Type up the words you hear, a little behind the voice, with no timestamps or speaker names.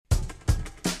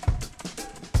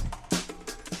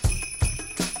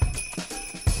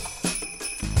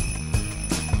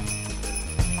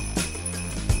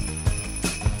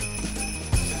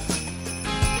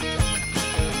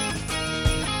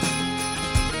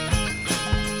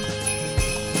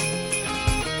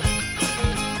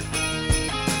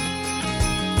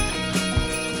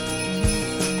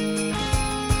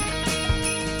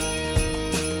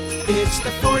It's the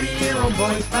 40-Year-Old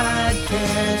Boy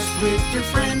Podcast with your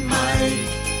friend Mike.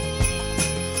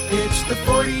 It's the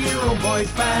 40-Year-Old Boy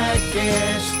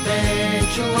Podcast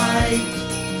that you like,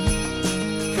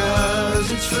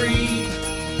 'cause it's free.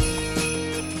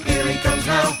 Here he comes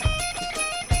now.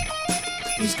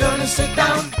 He's gonna sit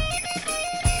down.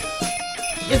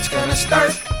 It's gonna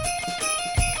start.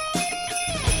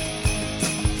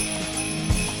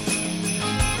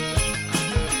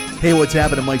 Hey, what's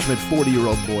happening? Mike Schmidt,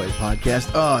 40-Year-Old Boy Podcast.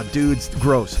 Oh, dude, it's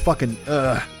gross. Fucking,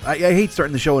 I hate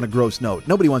starting the show on a gross note.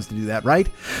 Nobody wants to do that, right?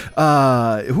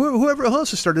 Who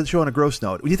else has started the show on a gross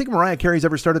note? Do you think Mariah Carey's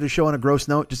ever started a show on a gross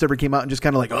note? Just ever came out and just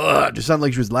kind of like, just sounded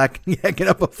like she was yakking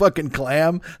up a fucking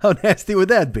clam? How nasty would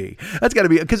that be? That's got to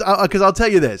be, because I'll tell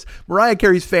you this. Mariah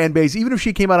Carey's fan base, even if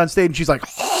she came out on stage and she's like,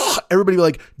 everybody would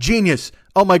be like, genius.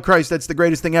 Oh my Christ, that's the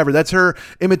greatest thing ever. That's her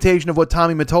imitation of what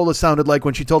Tommy Mottola sounded like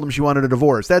when she told him she wanted a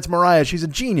divorce. That's Mariah. She's a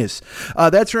genius.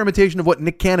 That's her imitation of what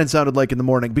Nick Cannon sounded like in the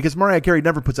morning, because Mariah Carey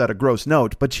never puts out a gross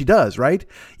note, but she does, right?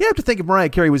 You have to think if Mariah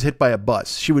Carey was hit by a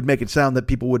bus, she would make it sound that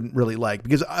people wouldn't really like,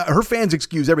 because her fans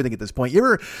excuse everything at this point.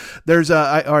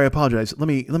 I apologize. Let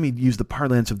me use the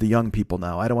parlance of the young people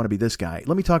now. I don't want to be this guy.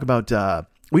 Let me talk about,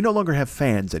 we no longer have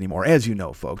fans anymore, as you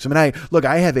know, folks. I mean,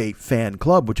 I have a fan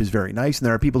club, which is very nice, and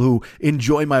there are people who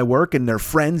enjoy my work, and they're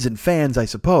friends and fans, I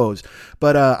suppose.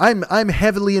 But I'm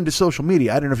heavily into social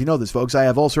media. I don't know if you know this, folks. I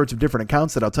have all sorts of different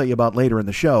accounts that I'll tell you about later in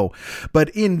the show. But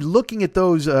in looking at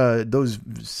those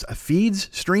feeds,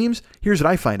 streams, here's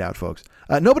what I find out, folks.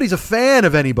 Nobody's a fan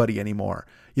of anybody anymore.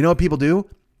 You know what people do?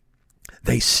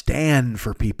 They stand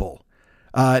for people.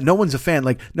 No one's a fan.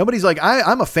 Like, nobody's like,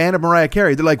 I'm a fan of Mariah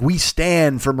Carey. They're like, we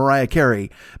stand for Mariah Carey,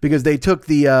 because they took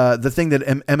the thing that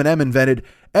Eminem invented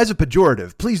as a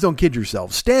pejorative. Please don't kid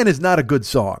yourself. Stan is not a good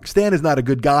song. Stan is not a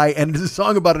good guy. And it's a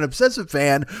song about an obsessive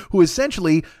fan who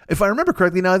essentially, if I remember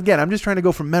correctly, now again, I'm just trying to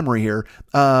go from memory here.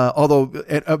 But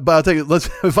I'll tell you,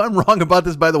 if I'm wrong about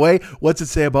this, by the way, what's it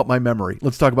say about my memory?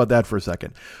 Let's talk about that for a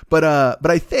second. But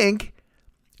I think,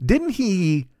 didn't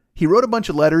he wrote a bunch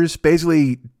of letters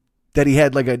basically that he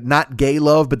had like a not gay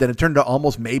love, but then it turned to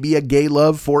almost maybe a gay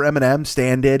love for Eminem.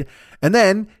 Stan did. And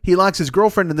then he locks his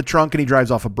girlfriend in the trunk and he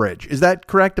drives off a bridge. Is that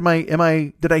correct? Did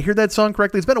I hear that song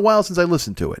correctly? It's been a while since I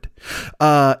listened to it.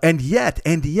 And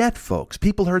yet, folks,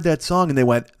 people heard that song and they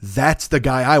went, that's the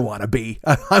guy I want to be.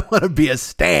 I want to be a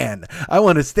Stan. I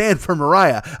want to stand for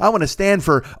Mariah. I want to stand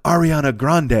for Ariana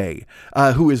Grande,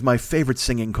 who is my favorite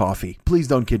singing coffee. Please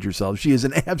don't kid yourself. She is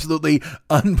an absolutely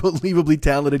unbelievably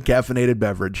talented caffeinated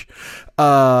beverage.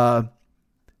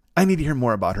 I need to hear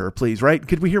more about her, please, right?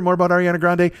 Could we hear more about Ariana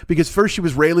Grande? Because first she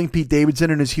was railing Pete Davidson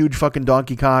and his huge fucking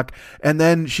donkey cock, and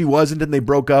then she wasn't, and they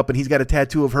broke up, and he's got a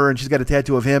tattoo of her, and she's got a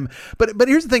tattoo of him. But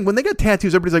here's the thing. When they got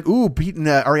tattoos, everybody's like, ooh, Pete and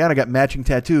Ariana got matching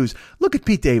tattoos. Look at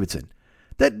Pete Davidson.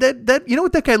 That you know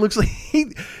what that guy looks like?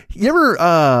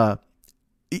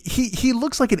 He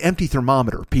looks like an empty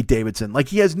thermometer, Pete Davidson. Like,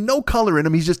 he has no color in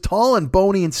him. He's just tall and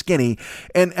bony and skinny.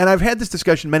 And I've had this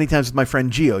discussion many times with my friend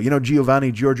Gio. You know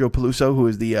Giovanni Giorgio Peluso, who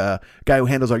is the guy who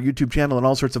handles our YouTube channel and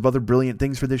all sorts of other brilliant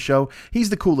things for this show. He's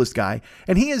the coolest guy.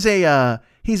 And he is let's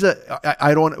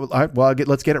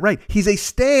get it right. He's a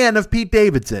stan of Pete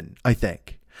Davidson, I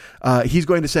think. He's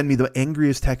going to send me the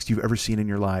angriest text you've ever seen in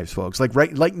your lives, folks.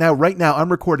 Right now, I'm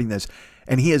recording this,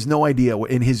 and he has no idea.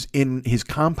 In his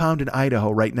compound in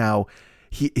Idaho right now,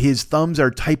 his thumbs are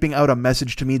typing out a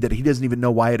message to me that he doesn't even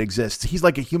know why it exists. He's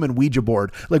like a human Ouija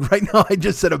board. Like, right now, I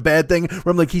just said a bad thing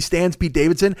where I'm like, he stands Pete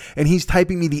Davidson, and he's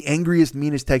typing me the angriest,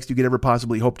 meanest text you could ever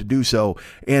possibly hope to do so.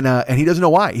 And he doesn't know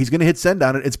why. He's going to hit send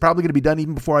on it. It's probably going to be done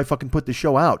even before I fucking put the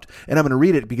show out. And I'm going to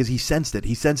read it because he sensed it.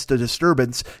 He sensed a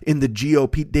disturbance in the Geo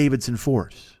Pete Davidson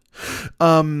force.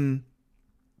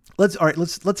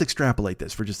 Let's extrapolate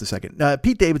this for just a second.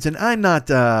 Pete Davidson,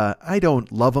 I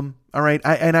don't love him. All right.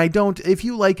 If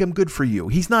you like him, good for you.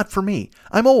 He's not for me.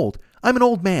 I'm old. I'm an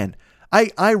old man.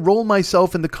 I roll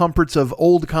myself in the comforts of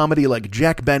old comedy like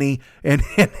Jack Benny and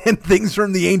things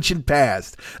from the ancient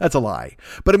past. That's a lie.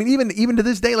 But I mean, even to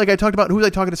this day, like I talked about, who was I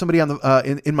talking to somebody on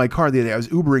the, in my car the other day? I was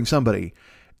Ubering somebody.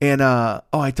 And, there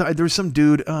was some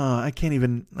dude, I can't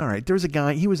even, all right. There was a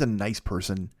guy, he was a nice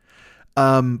person.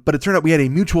 But it turned out we had a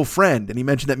mutual friend, and he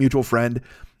mentioned that mutual friend.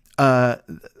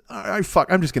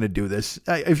 I'm just going to do this.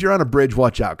 If you're on a bridge,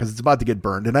 watch out, because it's about to get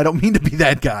burned, and I don't mean to be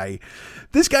that guy.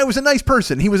 This guy was a nice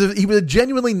person. He was a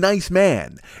genuinely nice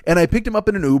man. And I picked him up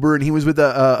in an Uber, and he was with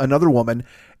another woman,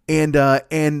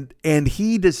 and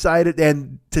he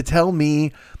decided to tell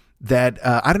me that,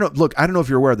 I don't know if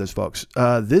you're aware of this, folks.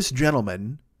 This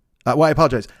gentleman, I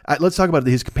apologize. Let's talk about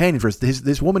his companion first.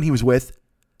 This woman he was with,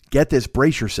 get this,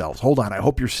 brace yourselves. Hold on. I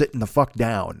hope you're sitting the fuck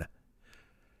down.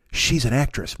 She's an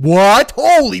actress. What?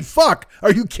 Holy fuck.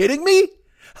 Are you kidding me?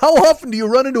 How often do you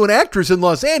run into an actress in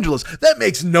Los Angeles? That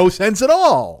makes no sense at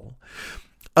all.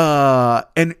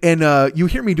 And you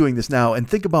hear me doing this now, and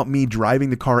think about me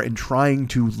driving the car and trying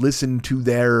to listen to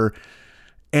their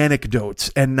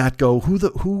anecdotes and not go, who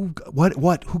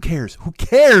cares? Who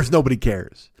cares? Nobody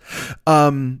cares.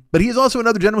 But he is also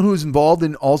another gentleman who is involved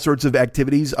in all sorts of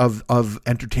activities of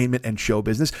entertainment and show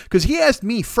business. Because he asked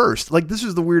me first, like, this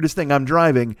is the weirdest thing. I'm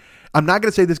driving. I'm not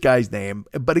going to say this guy's name,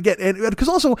 but again, because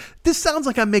also this sounds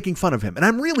like I'm making fun of him, and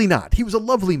I'm really not. He was a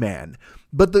lovely man.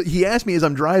 But he asked me as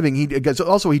I'm driving. He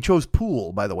chose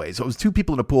pool, by the way. So it was two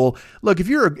people in a pool. Look, if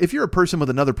you're a person with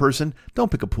another person, don't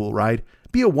pick a pool ride.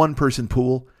 Be a one-person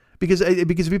pool. Because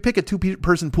if you pick a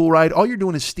two-person pool ride, all you're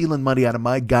doing is stealing money out of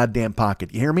my goddamn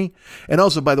pocket. You hear me? And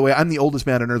also, by the way, I'm the oldest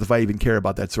man on earth if I even care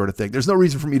about that sort of thing. There's no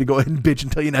reason for me to go ahead and bitch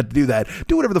and tell you not to do that.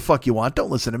 Do whatever the fuck you want.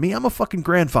 Don't listen to me. I'm a fucking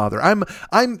grandfather. I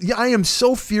am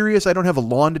so furious I don't have a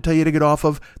lawn to tell you to get off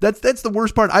of. That's the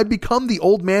worst part. I've become the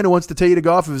old man who wants to tell you to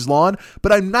go off of his lawn,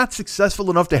 but I'm not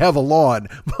successful enough to have a lawn.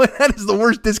 But that is the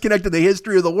worst disconnect in the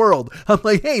history of the world. I'm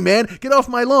like, hey, man, get off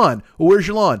my lawn. Well, where's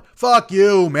your lawn? Fuck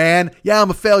you, man. Yeah,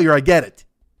 I'm a failure. I get it.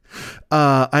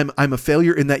 I'm a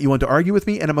failure in that you want to argue with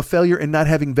me, and I'm a failure in not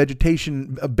having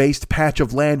vegetation-based patch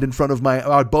of land in front of my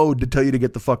abode to tell you to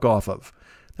get the fuck off of.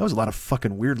 That was a lot of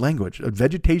fucking weird language. A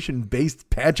vegetation-based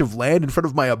patch of land in front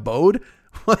of my abode?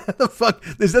 What the fuck?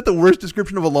 Is that the worst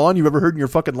description of a lawn you've ever heard in your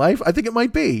fucking life? I think it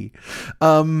might be.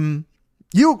 Although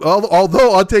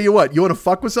I'll tell you what, you want to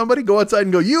fuck with somebody? Go outside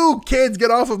and go, you kids,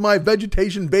 get off of my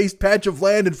vegetation-based patch of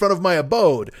land in front of my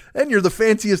abode. And you're the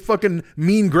fanciest fucking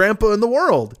mean grandpa in the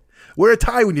world. Wear a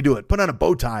tie when you do it. Put on a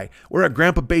bow tie. Wear a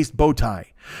grandpa-based bow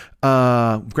tie.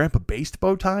 Grandpa-based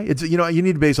bow tie? It's, you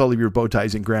need to base all of your bow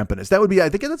ties in grandpa-ness. That would be, I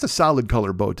think that's a solid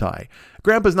color bow tie.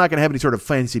 Grandpa's not going to have any sort of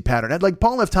fancy pattern. Like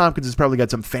Paul F. Tompkins has probably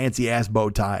got some fancy ass bow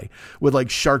tie with like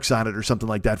sharks on it or something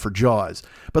like that for Jaws.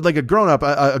 But like a grown-up,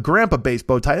 a grandpa-based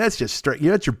bow tie, that's just straight,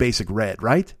 that's your basic red,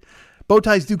 right? Bow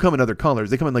ties do come in other colors.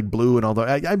 They come in like blue and all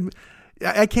that.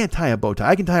 I can't tie a bow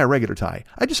tie. I can tie a regular tie.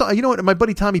 I just saw, my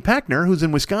buddy Tommy Packner, who's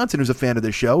in Wisconsin, who's a fan of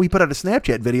this show, he put out a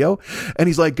Snapchat video, and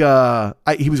he's like,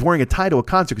 he was wearing a tie to a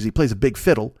concert because he plays a big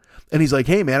fiddle, and he's like,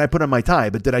 hey man, I put on my tie,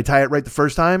 but did I tie it right the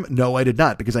first time? No, I did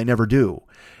not, because I never do.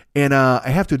 And I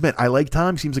have to admit, I like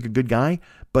Tom. Seems like a good guy,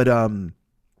 but Tom,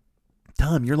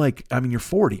 you're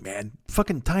 40, man.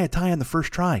 Fucking tie a tie on the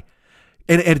first try.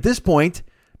 And at this point,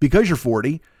 because you're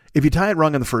 40, if you tie it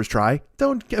wrong on the first try,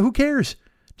 who cares?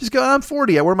 Just go, I'm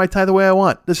 40. I wear my tie the way I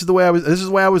want. This is the way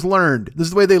I was learned. This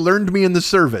is the way they learned me in the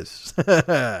service.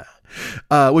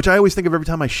 Which I always think of every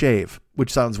time I shave,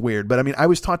 which sounds weird. But I mean, I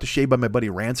was taught to shave by my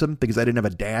buddy Ransom because I didn't have a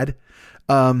dad.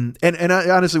 And I,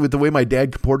 honestly, with the way my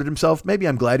dad comported himself, maybe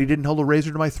I'm glad he didn't hold a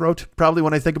razor to my throat. Probably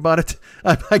when I think about it,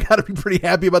 I got to be pretty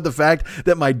happy about the fact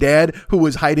that my dad, who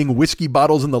was hiding whiskey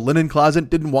bottles in the linen closet,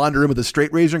 didn't wander in with a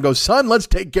straight razor and go, son, let's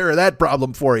take care of that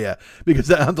problem for you. Because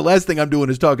the last thing I'm doing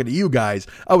is talking to you guys.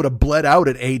 I would have bled out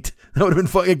at 8. That would have been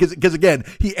fucking, because again,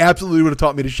 he absolutely would have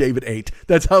taught me to shave at 8.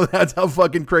 That's how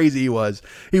fucking crazy he was.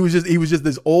 He was just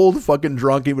this old fucking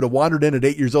drunk. He would have wandered in at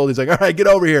 8 years old. He's like, all right, get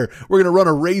over here. We're going to run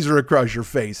a razor across your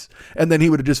face. And then he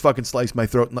would have just fucking sliced my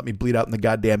throat and let me bleed out in the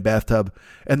goddamn bathtub.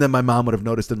 And then my mom would have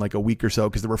noticed in like a week or so,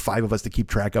 because there were 5 of us to keep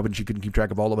track of, and she couldn't keep track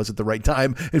of all of us at the right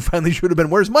time. And finally she would have been,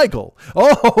 where's Michael?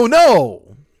 Oh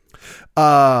no.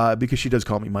 Because she does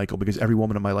call me Michael, because every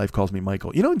woman in my life calls me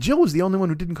Michael. Jill was the only one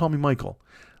who didn't call me Michael.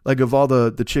 Like, of all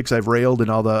the chicks I've railed and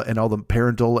all the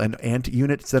parental and aunt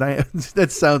units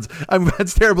that's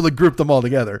terrible to group them all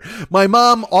together. My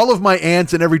mom, all of my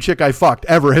aunts, and every chick I fucked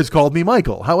ever has called me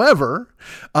Michael. However,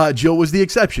 Jill was the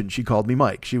exception. She called me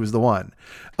Mike. She was the one.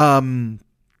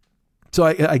 So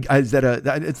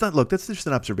it's not, look, that's just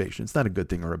an observation. It's not a good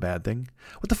thing or a bad thing.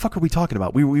 What the fuck are we talking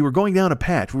about? We were going down a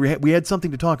patch. We had something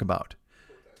to talk about.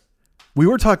 We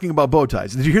were talking about bow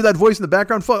ties. Did you hear that voice in the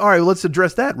background? All right, well, let's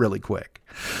address that really quick.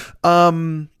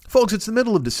 Folks, it's the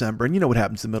middle of December, and you know what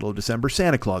happens in the middle of December.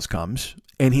 Santa Claus comes,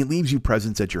 and he leaves you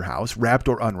presents at your house, wrapped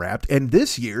or unwrapped. And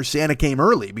this year, Santa came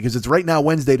early, because it's right now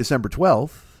Wednesday, December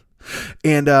 12th.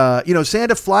 And,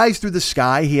 Santa flies through the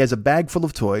sky. He has a bag full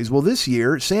of toys. Well, this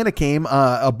year, Santa came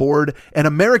aboard an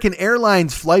American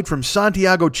Airlines flight from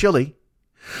Santiago, Chile.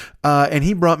 And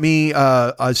he brought me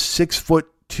a 6'2"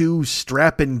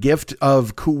 strapping gift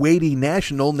of Kuwaiti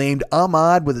national named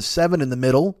Ahmad with a 7 in the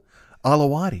middle,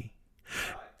 Alawati.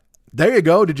 There you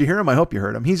go. Did you hear him? I hope you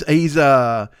heard him. He's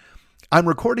I'm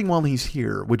recording while he's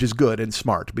here, which is good and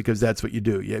smart because that's what you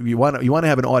do. You want to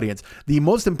have an audience. The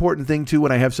most important thing too,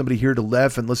 when I have somebody here to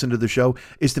laugh and listen to the show,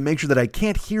 is to make sure that I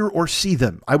can't hear or see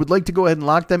them. I would like to go ahead and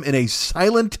lock them in a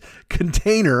silent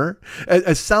container,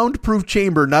 a soundproof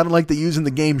chamber, not unlike they use in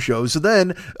the game shows. So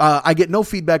then I get no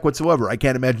feedback whatsoever. I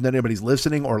can't imagine that anybody's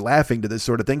listening or laughing to this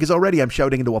sort of thing because already I'm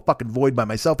shouting into a fucking void by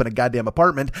myself in a goddamn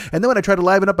apartment. And then when I try to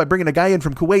liven up by bringing a guy in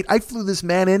from Kuwait, I flew this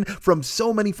man in from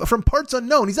from parts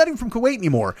unknown. He's not even from Kuwait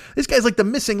anymore. This guy's like the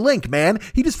missing link, man.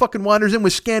 He just fucking wanders in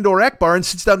with Skandor Akbar and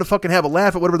sits down to fucking have a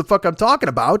laugh at whatever the fuck I'm talking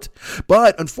about.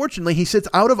 But unfortunately, he sits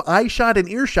out of eye shot and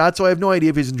earshot, so I have no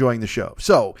idea if he's enjoying the show.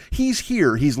 So he's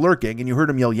here, he's lurking, and you heard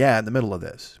him yell yeah in the middle of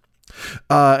this.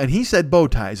 And he said bow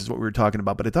ties is what we were talking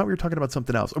about, but I thought we were talking about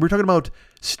something else. We were talking about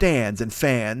stands and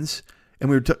fans, and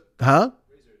we were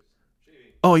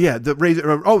Oh yeah, the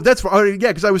razor. Oh, that's yeah,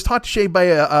 because I was taught to shave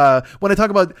by when I talk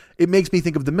about it makes me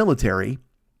think of the military.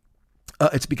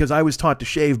 It's because I was taught to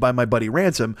shave by my buddy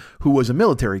Ransom, who was a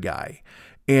military guy,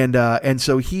 and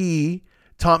so he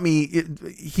taught me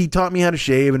how to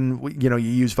shave, and you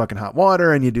use fucking hot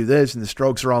water and you do this, and the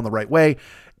strokes are all in the right way.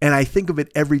 And I think of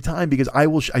it every time because I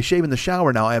shave in the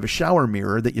shower now. I have a shower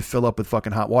mirror that you fill up with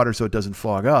fucking hot water so it doesn't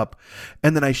fog up.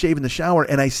 And then I shave in the shower,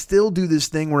 and I still do this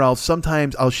thing where I'll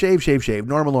shave,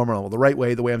 normal, the right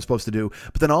way, the way I'm supposed to do.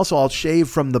 But then also I'll shave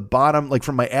from the bottom, like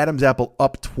from my Adam's apple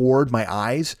up toward my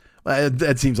eyes.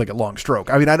 That seems like a long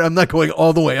stroke. I mean, I'm not going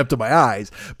all the way up to my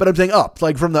eyes, but I'm saying up,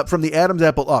 like from the Adam's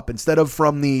apple up instead of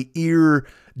from the ear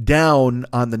down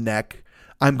on the neck.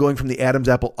 I'm going from the Adam's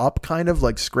apple up, kind of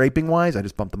like scraping wise. I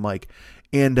just bumped the mic,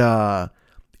 and I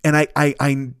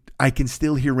can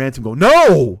still hear Ransom go,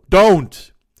 "No,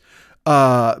 don't,"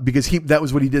 because that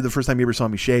was what he did the first time he ever saw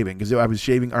me shaving. Because I was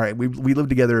shaving. All right, we lived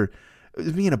together. It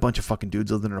was me and a bunch of fucking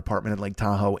dudes lived in an apartment in Lake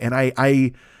Tahoe, and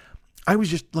I was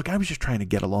just trying to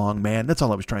get along, man. That's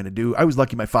all I was trying to do. I was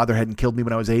lucky my father hadn't killed me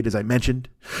when I was 8, as I mentioned.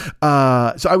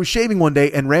 So I was shaving one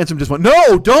day and Ransom just went,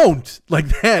 "No, don't," like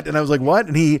that. And I was like, "What?"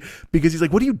 And because he's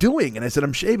like, "What are you doing?" And I said,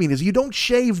 "I'm shaving." He said, "You don't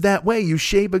shave that way. You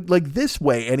shave like this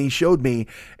way." And he showed me.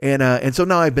 And so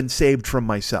now I've been saved from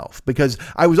myself because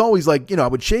I was always like, I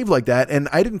would shave like that and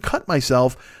I didn't cut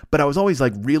myself, but I was always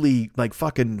like really like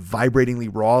fucking vibratingly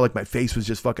raw. Like my face was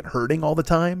just fucking hurting all the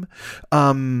time.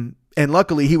 And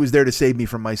luckily, he was there to save me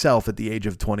from myself at the age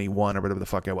of 21 or whatever the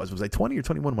fuck I was. Was I 20 or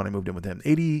 21 when I moved in with him?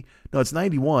 80? No, it's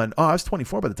 91. Oh, I was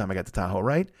 24 by the time I got to Tahoe,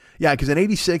 right? Yeah, because in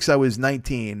 86, I was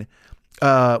 19. What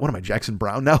am I, Jackson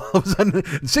Brown now?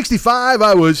 In 65,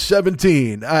 I was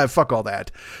 17. Fuck all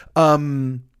that.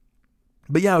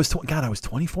 But yeah, I was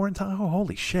 24 in Tahoe?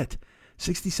 Holy shit.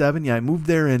 67, yeah, I moved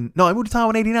there I moved to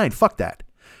Tahoe in 89. Fuck that.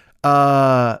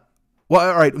 Well,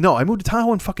 all right. No, I moved to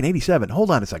Tahoe in fucking 87.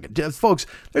 Hold on a second. Folks,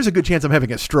 there's a good chance I'm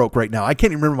having a stroke right now. I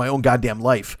can't even remember my own goddamn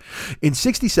life. In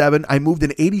 67, I moved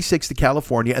in 86 to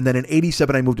California. And then in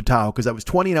 87, I moved to Tahoe because I was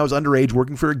 20 and I was underage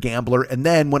working for a gambler. And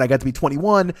then when I got to be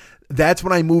 21, that's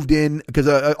when I moved in because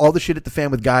all the shit at the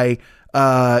fan with Guy,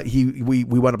 we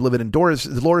wound up living in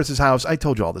Dolores' house. I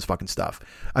told you all this fucking stuff.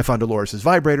 I found Dolores'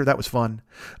 vibrator. That was fun.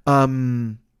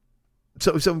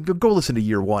 So go listen to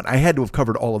year one. I had to have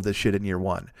covered all of this shit in year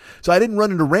one. So I didn't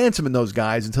run into Ransom and those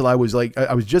guys until I was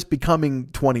I was just becoming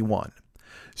 21.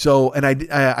 So, and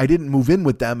I didn't move in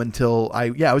with them until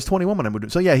I was 21 when I moved in.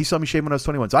 So yeah, he saw me shave when I was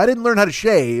 21. So I didn't learn how to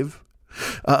shave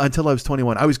until I was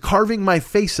 21. I was carving my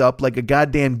face up like a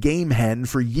goddamn game hen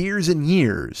for years and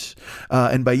years.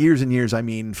 And by years and years, I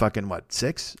mean fucking what,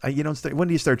 6? When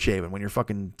do you start shaving? When you're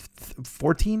fucking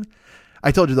 14? I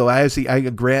told you though, I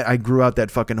grew out that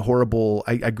fucking horrible,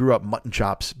 I grew up mutton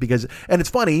chops and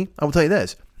it's funny, I will tell you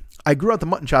this, I grew out the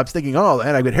mutton chops thinking,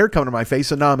 and I got hair coming to my face,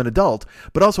 so now I'm an adult.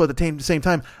 But also at the same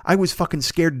time, I was fucking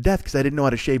scared to death because I didn't know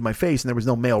how to shave my face and there was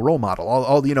no male role model.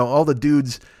 All the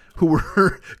dudes who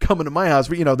were coming to my house,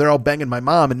 they're all banging my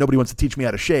mom and nobody wants to teach me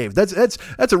how to shave. That's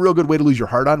a real good way to lose your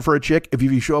heart on for a chick. If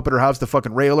you show up at her house to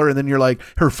fucking rail her and then you're like,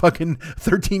 her fucking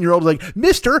 13-year-old is like,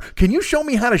 "Mister, can you show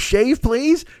me how to shave,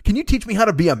 please? Can you teach me how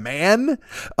to be a man?"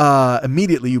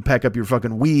 Immediately you pack up your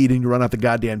fucking weed and you run out the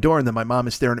goddamn door and then my mom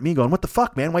is staring at me going, "What the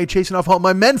fuck, man? Why are you chasing off all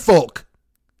my men folk?"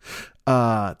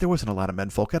 There wasn't a lot of men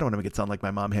folk. I don't want to make it sound like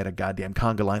my mom had a goddamn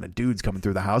conga line of dudes coming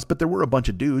through the house, but there were a bunch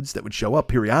of dudes that would show up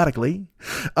periodically.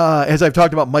 As I've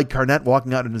talked about Mike Carnett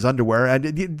walking out in his underwear.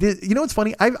 And you know what's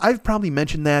funny? I've probably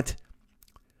mentioned that.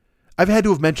 I've had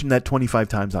to have mentioned that 25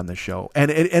 times on this show. And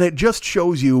it just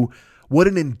shows you what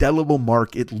an indelible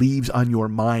mark it leaves on your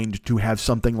mind to have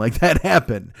something like that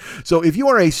happen. So if you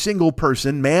are a single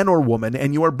person, man or woman,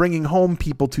 and you are bringing home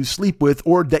people to sleep with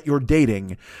or that you're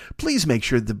dating, please make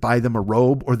sure to buy them a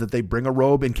robe or that they bring a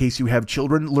robe in case you have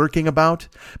children lurking about,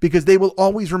 because they will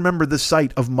always remember the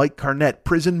sight of Mike Carnett,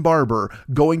 prison barber,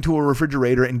 going to a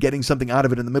refrigerator and getting something out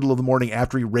of it in the middle of the morning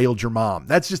after he railed your mom.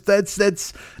 That's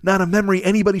not a memory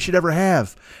anybody should ever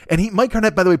have. And Mike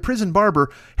Carnett, by the way, prison barber,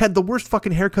 had the worst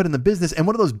fucking haircut in the business and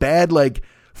one of those bad, like,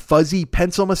 fuzzy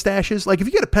pencil mustaches. Like, if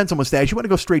you get a pencil mustache, you want to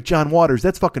go straight John Waters,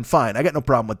 that's fucking fine. I got no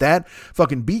problem with that.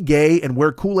 Fucking be gay and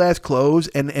wear cool ass clothes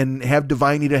and have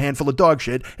Divine eat a handful of dog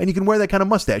shit, and you can wear that kind of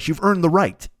mustache. You've earned the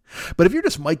right. But if you're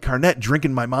just Mike Carnett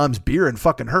drinking my mom's beer and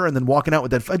fucking her and then walking out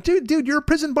with that, dude, you're a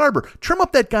prison barber. Trim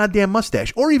up that goddamn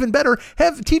mustache, or even better,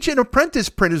 teach an apprentice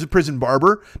prison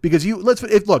barber, because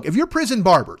if you're prison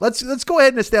barber, let's go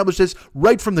ahead and establish this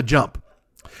right from the jump.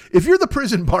 If you're the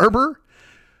prison barber,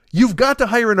 you've got to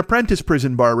hire an apprentice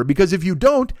prison barber, because if you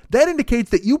don't, that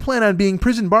indicates that you plan on being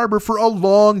prison barber for a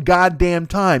long goddamn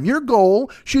time. Your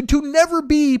goal should to never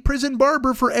be prison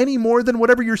barber for any more than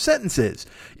whatever your sentence is.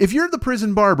 If you're the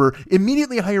prison barber,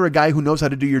 immediately hire a guy who knows how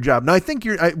to do your job. Now, I think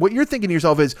what you're thinking to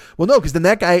yourself is, well, no, because then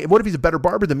that guy, what if he's a better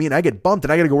barber than me and I get bumped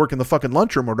and I got to go work in the fucking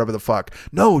lunchroom or whatever the fuck?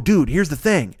 No, dude, here's the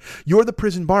thing. You're the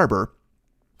prison barber.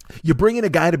 You bring in a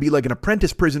guy to be like an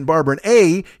apprentice prison barber,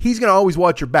 and he's going to always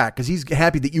watch your back because he's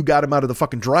happy that you got him out of the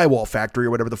fucking drywall factory or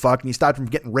whatever the fuck, and you stopped him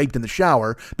from getting raped in the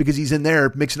shower because he's in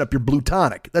there mixing up your blue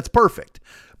tonic. That's perfect.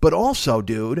 But also,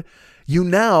 dude, you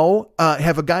now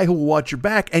have a guy who will watch your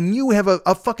back, and you have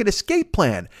a fucking escape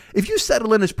plan. If you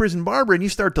settle in as prison barber and you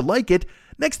start to like it,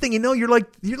 next thing you know, you're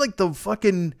like the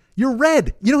fucking, you're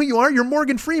Red. You know who you are? You're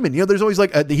Morgan Freeman. You know, there's always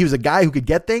like, he was a guy who could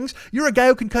get things. You're a guy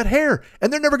who can cut hair,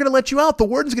 and they're never going to let you out. The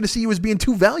warden's going to see you as being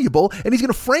too valuable, and he's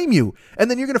going to frame you.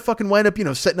 And then you're going to fucking wind up,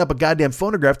 setting up a goddamn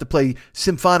phonograph to play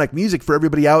symphonic music for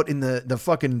everybody out in the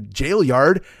fucking jail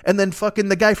yard. And then fucking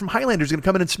the guy from Highlander is going to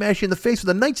come in and smash you in the face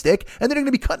with a nightstick, and then you're going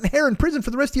to be cutting hair in prison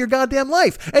for the rest of your goddamn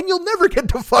life. And you'll never get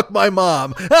to fuck my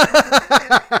mom.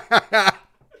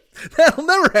 That'll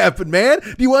never happen, man.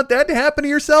 Do you want that to happen to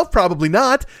yourself? Probably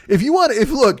not. If you want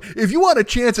a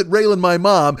chance at railing my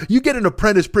mom, you get an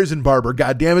apprentice prison barber,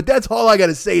 goddammit. That's all I got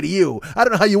to say to you. I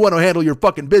don't know how you want to handle your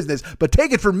fucking business, but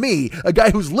take it from me, a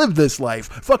guy who's lived this life.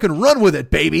 Fucking run with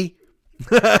it, baby.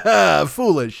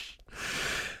 Foolish.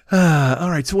 All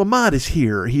right, so Ahmad is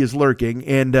here. He is lurking,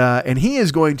 and he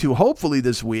is going to hopefully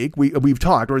this week. We've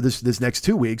talked, or this next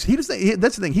 2 weeks. That's the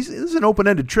thing. This is an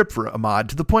open-ended trip for Ahmad,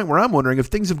 to the point where I'm wondering if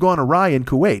things have gone awry in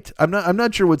Kuwait. I'm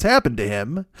not sure what's happened to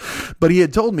him, but he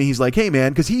had told me, he's like, hey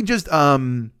man, because he just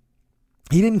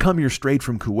he didn't come here straight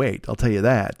from Kuwait. I'll tell you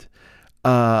that.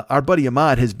 Our buddy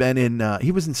Ahmad has been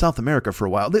he was in South America for a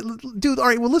while. Dude, all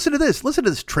right, well, listen to this. Listen to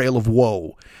this trail of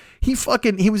woe. He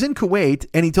was in Kuwait,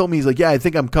 and he told me, he's like, yeah, I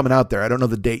think I'm coming out there. I don't know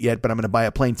the date yet, but I'm going to buy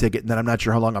a plane ticket, and then I'm not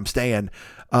sure how long I'm staying.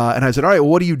 And I said, all right,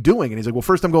 well, what are you doing? And he's like, well,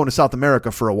 first I'm going to South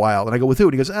America for a while. And I go, with who?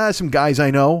 And he goes, some guys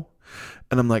I know.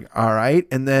 And I'm like, all right.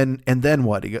 And then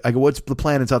what? I go, what's the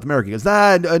plan in South America? He goes,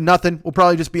 nothing. We'll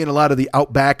probably just be in a lot of the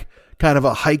outback, kind of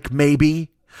a hike maybe.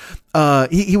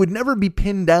 He would never be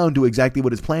pinned down to exactly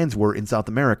what his plans were in South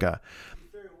America.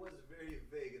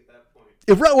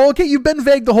 Well, okay, you've been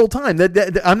vague the whole time.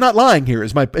 I'm not lying here,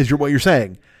 is what you're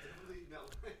saying.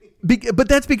 But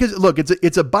that's because, look,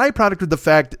 it's a byproduct of the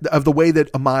fact of the way that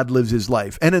Ahmad lives his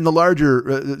life, and in the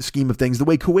larger scheme of things, the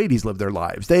way Kuwaitis live their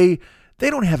lives. They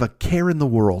don't have a care in the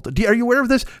world. Are you aware of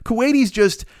this? Kuwaitis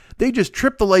just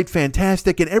trip the light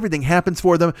fantastic, and everything happens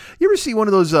for them. You ever see one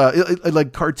of those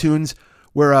like cartoons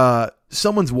where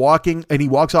someone's walking and he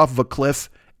walks off of a cliff,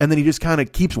 and then he just kind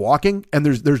of keeps walking, and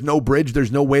there's no bridge,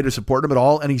 there's no way to support him at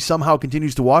all, and he somehow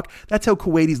continues to walk? That's how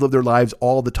Kuwaitis live their lives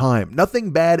all the time. Nothing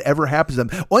bad ever happens to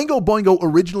them. Oingo Boingo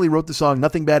originally wrote the song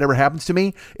 "Nothing Bad Ever Happens to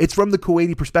Me." It's from the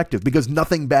Kuwaiti perspective, because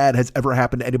nothing bad has ever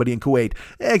happened to anybody in Kuwait,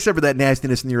 except for that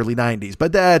nastiness in the early 90s.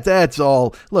 But that's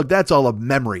all, look, that's all a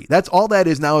memory. That's all that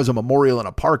is now, is a memorial in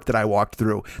a park that I walked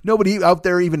through. Nobody out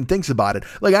there even thinks about it.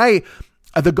 Like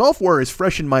the Gulf War is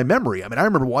fresh in my memory. I mean, I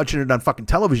remember watching it on fucking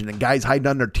television and guys hiding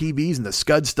under TVs and the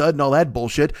Scud stud and all that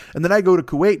bullshit. And then I go to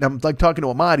Kuwait and I'm like talking to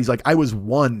Ahmad. He's like, I was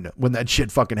 1 when that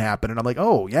shit fucking happened. And I'm like,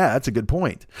 oh yeah, that's a good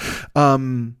point.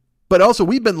 But also,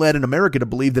 we've been led in America to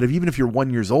believe that even if you're 1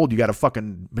 year old, you got a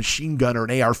fucking machine gun or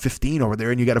an AR-15 over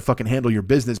there and you got to fucking handle your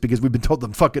business, because we've been told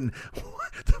the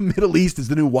Middle East is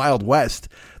the new Wild West.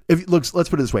 Let's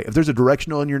put it this way. If there's a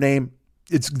directional in your name,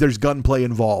 there's gunplay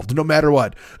involved, no matter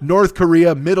what. North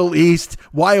Korea, Middle East,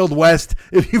 Wild West.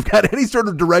 If you've got any sort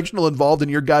of directional involved in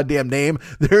your goddamn name,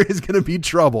 there is going to be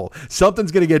trouble.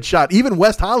 Something's going to get shot. Even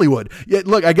West Hollywood. Yeah,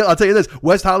 look, I'll tell you this.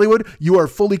 West Hollywood, you are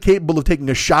fully capable of taking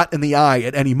a shot in the eye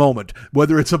at any moment.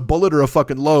 Whether it's a bullet or a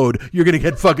fucking load, you're going to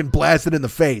get fucking blasted in the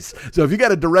face. So if you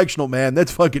got a directional, man,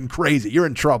 that's fucking crazy. You're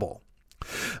in trouble.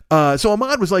 So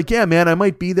Ahmad was like, yeah, man, I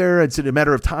might be there. It's a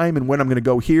matter of time and when I'm going to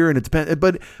go here. And it depends.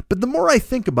 But the more I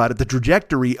think about it, the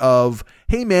trajectory of,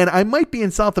 hey, man, I might be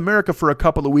in South America for a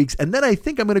couple of weeks. And then I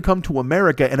think I'm going to come to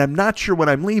America and I'm not sure when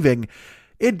I'm leaving.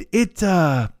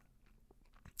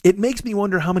 It makes me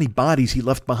wonder how many bodies he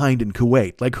left behind in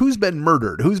Kuwait. Like, who's been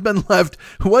murdered? Who's been left?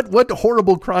 What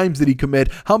horrible crimes did he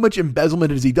commit? How much embezzlement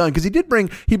has he done? Because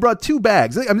he brought 2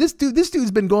 bags. I mean, this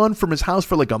dude's been gone from his house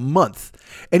for like a month,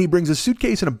 and he brings a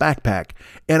suitcase and a backpack.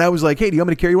 And I was like, hey, do you want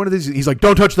me to carry one of these? He's like,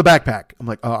 don't touch the backpack. I'm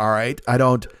like, oh, all right, I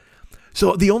don't.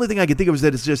 So the only thing I can think of is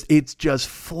that it's just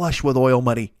flush with oil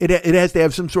money. It has to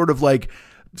have some sort of like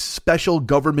special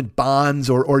government bonds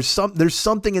or there's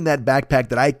something in that backpack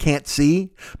that I can't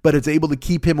see, but it's able to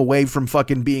keep him away from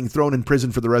fucking being thrown in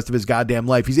prison for the rest of his goddamn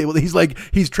life.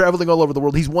 He's traveling all over the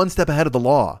world. He's one step ahead of the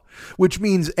law, which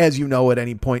means, as you know, at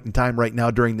any point in time right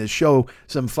now during this show,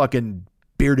 some fucking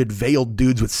bearded, veiled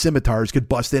dudes with scimitars could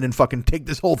bust in and fucking take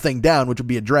this whole thing down, which would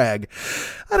be a drag.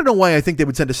 I don't know why I think they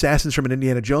would send assassins from an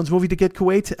Indiana Jones movie to get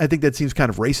Kuwait. I think that seems kind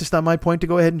of racist on my point to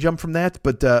go ahead and jump from that.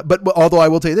 But although I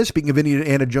will tell you this, speaking of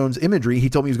Indiana Jones imagery,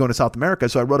 he told me he was going to South America,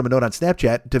 so I wrote him a note on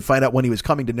Snapchat to find out when he was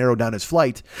coming to narrow down his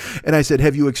flight. And I said,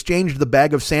 have you exchanged the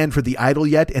bag of sand for the idol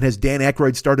yet? And has Dan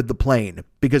Aykroyd started the plane?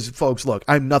 Because, folks, look,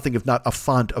 I'm nothing if not a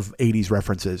font of 80s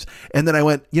references. And then I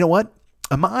went, you know what?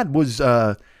 Ahmad was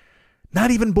not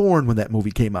even born when that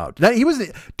movie came out. He was,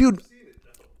 dude.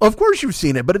 Of course you've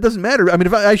seen it, but it doesn't matter. I mean,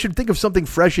 if I should think of something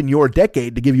fresh in your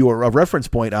decade to give you a reference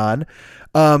point on.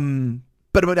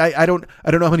 But I don't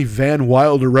know how many Van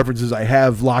Wilder references I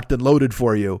have locked and loaded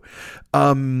for you.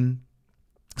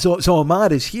 So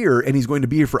Ahmad is here, and he's going to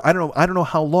be here for I don't know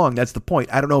how long. That's the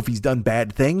point. I don't know if he's done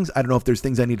bad things. I don't know if there's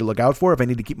things I need to look out for. If I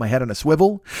need to keep my head on a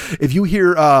swivel. If you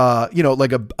hear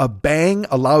like a bang,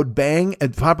 a loud bang,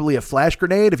 and probably a flash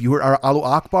grenade. If you hear Allahu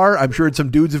Akbar, I'm sure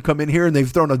some dudes have come in here and they've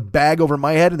thrown a bag over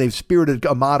my head and they've spirited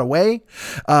Ahmad away.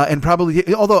 And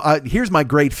probably, although here's my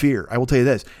great fear. I will tell you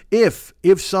this: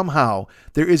 if somehow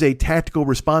there is a tactical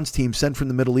response team sent from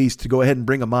the Middle East to go ahead and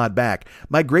bring Ahmad back,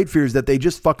 my great fear is that they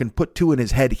just fucking put 2 in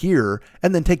his head here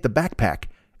and then take the backpack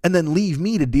and then leave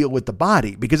me to deal with the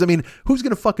body. Because, I mean, who's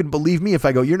going to fucking believe me if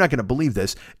I go, you're not going to believe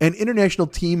this? An international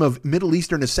team of Middle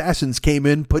Eastern assassins came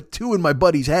in, put 2 in my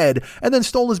buddy's head, and then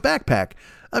stole his backpack.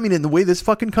 I mean, in the way this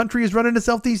fucking country is running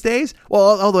itself these days,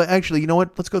 well, although actually, you know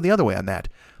what? Let's go the other way on that.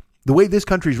 The way this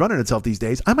country's running itself these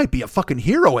days, I might be a fucking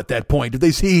hero at that point. If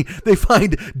they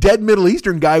find dead Middle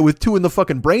Eastern guy with 2 in the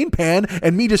fucking brain pan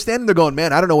and me just standing there going,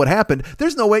 man, I don't know what happened.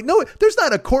 There's no way. No, there's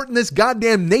not a court in this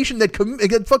goddamn nation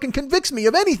that fucking convicts me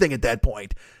of anything at that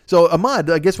point. So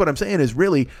Ahmad, I guess what I'm saying is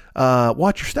really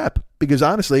watch your step, because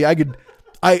honestly,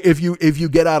 if you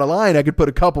get out of line, I could put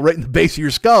a couple right in the base of your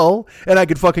skull and I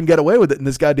could fucking get away with it in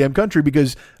this goddamn country,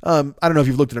 because I don't know if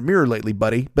you've looked in a mirror lately,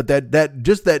 buddy, but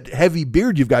that heavy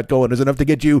beard you've got going is enough to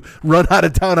get you run out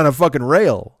of town on a fucking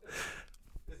rail.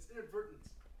 It's inadvertent.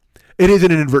 It is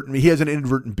an inadvertent. He has an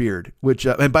inadvertent beard, which,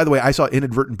 and by the way, I saw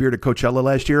inadvertent beard at Coachella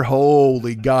last year.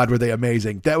 Holy God, were they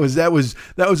amazing. That was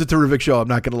a terrific show. I'm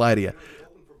not going to lie to you.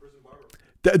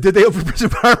 Did they open Prison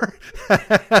Barber?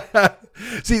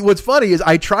 See, what's funny is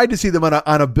I tried to see them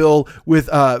on a bill with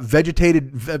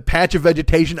vegetated patch of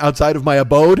vegetation outside of my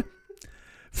abode.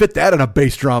 Fit that on a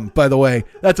bass drum, by the way.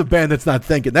 That's a band that's not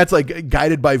thinking. That's like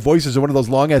Guided by Voices or one of those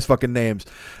long ass fucking names.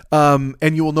 And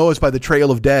You Will Know Us by the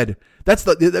Trail of Dead. That's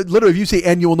literally, if you say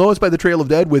 "And You Will Know Us by the Trail of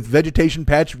Dead" with vegetation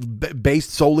patch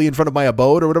based solely in front of my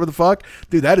abode or whatever the fuck,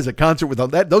 dude, that is a concert with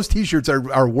that. Those t-shirts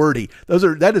are wordy. That's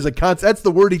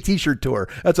the wordy t-shirt tour.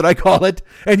 That's what I call it.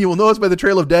 And You Will Know Us by the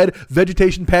Trail of Dead,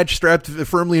 vegetation patch strapped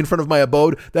firmly in front of my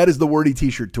abode. That is the wordy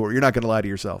t-shirt tour. You're not going to lie to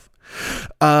yourself.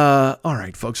 All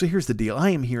right, folks. So here's the deal. I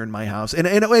am here in my house, and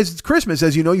as it's Christmas,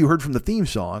 as you know, you heard from the theme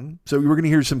song. So we're going to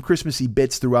hear some Christmassy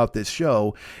bits throughout this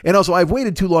show. And also, I've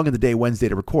waited too long in the day Wednesday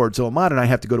to record, so Ahmad and I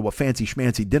have to go to a fancy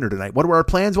schmancy dinner tonight. What are our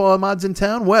plans while Ahmad's in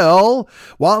town? Well,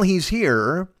 while he's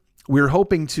here, we're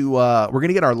hoping to, we're going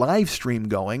to get our live stream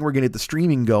going. We're going to get the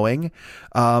streaming going,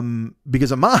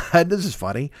 because Ahmad, this is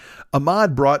funny,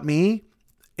 Ahmad brought me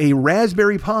a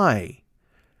Raspberry Pi.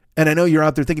 And I know you're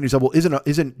out there thinking to yourself, well,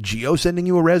 isn't Geo sending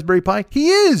you a Raspberry Pi? He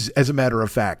is, as a matter of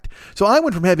fact. So I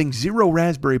went from having 0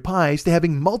 Raspberry Pis to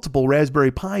having multiple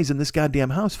Raspberry Pis in this goddamn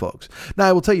house, folks. Now,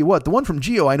 I will tell you what, the one from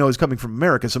Geo I know is coming from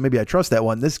America, so maybe I trust that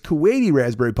one. This Kuwaiti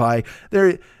Raspberry Pi,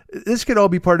 this could all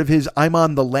be part of his I'm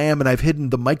on the lam and I've hidden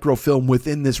the microfilm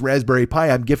within this Raspberry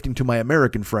Pi I'm gifting to my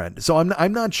American friend. So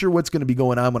I'm not sure what's going to be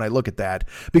going on when I look at that,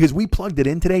 because we plugged it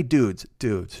in today. Dudes.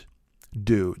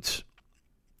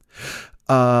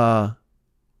 I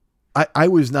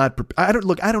was not, I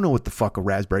don't know what the fuck a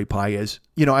Raspberry Pi is.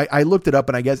 You know, I looked it up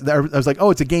and I was like,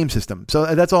 oh, it's a game system.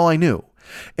 So that's all I knew.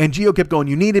 And Geo kept going,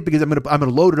 you need it because I'm going to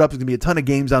load it up. There's going to be a ton of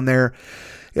games on there.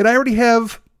 And I already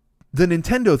have the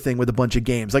Nintendo thing with a bunch of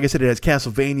games. Like I said, it has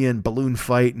Castlevania and Balloon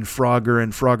Fight and Frogger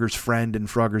and Frogger's Friend and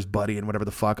Frogger's Buddy and whatever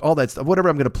the fuck, all that stuff. Whatever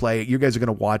I'm going to play, you guys are going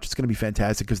to watch. It's going to be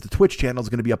fantastic because the Twitch channel is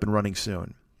going to be up and running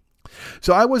soon.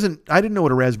 So I didn't know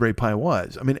what a Raspberry Pi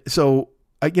was. I mean, so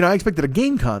I expected a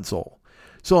game console.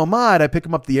 So Ahmad, I pick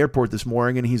him up at the airport this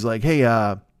morning and he's like, hey,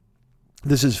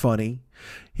 this is funny.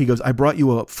 He goes, I brought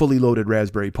you a fully loaded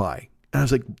Raspberry Pi. And I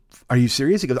was like, are you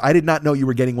serious? He goes, I did not know you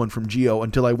were getting one from Geo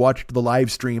until I watched the live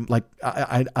stream. Like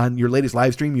on your latest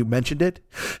live stream, you mentioned it.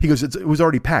 He goes, it was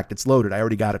already packed. It's loaded. I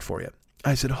already got it for you.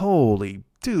 I said, holy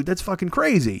dude, that's fucking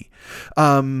crazy.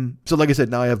 So like I said,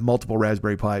 now I have multiple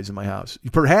Raspberry Pis in my house.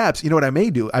 Perhaps, you know what I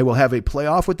may do? I will have a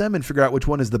playoff with them and figure out which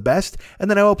one is the best. And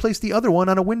then I will place the other one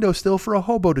on a windowsill for a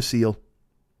hobo to steal.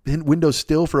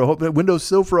 Windowsill for a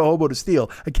hobo to steal.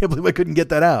 I can't believe I couldn't get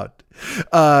that out.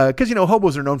 Because,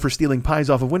 hobos are known for stealing pies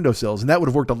off of windowsills. And that would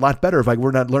have worked a lot better if I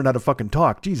were not learned how to fucking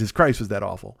talk. Jesus Christ, was that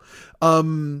awful.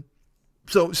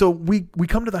 So we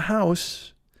come to the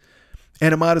house.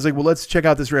 And Ahmad is like, well, let's check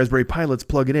out this Raspberry Pi. Let's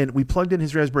plug it in. We plugged in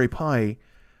his Raspberry Pi.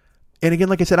 And again,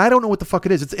 like I said, I don't know what the fuck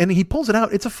it is. And he pulls it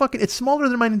out. It's smaller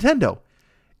than my Nintendo.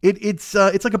 It's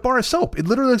like a bar of soap. It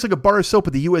literally looks like a bar of soap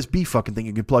with a USB fucking thing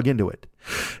you can plug into it.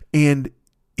 And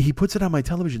he puts it on my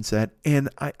television set. And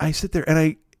I sit there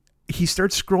and he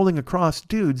starts scrolling across.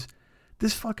 Dudes,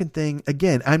 this fucking thing,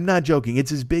 again, I'm not joking.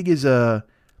 It's as big as a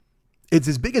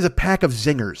pack of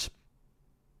Zingers.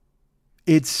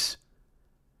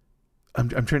 I'm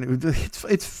trying to, it's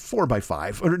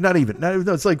 4x5 or not even, no,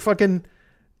 it's like fucking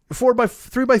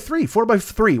 3x3,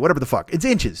 4x3, whatever the fuck. It's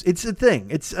inches. It's a thing.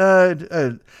 It's,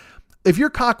 if your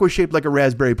cock was shaped like a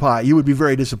Raspberry Pi, you would be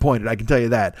very disappointed. I can tell you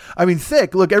that. I mean,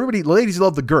 thick, look, ladies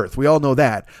love the girth. We all know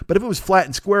that. But if it was flat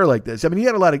and square like this, I mean, you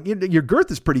got a lot of, your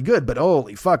girth is pretty good, but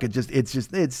holy fuck, the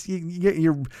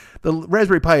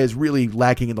Raspberry Pi is really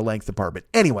lacking in the length department.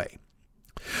 Anyway,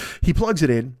 he plugs it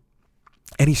in.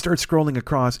 And he starts scrolling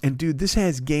across, and dude, this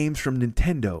has games from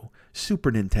Nintendo,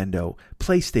 Super Nintendo,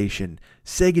 PlayStation,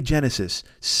 Sega Genesis.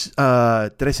 Did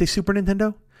I say Super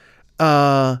Nintendo?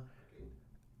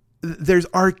 There's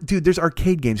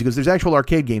arcade games. He goes, there's actual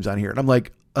arcade games on here. And I'm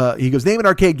like, he goes, name an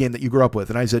arcade game that you grew up with.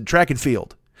 And I said, Track and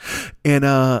Field. And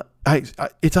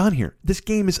it's on here. This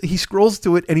game is, he scrolls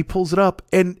to it and he pulls it up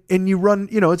and you run,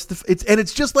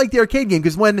 it's just like the arcade game.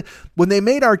 Because when they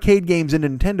made arcade games into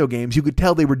Nintendo games, you could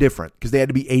tell they were different because they had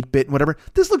to be 8-bit and whatever.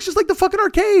 This looks just like the fucking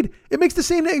arcade. It makes the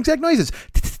same exact noises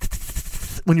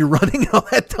when you're running all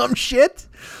that dumb shit.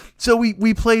 So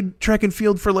we played Track and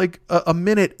Field for like a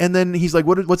minute, and then he's like,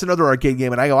 what's another arcade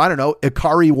game? And I go, I don't know,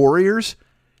 Ikari Warriors.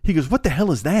 He goes, what the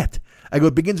hell is that? I go,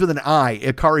 it begins with an I,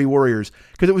 Ikari Warriors,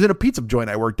 because it was in a pizza joint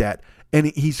I worked at. And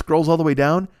he scrolls all the way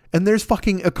down, and there's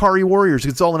fucking Ikari Warriors.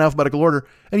 It's all in alphabetical order.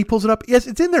 And he pulls it up. Yes,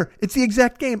 it's in there. It's the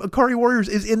exact game. Ikari Warriors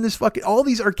is in this fucking, all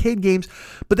these arcade games.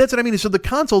 But that's what I mean. So the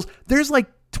consoles, there's like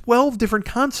 12 different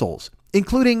consoles,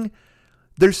 including,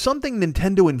 there's something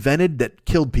Nintendo invented that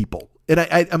killed people. And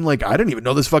I'm like, I didn't even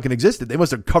know this fucking existed. They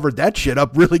must have covered that shit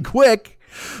up really quick.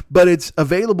 But it's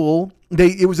available.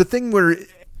 It was a thing where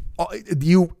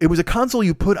it was a console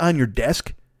you put on your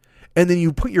desk, and then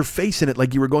you put your face in it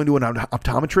like you were going to an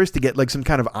optometrist to get like some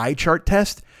kind of eye chart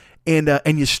test, and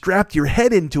you strapped your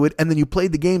head into it, and then you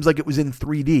played the games like it was in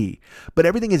 3D. But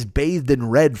everything is bathed in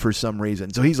red for some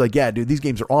reason. So he's like, yeah, dude, these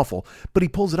games are awful. But he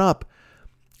pulls it up,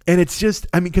 and it's just,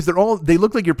 I mean, because they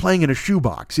look like you're playing in a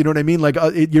shoebox. You know what I mean? Like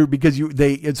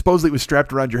it supposedly was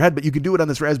strapped around your head, but you can do it on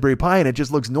this Raspberry Pi, and it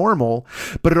just looks normal.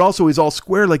 But it also is all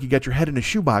square, like you got your head in a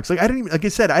shoebox. Like I didn't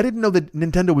know that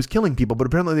Nintendo was killing people, but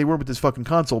apparently they were with this fucking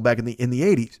console back in the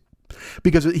 80s.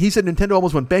 Because he said Nintendo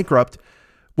almost went bankrupt.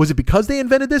 Was it because they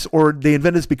invented this, or they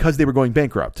invented this because they were going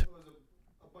bankrupt? It was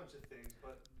a bunch of things,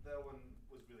 but that one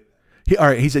was really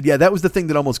bad. He said, yeah, that was the thing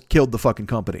that almost killed the fucking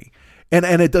company. And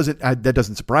that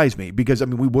doesn't surprise me, because I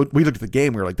mean we looked at the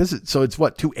game, we were like, it's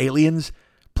what, two aliens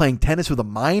playing tennis with a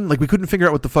mine? Like we couldn't figure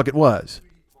out what the fuck it was.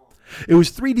 It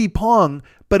was 3D Pong,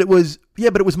 but it was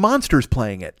monsters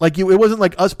playing it. Like it wasn't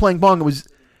like us playing Pong.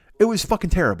 It was fucking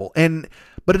terrible.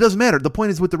 But it doesn't matter. The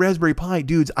point is with the Raspberry Pi,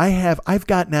 dudes, I've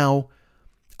got now,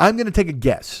 I'm going to take a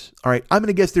guess. All right. I'm going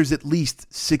to guess there's at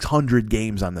least 600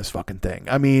 games on this fucking thing.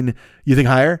 I mean, you think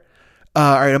higher?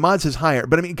 All right. Ahmad says higher,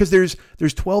 but I mean, because there's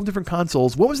 12 different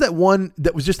consoles. What was that one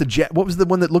that was just what was the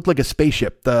one that looked like a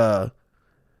spaceship?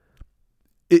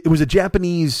 It was a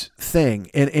Japanese thing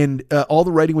and all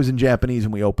the writing was in Japanese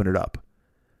and we opened it up.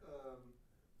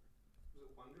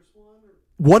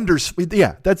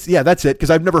 Yeah, that's it.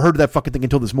 Because I've never heard of that fucking thing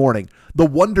until this morning. The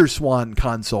Wonder Swan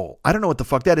console. I don't know what the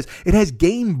fuck that is. It has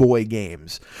Game Boy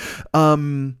games.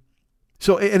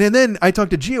 So and then I talked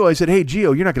to Gio. I said, "Hey,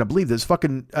 Gio, you're not gonna believe this.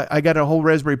 Fucking, I got a whole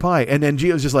Raspberry Pi." And then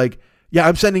Gio's just like, "Yeah,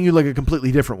 I'm sending you like a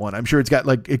completely different one. I'm sure it's got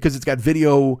like because it's got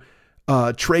video."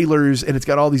 Trailers and it's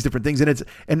got all these different things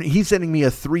and he's sending me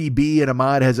a 3B and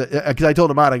Ahmad has because I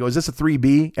told Ahmad, I go, is this a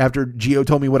 3B after Gio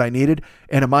told me what I needed?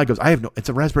 And Ahmad goes, it's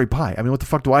a Raspberry Pi. I mean, what the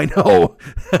fuck do I know?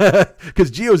 Because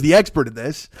Gio's the expert in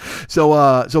this. So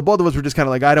both of us were just kind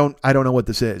of like, I don't know what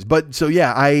this is. But so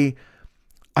yeah, I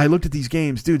looked at these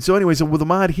games, dude. So anyway, so with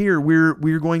Ahmad here, we're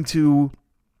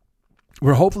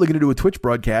hopefully going to do a Twitch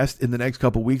broadcast in the next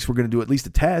couple of weeks. We're going to do at least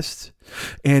a test,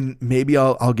 and maybe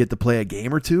I'll get to play a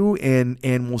game or two,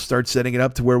 and we'll start setting it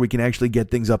up to where we can actually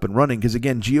get things up and running. Because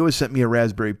again, Gio has sent me a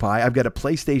Raspberry Pi. I've got a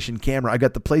PlayStation camera. I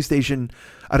got the PlayStation.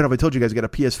 I don't know if I told you guys I got a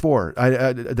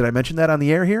PS4. Did I mention that on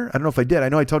the air here? I don't know if I did. I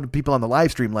know I told people on the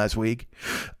live stream last week.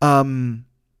 How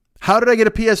did I get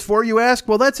a PS4? You ask.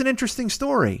 Well, that's an interesting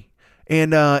story,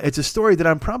 and it's a story that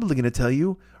I'm probably going to tell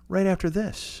you right after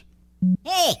this.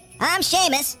 Hey, I'm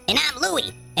Seamus, and I'm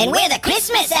Louie, and we're the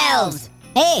Christmas Elves!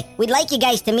 Hey, we'd like you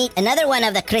guys to meet another one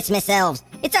of the Christmas Elves.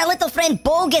 It's our little friend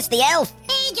Bogus the Elf.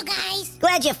 Hey, you guys!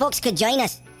 Glad you folks could join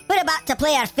us. We're about to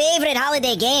play our favorite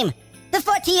holiday game, the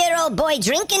 40-year-old boy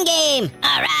drinking game.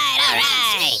 All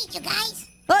right. Sweet, you guys.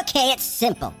 Okay, it's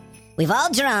simple. We've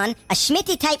all drawn a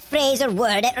Schmitty-type phrase or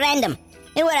word at random,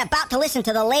 and we're about to listen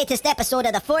to the latest episode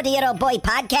of the 40-year-old boy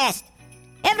podcast.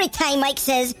 Every time Mike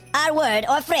says our word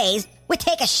or phrase, we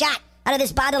take a shot out of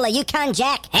this bottle of Yukon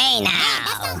Jack. Hey, now.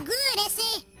 That sounds good,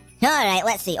 Essie. All right,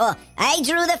 let's see. Oh, I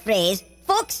drew the phrase.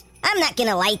 Folks, I'm not going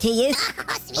to lie to you.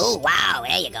 Oh, wow,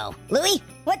 there you go. Louie,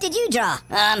 what did you draw?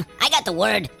 I got the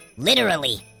word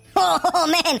literally. Oh,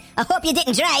 man, I hope you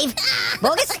didn't drive.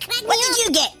 Bogus, what did you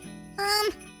get?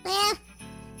 Well,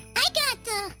 I got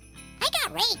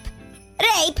rape.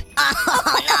 Rape?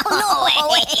 Oh, no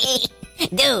way.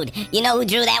 Dude, you know who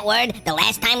drew that word the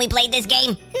last time we played this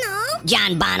game? No.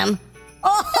 John Bonham.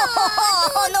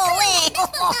 Oh, no way.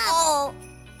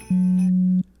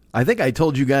 I think I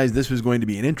told you guys this was going to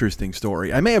be an interesting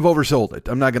story. I may have oversold it.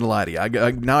 I'm not going to lie to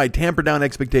you. Now I tamper down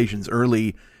expectations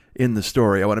early in the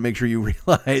story. I want to make sure you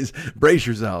realize, brace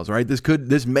yourselves, right?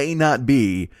 This may not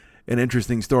be an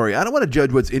interesting story. I don't want to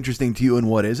judge what's interesting to you and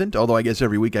what isn't, although I guess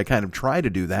every week I kind of try to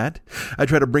do that. I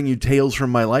try to bring you tales from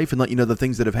my life and let you know the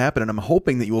things that have happened, and I'm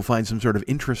hoping that you will find some sort of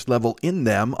interest level in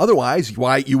them. Otherwise,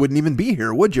 why you wouldn't even be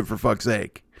here, would you, for fuck's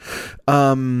sake?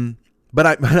 But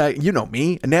I, you know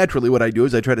me, naturally what I do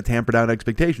is I try to tamper down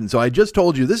expectations. So I just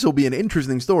told you this will be an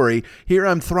interesting story. Here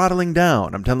I'm throttling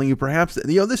down. I'm telling you perhaps,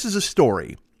 this is a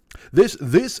story. This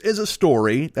is a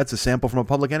story. That's a sample from a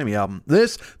Public Enemy album.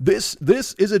 This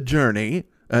is a journey.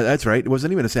 That's right. It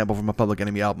wasn't even a sample from a Public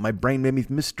Enemy album. My brain made me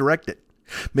misdirect it.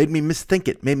 Made me misthink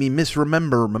it. Made me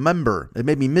remember. It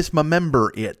made me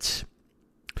mismember it.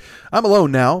 I'm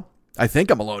alone now. I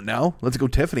think I'm alone now. Let's go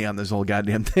Tiffany on this whole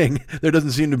goddamn thing. There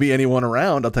doesn't seem to be anyone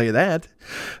around, I'll tell you that.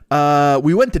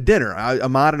 We went to dinner.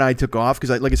 Ahmad and I took off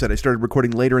because, like I said, I started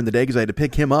recording later in the day because I had to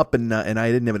pick him up and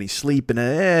I didn't have any sleep.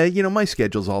 And, my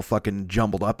schedule's all fucking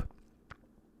jumbled up.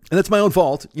 And that's my own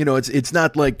fault. It's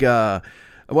not like...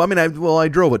 I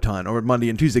drove a ton over Monday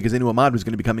and Tuesday because I knew Ahmad was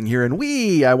going to be coming here, and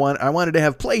I wanted to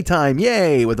have playtime,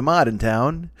 yay, with Ahmad in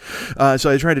town. So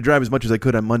I tried to drive as much as I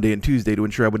could on Monday and Tuesday to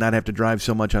ensure I would not have to drive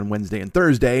so much on Wednesday and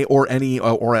Thursday, or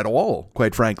at all,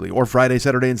 quite frankly, or Friday,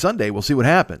 Saturday, and Sunday. We'll see what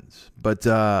happens. But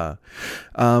so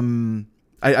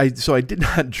I did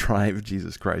not drive.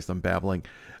 Jesus Christ, I'm babbling.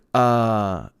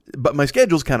 But my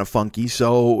schedule's kind of funky.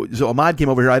 So Ahmad came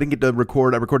over here. I didn't get to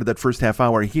record. I recorded that first half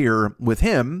hour here with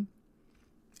him.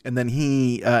 And then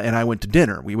he and I went to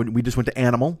dinner. We just went to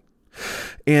Animal,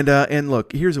 and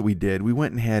look, here's what we did. We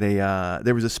went and had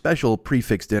there was a special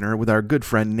prefix dinner with our good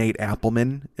friend Nate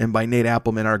Appleman, and by Nate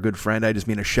Appleman, our good friend, I just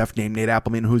mean a chef named Nate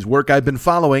Appleman whose work I've been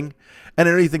following. And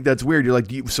I know you think that's weird. You're like,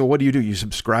 so what do? You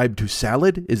subscribe to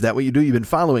Salad? Is that what you do? You've been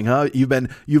following, huh? You've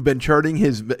been charting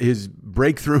his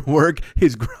breakthrough work,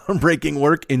 his groundbreaking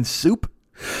work in soup.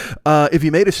 If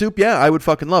you made a soup, yeah, I would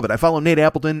fucking love it. I follow Nate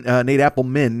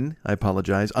Appleman, I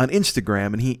apologize, on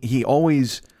Instagram, and he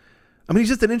always, I mean, he's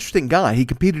just an interesting guy. He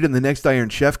competed in the Next Iron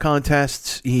Chef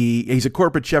contests. He's a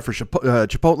corporate chef for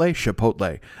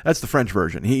Chipotle. That's the French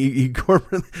version. He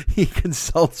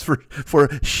consults for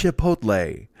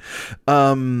Chipotle.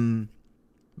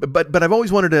 But I've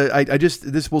always wanted to, I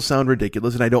just, this will sound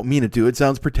ridiculous and I don't mean it to. It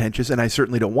sounds pretentious and I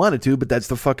certainly don't want it to, but that's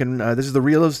the fucking, this is the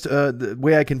realest the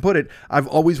way I can put it. I've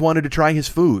always wanted to try his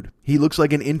food. He looks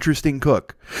like an interesting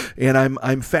cook. And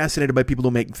I'm fascinated by people who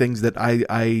make things that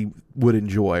I would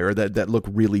enjoy or that look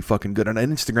really fucking good. On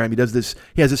Instagram,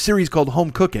 he has a series called Home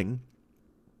Cooking,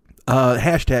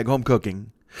 hashtag Home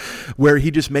Cooking, where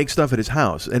he just makes stuff at his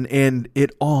house, and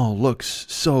it all looks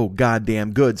so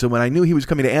goddamn good. So when I knew he was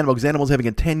coming to Animal, because Animal's having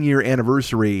a 10-year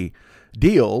anniversary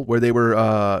deal where they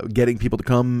were getting people to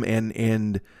come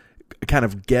and kind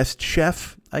of guest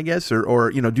chef, I guess,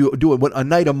 or do a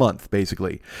night a month,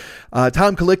 basically.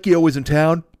 Tom Colicchio was in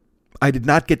town. I did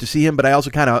not get to see him, but I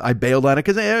also I bailed on it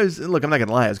because, look, I'm not going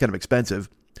to lie, it was kind of expensive.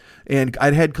 And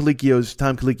I'd had Tom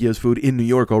Colicchio's food in New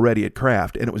York already at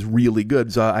Kraft, and it was really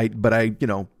good. So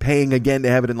paying again to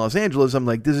have it in Los Angeles, I'm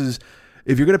like,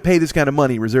 if you're going to pay this kind of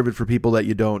money, reserve it for people that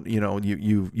you don't,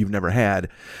 you've never had.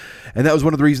 And that was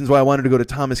one of the reasons why I wanted to go to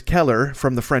Thomas Keller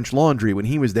from the French Laundry when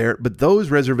he was there. But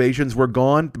those reservations were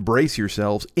gone, brace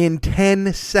yourselves, in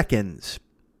 10 seconds.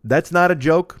 That's not a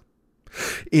joke.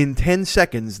 In 10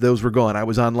 seconds, those were gone. I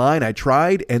was online, I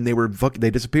tried, and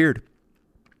they disappeared.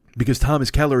 Because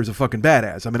Thomas Keller is a fucking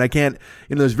badass. I mean, I can't,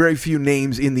 there's very few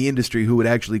names in the industry who would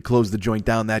actually close the joint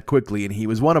down that quickly, and he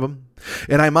was one of them.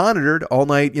 And I monitored all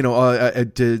night,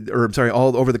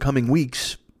 all over the coming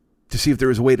weeks to see if there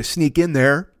was a way to sneak in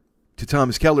there to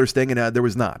Thomas Keller's thing, and there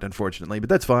was not, unfortunately, but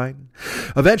that's fine.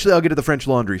 Eventually, I'll get to the French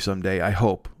Laundry someday, I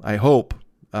hope.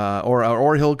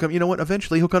 Or he'll come,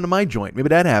 eventually he'll come to my joint. Maybe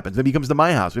that happens. Maybe he comes to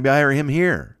my house. Maybe I hire him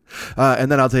here. And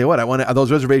then I'll tell you what,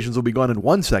 those reservations will be gone in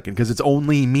 1 second because it's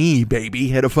only me,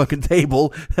 baby, at a fucking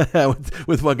table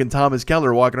with fucking Thomas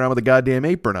Keller walking around with a goddamn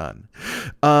apron on.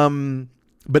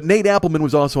 But Nate Appleman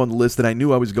was also on the list, and I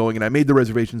knew I was going, and I made the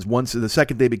reservations once the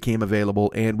second they became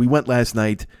available, and we went last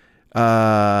night.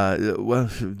 Technically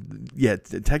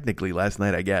last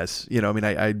night, I guess.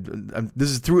 This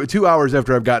is 2 hours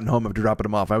after I've gotten home after dropping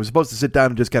him off. I was supposed to sit down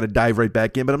and just kind of dive right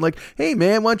back in, but I'm like, hey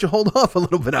man, why don't you hold off a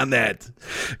little bit on that?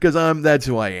 Because that's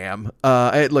who I am.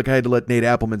 I had to let Nate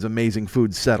Appleman's amazing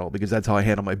food settle because that's how I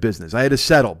handle my business. I had to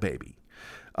settle, baby.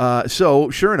 So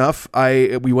sure enough,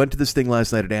 we went to this thing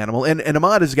last night at Animal, and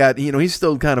Ahmad has got, he's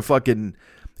still kind of fucking.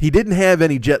 He didn't have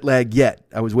any jet lag yet.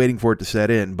 I was waiting for it to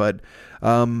set in, but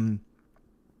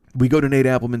we go to Nate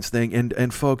Appleman's thing,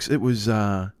 and folks, it was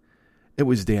damn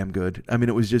good. I mean,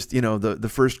 it was just,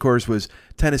 the first course was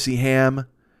Tennessee ham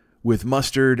with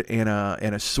mustard and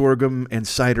a sorghum and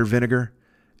cider vinegar,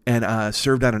 and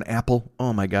served on an apple.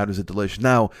 Oh my God, was it delicious!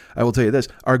 Now I will tell you this: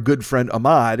 our good friend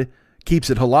Ahmad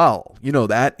keeps it halal. You know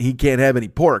that he can't have any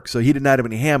pork, so he did not have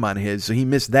any ham on his, so he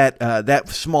missed that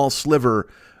small sliver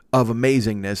of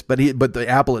amazingness, but the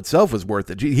apple itself was worth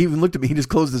it. He even looked at me, he just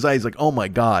closed his eyes like, oh my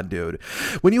God, dude.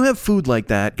 When you have food like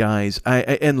that, guys,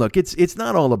 and look, it's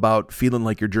not all about feeling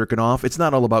like you're jerking off. It's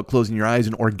not all about closing your eyes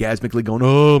and orgasmically going,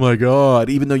 oh my God,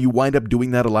 even though you wind up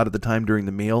doing that a lot of the time during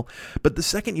the meal. But the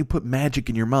second you put magic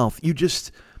in your mouth, you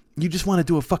just want to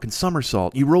do a fucking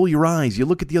somersault. You roll your eyes. You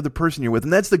look at the other person you're with.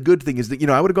 And that's the good thing is that,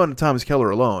 I would have gone to Thomas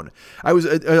Keller alone. I was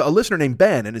a listener named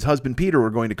Ben and his husband Peter were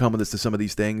going to come with us to some of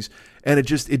these things. And it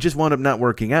just wound up not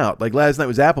working out. Like last night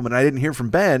was Appleman. And I didn't hear from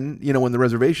Ben, when the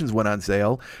reservations went on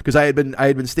sale because I had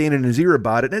been staying in his ear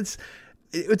about it. And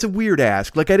it's a weird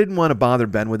ask. Like I didn't want to bother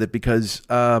Ben with it because,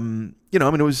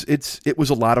 it was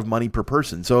a lot of money per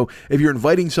person. So if you're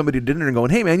inviting somebody to dinner and going,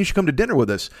 hey man, you should come to dinner with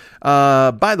us.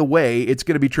 By the way, it's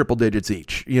going to be triple digits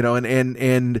each,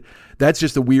 and that's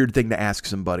just a weird thing to ask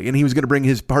somebody. And he was going to bring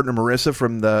his partner Marissa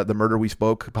from the Murder We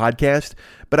Spoke podcast.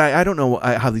 But I don't know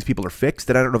how these people are fixed.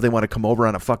 And I don't know if they want to come over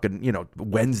on a fucking,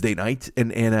 Wednesday night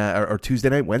or Tuesday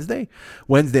night, Wednesday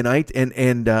night.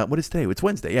 And what is today? It's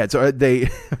Wednesday. Yeah. So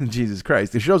Jesus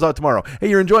Christ, the show's out tomorrow. Hey,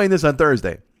 you're enjoying this on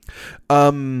Thursday.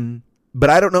 But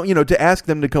I don't know, to ask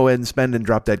them to go ahead and spend and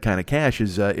drop that kind of cash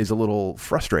is a little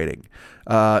frustrating.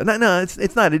 No,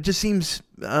 it's not. It just seems,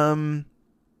 how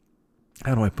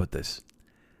do I put this?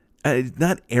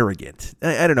 Not arrogant.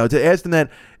 I don't know. To ask them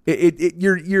that,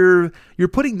 you're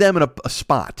putting them in a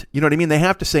spot. You know what I mean? They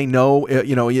have to say no.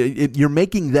 You're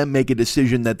making them make a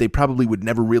decision that they probably would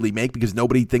never really make because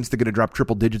nobody thinks they're going to drop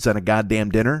triple digits on a goddamn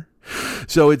dinner.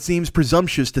 So it seems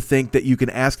presumptuous to think that you can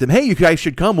ask them, hey, you guys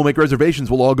should come. We'll make reservations.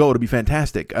 We'll all go. It'll be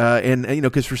fantastic. And you know,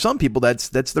 because for some people, that's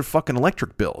their fucking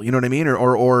electric bill. You know what I mean?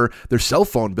 Or their cell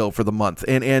phone bill for the month.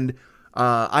 And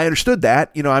I understood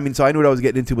that, you know, I mean, so I knew what I was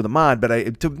getting into with a mod, but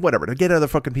to get other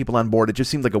fucking people on board, it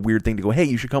just seemed like a weird thing to go, hey,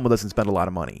 you should come with us and spend a lot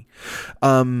of money.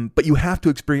 But you have to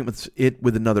experience it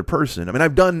with another person. I mean,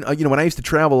 I've done, you know, when I used to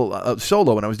travel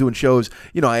solo, when I was doing shows,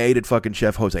 you know, I ate at fucking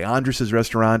Chef Jose Andres'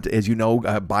 restaurant, as you know,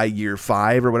 by year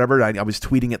 5 or whatever. I was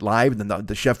tweeting it live, and then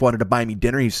the chef wanted to buy me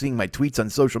dinner. He was seeing my tweets on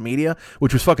social media,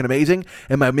 which was fucking amazing.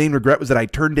 And my main regret was that I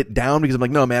turned it down because I'm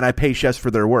like, no, man, I pay chefs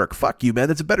for their work. Fuck you, man.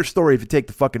 That's a better story if you take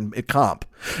the fucking comp.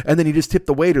 And then you just tip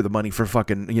the waiter the money for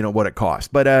fucking, you know, what it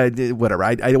cost. But whatever.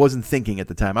 I wasn't thinking at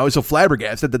the time. I was so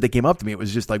flabbergasted that they came up to me. It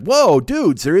was just like, whoa,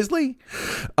 dude, seriously?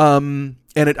 And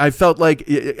I felt like,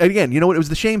 again, you know what? It was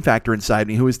the shame factor inside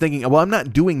me who was thinking, well, I'm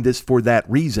not doing this for that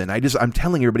reason. I'm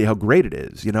telling everybody how great it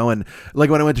is, you know? And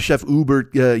like when I went to Chef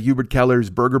Hubert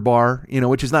Keller's Burger Bar, you know,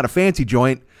 which is not a fancy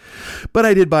joint, but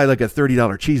I did buy like a $30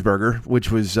 cheeseburger,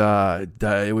 which was,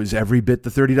 it was every bit the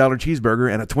 $30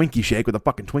 cheeseburger and a Twinkie shake with a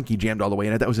fucking Twinkie jammed all the way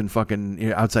in it. That was in fucking, you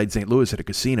know, outside St. Louis at a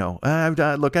casino.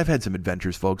 Look, I've had some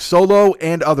adventures, folks, solo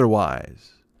and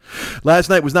otherwise. Last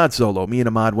night was not solo. Me and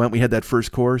Ahmad went. We had that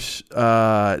first course.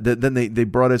 Then they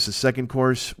brought us a second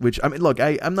course, which, I mean, look,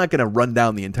 I'm not going to run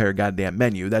down the entire goddamn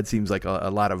menu. That seems like a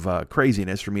lot of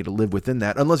craziness for me to live within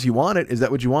that. Unless you want it. Is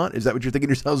that what you want? Is that what you're thinking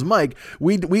to yourselves? Mike,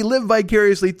 we live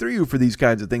vicariously through you for these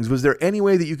kinds of things. Was there any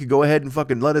way that you could go ahead and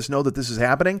fucking let us know that this is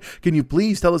happening? Can you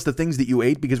please tell us the things that you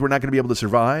ate? Because we're not going to be able to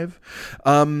survive.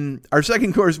 Our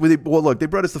second course, well, look, they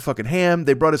brought us the fucking ham.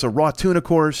 They brought us a raw tuna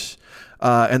course.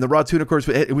 And the raw tuna course,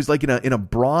 it was like in a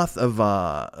broth of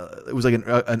it was like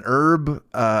an herb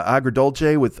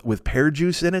agrodolce with pear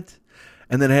juice in it,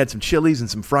 and then it had some chilies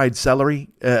and some fried celery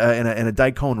and a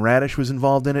daikon radish was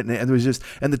involved in it, and it was just,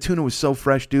 and the tuna was so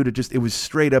fresh, dude. It was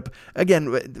straight up,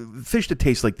 again, fish that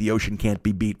tastes like the ocean can't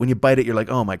be beat. When you bite it, you're like,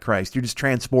 oh my Christ, you're just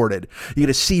transported. You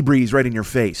get a sea breeze right in your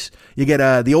face. You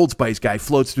get the Old Spice guy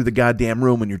floats through the goddamn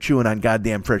room when you're chewing on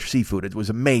goddamn fresh seafood. It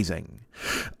was amazing.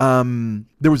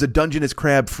 There was a Dungeness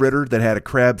crab fritter that had a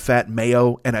crab fat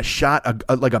mayo and a shot,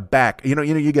 like a back. You know,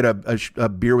 you get a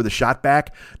beer with a shot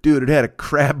back, dude. It had a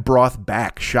crab broth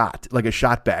back shot, like a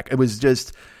shot back. It was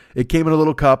just, it came in a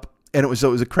little cup, and it was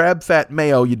a crab fat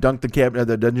mayo. You dunked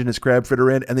the Dungeness crab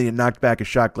fritter in, and then you knocked back a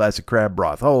shot glass of crab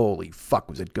broth. Holy fuck,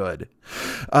 was it good?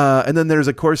 And then there's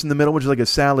a course in the middle, which is like a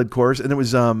salad course, and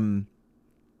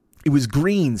it was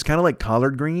greens, kind of like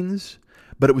collard greens.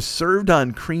 But it was served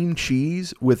on cream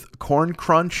cheese with corn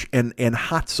crunch and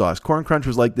hot sauce. Corn crunch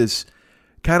was like this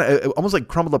kind of almost like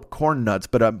crumbled up corn nuts,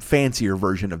 but a fancier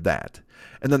version of that.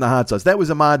 And then the hot sauce. That was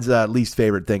Ahmad's least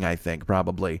favorite thing, I think,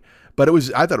 probably. But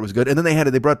I thought it was good. And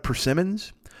then they brought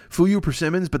persimmons, fuyu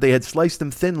persimmons, but they had sliced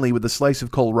them thinly with a slice of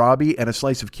kohlrabi and a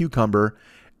slice of cucumber.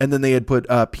 And then they had put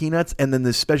peanuts and then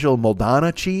this special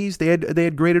Moldana cheese they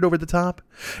had grated over the top.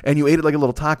 And you ate it like a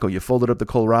little taco. You folded up the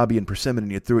kohlrabi and persimmon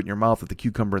and you threw it in your mouth with the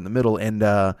cucumber in the middle. And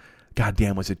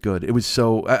goddamn, was it good. It was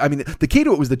so... I mean, the key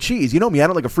to it was the cheese. You know me, I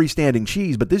don't like a freestanding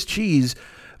cheese. But this cheese,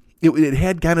 it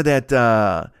had kind of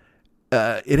that...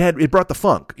 It brought the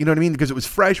funk, you know what I mean? Because it was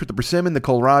fresh with the persimmon, the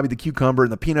kohlrabi, the cucumber,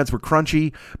 and the peanuts were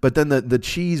crunchy. But then the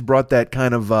cheese brought that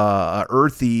kind of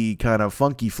earthy, kind of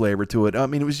funky flavor to it. I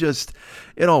mean, it was just,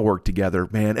 it all worked together,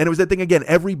 man. And it was that thing again.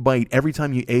 Every bite, every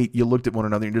time you ate, you looked at one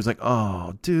another and you're just like,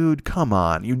 oh, dude, come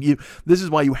on. This is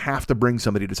why you have to bring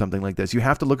somebody to something like this. You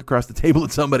have to look across the table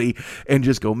at somebody and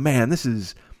just go, man, this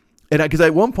is. And because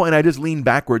at one point I just leaned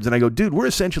backwards and I go, dude, we're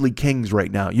essentially kings right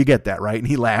now. You get that, right? And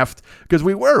he laughed because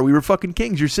we were fucking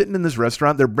kings. You're sitting in this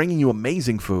restaurant. They're bringing you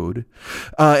amazing food.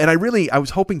 And I was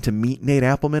hoping to meet Nate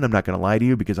Appleman. I'm not going to lie to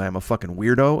you because I am a fucking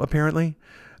weirdo, apparently.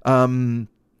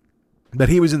 But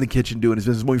he was in the kitchen doing his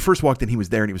business. When we first walked in, he was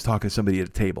there and he was talking to somebody at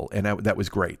a table. And that was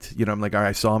great. You know, I'm like, all right,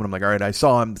 I saw him. And I'm like, all right, I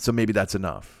saw him. So maybe that's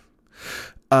enough.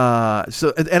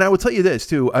 And I will tell you this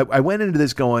too. I went into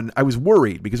this going, I was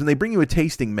worried because when they bring you a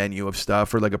tasting menu of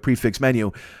stuff or like a prefix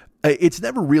menu, it's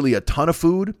never really a ton of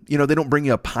food. You know, they don't bring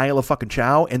you a pile of fucking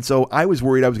chow. And so I was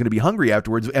worried I was going to be hungry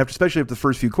afterwards, especially after the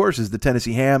first few courses, the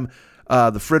Tennessee ham,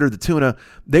 the fritter, the tuna,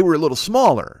 they were a little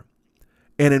smaller.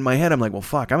 And in my head, I'm like, well,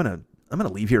 fuck, I'm going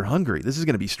to leave here hungry. This is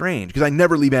going to be strange because I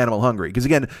never leave Animal hungry. Because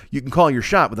again, you can call your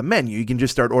shot with a menu. You can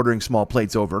just start ordering small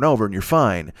plates over and over and you're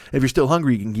fine. If you're still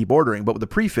hungry, you can keep ordering. But with the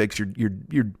prefix,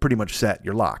 you're pretty much set.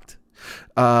 You're locked.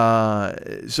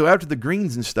 So after the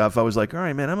greens and stuff, I was like, all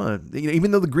right, man,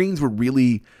 even though the greens were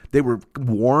they were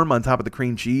warm on top of the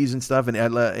cream cheese and stuff and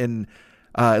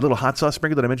a little hot sauce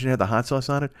sprinkle that I mentioned had the hot sauce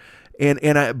on it.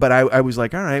 But I was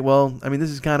like, all right, well, I mean,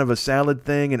 this is kind of a salad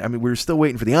thing. And I mean, we were still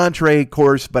waiting for the entree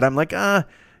course, but I'm like, I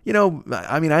am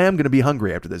going to be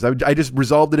hungry after this. I just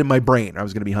resolved it in my brain. I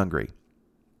was going to be hungry.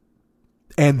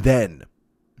 And then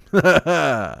they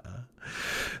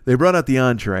brought out the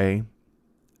entree.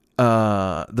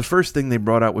 The first thing they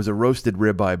brought out was a roasted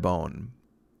ribeye bone.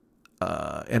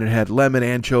 And it had lemon,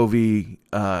 anchovy,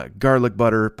 garlic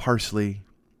butter, parsley.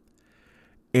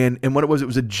 And what it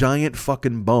was a giant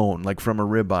fucking bone, like from a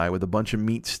ribeye with a bunch of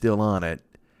meat still on it.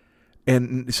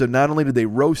 And so not only did they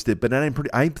roast it, but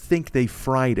I think they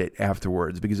fried it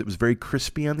afterwards because it was very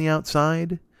crispy on the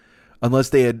outside. Unless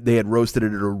they had roasted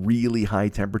it at a really high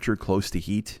temperature, close to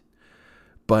heat.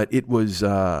 But it was,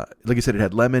 like I said, it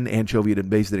had lemon, anchovy, it had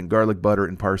basted in garlic butter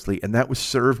and parsley. And that was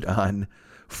served on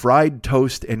fried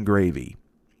toast and gravy.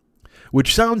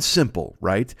 Which sounds simple,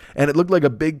 right? And it looked like a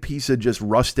big piece of just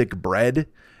rustic bread.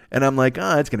 And I'm like,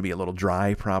 it's going to be a little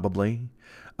dry, probably.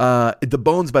 The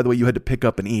bones, by the way, you had to pick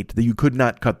up and eat. You could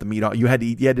not cut the meat off. You had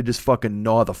to just fucking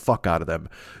gnaw the fuck out of them.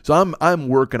 So I'm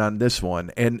working on this one,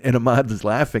 and Ahmad was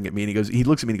laughing at me, and he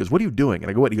looks at me and he goes, "What are you doing?"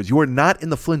 And I go, "What?" He goes, "You are not in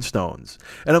the Flintstones."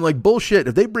 And I'm like, "Bullshit!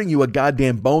 If they bring you a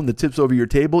goddamn bone that tips over your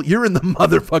table, you're in the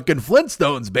motherfucking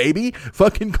Flintstones, baby.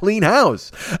 Fucking clean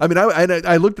house." I mean,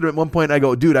 I looked at it at one point, and I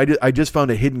go, "Dude, I just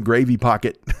found a hidden gravy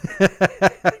pocket."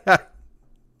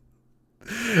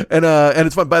 And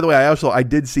it's fun. By the way, I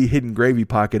did see Hidden Gravy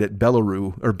Pocket at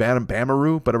Bellaroo or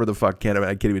Bamaru, whatever the fuck.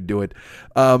 I can't even do it.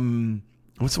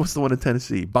 What's the one in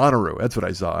Tennessee? Bonnaroo. That's what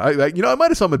I saw. I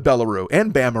might have saw him at Bellaroo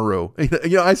and Bamaru.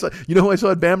 Who I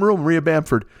saw at Bamaru? Maria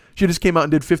Bamford. She just came out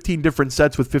and did 15 different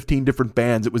sets with 15 different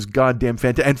bands. It was goddamn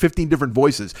fantastic. And 15 different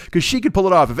voices. Because she could pull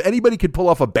it off. If anybody could pull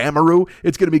off a Bamaru,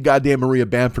 it's going to be goddamn Maria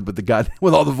Bamford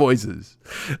with all the voices.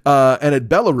 And at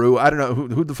Bellaroo, I don't know.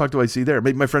 Who the fuck do I see there?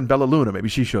 Maybe my friend Bella Luna. Maybe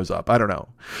she shows up. I don't know.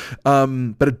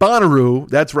 But at Bonnaroo,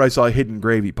 that's where I saw a Hidden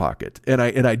Gravy Pocket. And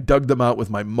I dug them out with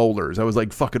my molars. I was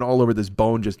like fucking all over this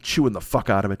bone, just chewing the fuck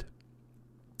out of it.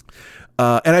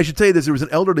 And I should say this, there was an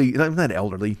elderly, not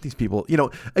elderly, these people,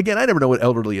 again, I never know what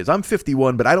elderly is. I'm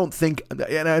 51, but I don't think,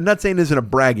 and I'm not saying this in a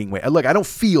bragging way. Look, I don't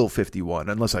feel 51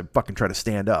 unless I fucking try to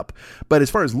stand up. But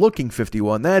as far as looking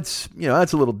 51, that's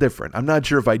a little different. I'm not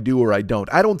sure if I do or I don't.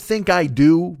 I don't think I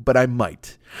do, but I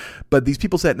might. But these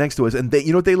people sat next to us, and they,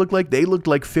 you know what they looked like? They looked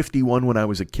like 51 when I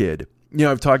was a kid.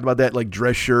 I've talked about that, like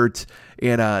dress shirt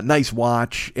and a nice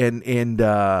watch, and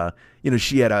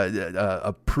she had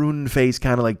a prune face,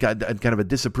 kind of like kind of a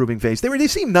disapproving face. They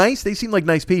seemed nice. They seemed like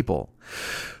nice people,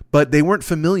 but they weren't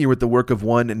familiar with the work of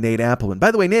one Nate Appleman.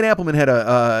 By the way, Nate Appleman had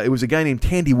it was a guy named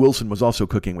Tandy Wilson was also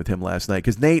cooking with him last night,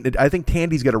 because I think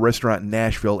Tandy's got a restaurant in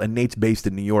Nashville and Nate's based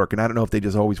in New York, and I don't know if they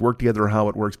just always work together or how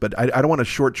it works, but I don't want to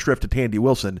short shrift to Tandy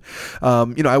Wilson.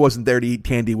 I wasn't there to eat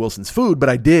Tandy Wilson's food, but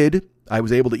I did. I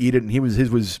was able to eat it, and his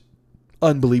was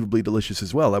unbelievably delicious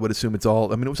as well. I would assume it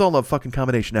was all a fucking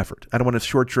combination effort. I don't want to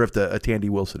short shrift a Tandy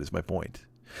Wilson is my point.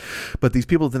 But these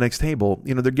people at the next table,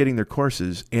 they're getting their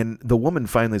courses, and the woman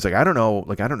finally is like, I don't know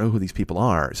who these people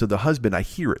are. So the husband, I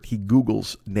hear it, he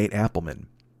Googles Nate Appleman.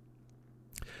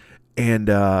 And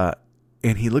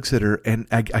he looks at her, and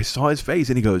I saw his face,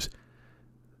 and he goes,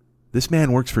 "This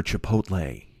man works for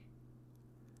Chipotle."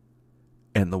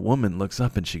 And the woman looks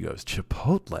up and she goes,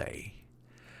 "Chipotle?"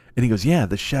 And he goes, "Yeah,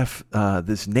 the chef,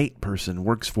 this Nate person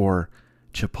works for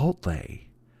Chipotle."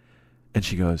 And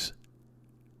she goes,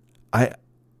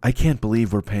 I can't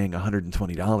believe we're paying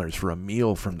 $120 for a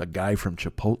meal from the guy from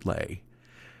Chipotle.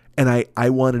 And I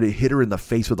wanted to hit her in the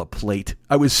face with a plate.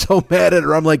 I was so mad at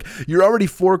her. I'm like, you're already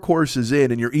 4 courses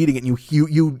in and you're eating it. And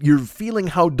you're feeling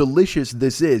how delicious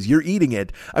this is. You're eating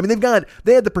it. I mean,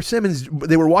 they had the persimmons.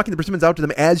 They were walking the persimmons out to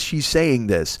them as she's saying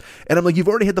this. And I'm like, you've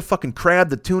already had the fucking crab,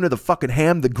 the tuna, the fucking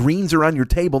ham, the greens are on your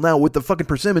table now with the fucking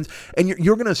persimmons. And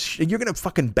you're gonna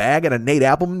fucking bag at a Nate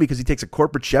Appleman because he takes a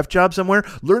corporate chef job somewhere.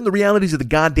 Learn the realities of the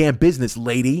goddamn business,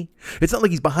 lady. It's not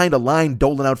like he's behind a line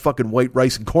doling out fucking white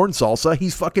rice and corn salsa.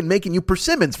 He's fucking making you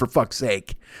persimmons, for fuck's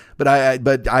sake. But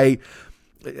I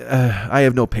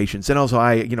have no patience. And also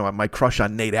my crush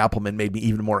on Nate Appleman made me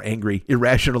even more angry,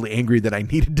 irrationally angry than I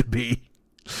needed to be.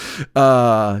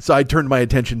 So I turned my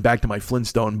attention back to my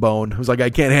Flintstone bone. I was like,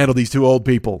 I can't handle these 2 old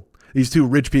people. These 2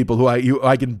 rich people who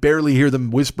I can barely hear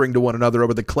them whispering to one another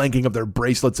over the clanking of their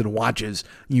bracelets and watches.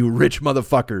 You rich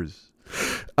motherfuckers.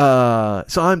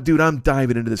 So I'm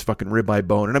diving into this fucking ribeye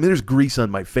bone, and I mean, there's grease on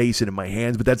my face and in my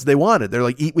hands, but that's what they wanted. They're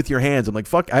like, eat with your hands. I'm like,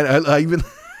 fuck. I even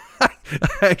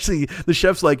actually, the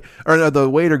chef's like, or the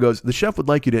waiter goes, the chef would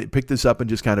like you to pick this up and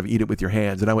just kind of eat it with your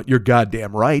hands. And I went, you're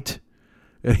goddamn right.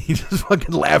 And he just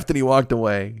fucking laughed and he walked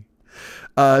away.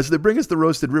 So they bring us the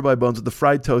roasted ribeye bones with the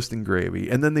fried toast and gravy.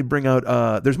 And then they bring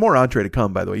out, there's more entree to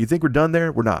come, by the way. You think we're done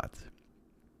there? We're not.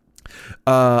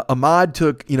 Ahmad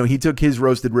took his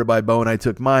roasted ribeye bone. I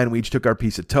took mine. We each took our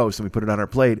piece of toast and we put it on our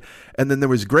plate. And then there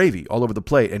was gravy all over the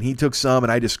plate. And he took some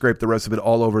and I just scraped the rest of it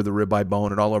all over the ribeye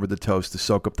bone and all over the toast to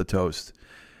soak up the toast.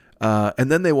 And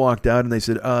then they walked out and they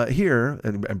said, here,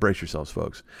 and brace yourselves,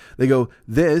 folks. They go,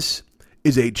 this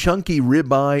is a chunky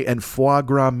ribeye and foie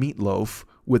gras meatloaf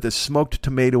with a smoked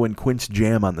tomato and quince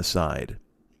jam on the side.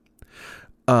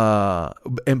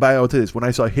 And I'll tell you this, when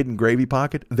I saw Hidden Gravy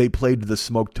Pocket, they played the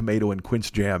smoked tomato and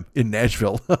quince jam in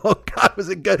Nashville. Oh, God, was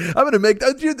it good? I'm going to make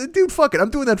that. Dude, fuck it. I'm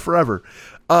doing that forever.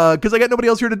 Because I got nobody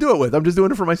else here to do it with. I'm just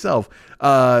doing it for myself.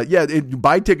 Buy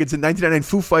tickets in 1999.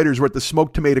 Foo Fighters were at the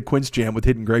smoked tomato quince jam with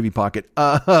Hidden Gravy Pocket.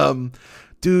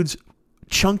 Dudes,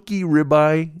 chunky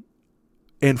ribeye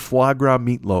and foie gras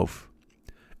meatloaf.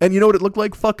 And you know what it looked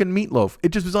like? Fucking meatloaf. It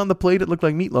just was on the plate. It looked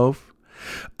like meatloaf.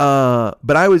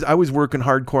 But I was working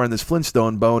hardcore on this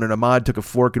Flintstone bone, and Ahmad took a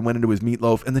fork and went into his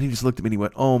meatloaf, and then he just looked at me and he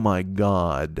went, "Oh my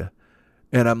God."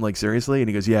 And I'm like, "Seriously?" And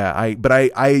he goes, "Yeah, I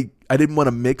didn't want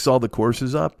to mix all the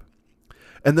courses up."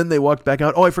 And then they walked back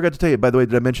out. Oh, I forgot to tell you, by the way,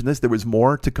 did I mention this? There was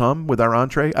more to come with our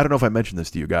entree. I don't know if I mentioned this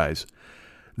to you guys.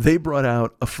 They brought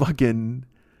out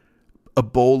a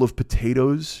bowl of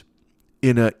potatoes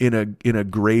in a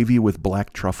gravy with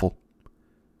black truffle.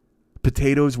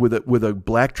 Potatoes with a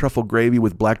black truffle gravy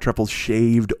with black truffle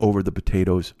shaved over the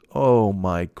potatoes. Oh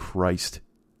my Christ.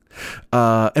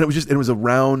 And it was a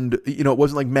round, it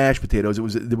wasn't like mashed potatoes.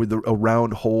 There was a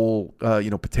round whole,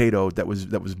 potato that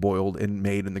was boiled and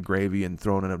made in the gravy and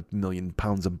thrown in 1,000,000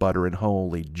 pounds of butter, and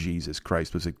holy Jesus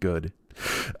Christ, was it good.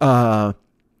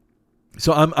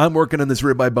 So I'm working on this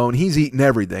ribeye bone. He's eating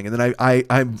everything, and then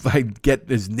I get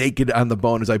as naked on the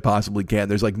bone as I possibly can.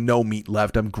 There's like no meat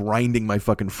left. I'm grinding my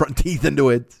fucking front teeth into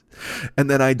it, and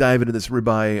then I dive into this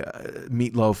ribeye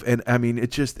meatloaf, and I mean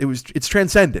it's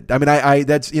transcendent. I mean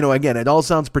that's again, it all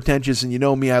sounds pretentious, and you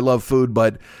know me, I love food,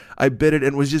 but I bit it,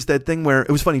 and it was just that thing where it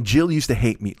was funny. Jill used to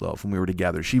hate meatloaf when we were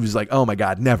together. She was like, "Oh my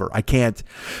God, never! I can't,"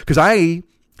 because I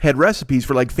had recipes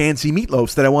for like fancy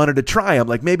meatloafs that I wanted to try. I'm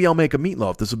like, maybe I'll make a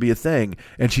meatloaf. This will be a thing.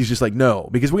 And she's just like, no,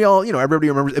 because we all, everybody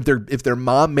remembers if their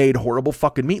mom made horrible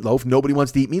fucking meatloaf, nobody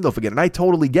wants to eat meatloaf again. And I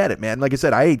totally get it, man. Like I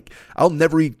said, I'll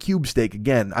never eat cube steak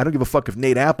again. I don't give a fuck if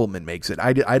Nate Appleman makes it.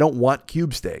 I don't want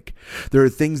cube steak. There are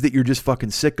things that you're just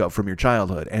fucking sick of from your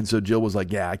childhood. And so Jill was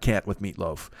like, yeah, I can't with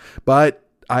meatloaf. But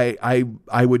I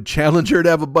would challenge her to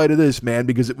have a bite of this, man,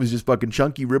 because it was just fucking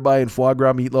chunky ribeye and foie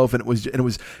gras meatloaf, and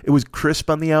it was crisp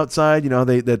on the outside,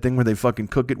 that thing where they fucking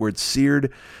cook it where it's seared,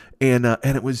 and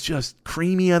it was just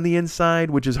creamy on the inside,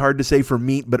 which is hard to say for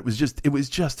meat, but it was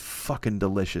just fucking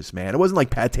delicious, man. It wasn't like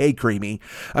pate creamy.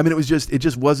 I mean, it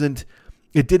just wasn't.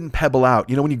 It didn't pebble out.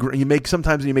 When you make a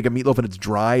meatloaf and it's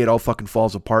dry, it all fucking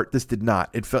falls apart. This did not.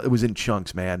 It was in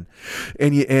chunks, man.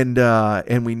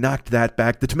 And we knocked that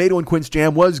back. The tomato and quince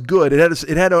jam was good.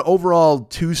 It had an overall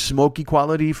too smoky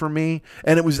quality for me.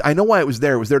 And I know why it was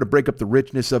there. It was there to break up the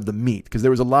richness of the meat, because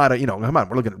there was a lot of, come on,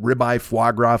 we're looking at ribeye,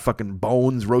 foie gras, fucking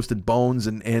bones, roasted bones,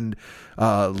 and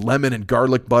lemon and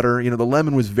garlic butter. The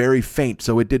lemon was very faint,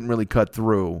 so it didn't really cut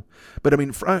through. But I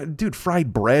mean,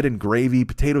 fried bread and gravy,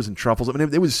 potatoes and truffles. I mean,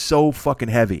 it was so fucking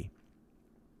heavy,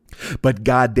 but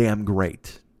goddamn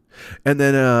great. And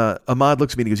then Ahmad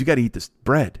looks at me and he goes, "You got to eat this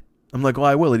bread." I'm like, "Well,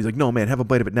 I will." And he's like, "No, man, have a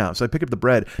bite of it now." So I pick up the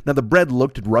bread. Now the bread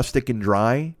looked rustic and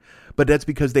dry, but that's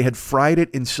because they had fried it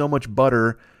in so much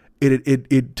butter.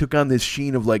 It took on this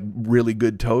sheen of like really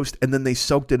good toast, and then they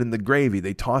soaked it in the gravy.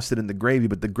 They tossed it in the gravy,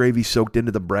 but the gravy soaked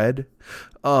into the bread.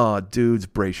 Oh, dudes,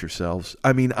 brace yourselves.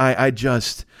 I mean, I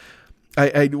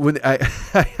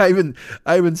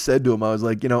even said to him, I was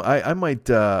like, I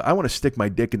might, I want to stick my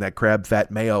dick in that crab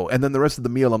fat mayo. And then the rest of the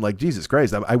meal, I'm like, Jesus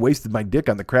Christ, I wasted my dick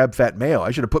on the crab fat mayo.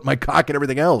 I should have put my cock in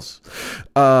everything else.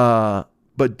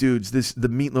 But dudes, the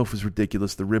meatloaf was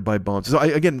ridiculous. The ribeye bones. So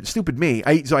again, stupid me.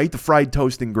 I eat the fried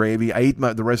toast and gravy. I eat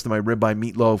the rest of my ribeye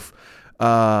meatloaf.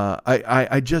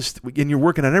 And you're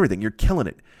working on everything. You're killing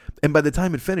it. And by the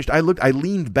time it finished, I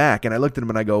leaned back and I looked at him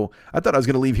and I go, I thought I was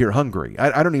going to leave here hungry.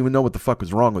 I don't even know what the fuck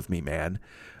was wrong with me, man.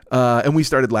 And we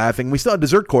started laughing. We still had a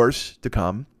dessert course to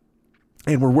come,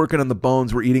 and we're working on the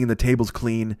bones. We're eating and the table's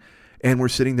clean, and we're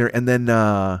sitting there. And then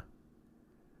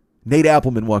Nate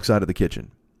Appleman walks out of the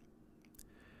kitchen,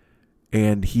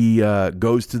 and he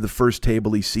goes to the first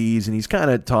table he sees, and he's kind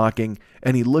of talking,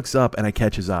 and he looks up, and I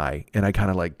catch his eye, and I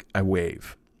kind of I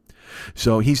wave.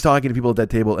 So he's talking to people at that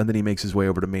table, and then he makes his way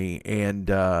over to me. And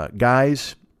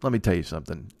guys, let me tell you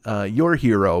something. Your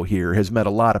hero here has met a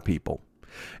lot of people,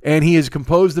 and he has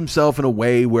composed himself in a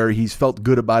way where he's felt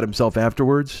good about himself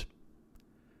afterwards.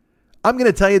 I'm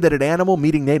going to tell you that at Animal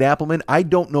meeting Nate Appleman, I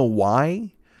don't know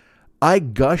why, I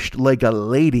gushed like a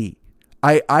lady.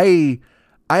 I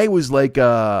was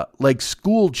like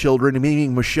school children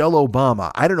meeting Michelle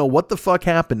Obama. I don't know what the fuck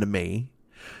happened to me.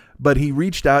 But he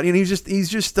reached out, and he's just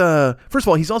first of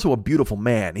all, he's also a beautiful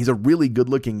man. He's a really good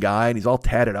looking guy, and he's all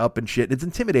tatted up and shit. And it's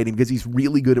intimidating because he's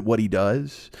really good at what he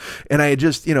does. And I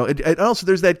just, and also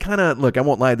there's that kind of, look, I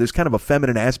won't lie, there's kind of a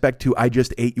feminine aspect to, I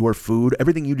just ate your food.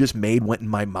 Everything you just made went in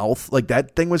my mouth. Like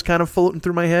that thing was kind of floating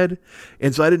through my head.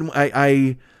 And so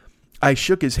I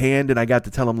shook his hand and I got to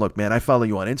tell him, look, man, I follow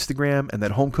you on Instagram and that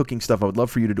home cooking stuff. I would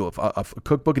love for you to do a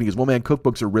cookbook. And he goes, well, man,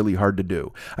 cookbooks are really hard to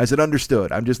do. I said,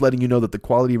 understood. I'm just letting you know that the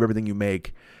quality of everything you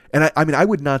make. And I mean, I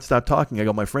would not stop talking. I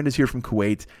go, my friend is here from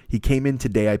Kuwait. He came in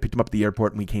today. I picked him up at the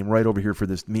airport and we came right over here for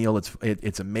this meal.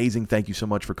 It's amazing. Thank you so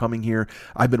much for coming here.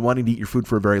 I've been wanting to eat your food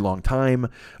for a very long time.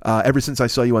 Ever since I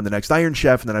saw you on The Next Iron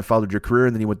Chef, and then I followed your career,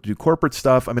 and then you went to do corporate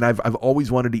stuff. I mean, I've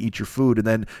always wanted to eat your food, and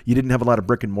then you didn't have a lot of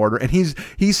brick and mortar. And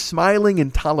he's smiling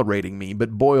and tolerating me,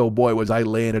 but boy, oh boy, was I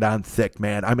laying it on thick,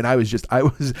 man. I mean,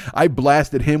 I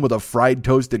blasted him with a fried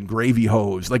toast and gravy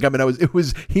hose. Like, I mean,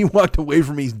 he walked away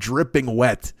from me dripping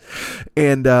wet.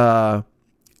 And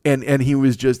he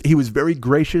was very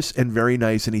gracious and very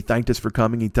nice, and he thanked us for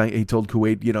coming. He told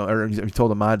Kuwait, he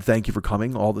told Ahmad, thank you for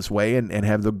coming all this way and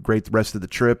have the great rest of the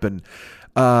trip. And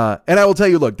I will tell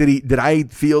you, look, did I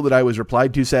feel that I was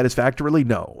replied to satisfactorily?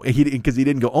 No, because he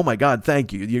didn't go, oh my God,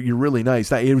 thank you. You're really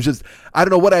nice. It was just, I don't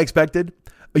know what I expected.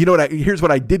 You know what? Here's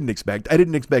what I didn't expect. I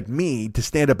didn't expect me to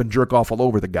stand up and jerk off all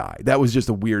over the guy. That was just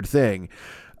a weird thing.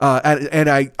 And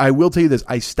I will tell you this,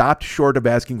 I stopped short of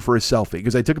asking for a selfie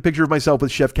because I took a picture of myself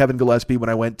with Chef Kevin Gillespie when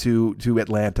I went to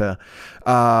Atlanta.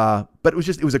 But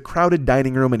it was a crowded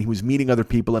dining room and he was meeting other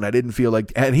people and I didn't feel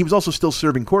like, and he was also still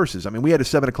serving courses. I mean, we had a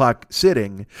 7:00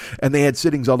 sitting and they had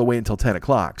sittings all the way until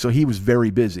 10:00. So he was very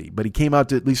busy, but he came out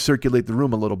to at least circulate the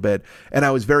room a little bit. And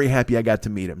I was very happy I got to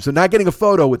meet him. So not getting a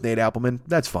photo with Nate Appleman,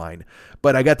 that's fine.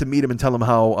 But I got to meet him and tell him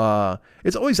how,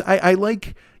 it's always, I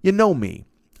like, me.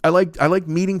 I like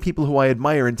meeting people who I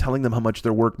admire and telling them how much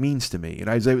their work means to me.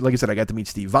 And like I said, I got to meet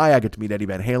Steve Vai, I got to meet Eddie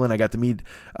Van Halen, I got to meet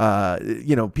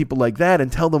people like that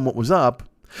and tell them what was up.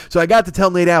 So I got to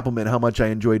tell Nate Appleman how much I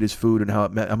enjoyed his food and how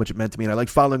much it meant to me. And I like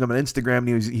following him on Instagram.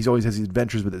 And he's always has these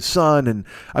adventures with his son. And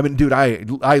I mean, dude,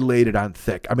 I laid it on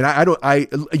thick. I mean,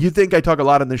 you think I talk a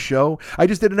lot on this show? I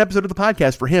just did an episode of the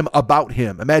podcast for him about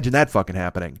him. Imagine that fucking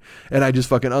happening. And I just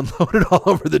fucking unloaded all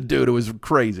over the dude. It was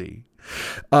crazy.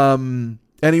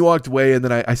 And he walked away, and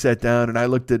then I sat down, and I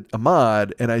looked at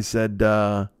Ahmad, and I said,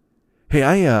 hey,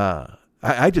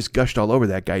 I just gushed all over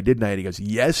that guy, didn't I? And he goes,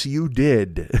 yes, you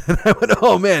did. And I went,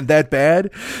 oh, man, that bad?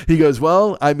 He goes,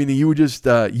 well, I mean, you were just,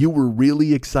 you were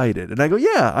really excited. And I go,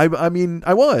 yeah, I mean,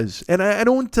 I was. And I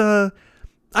don't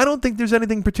think there's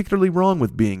anything particularly wrong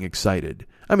with being excited.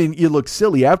 I mean, you look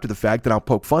silly after the fact, and I'll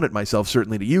poke fun at myself,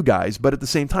 certainly to you guys, but at the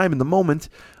same time, in the moment,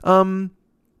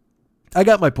 I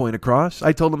got my point across.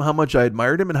 I told him how much I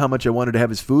admired him and how much I wanted to have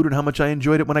his food and how much I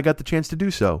enjoyed it when I got the chance to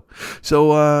do so.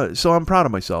 So I'm proud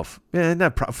of myself.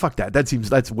 Fuck that.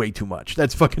 That's way too much.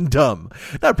 That's fucking dumb.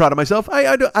 Not proud of myself.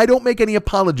 I don't make any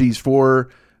apologies for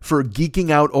geeking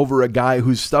out over a guy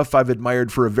whose stuff I've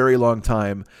admired for a very long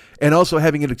time and also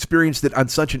having experienced it on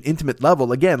such an intimate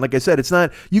level. Again, like I said, it's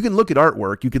not, you can look at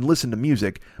artwork, you can listen to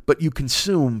music, but you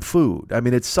consume food. I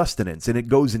mean, it's sustenance and it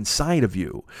goes inside of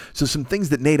you. So some things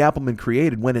that Nate Appleman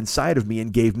created went inside of me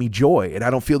and gave me joy. And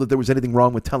I don't feel that there was anything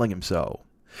wrong with telling him so.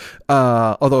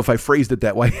 Although if I phrased it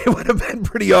that way, it would have been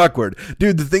pretty awkward.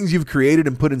 Dude, the things you've created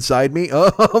and put inside me,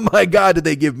 oh my God, did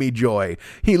they give me joy.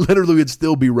 He literally would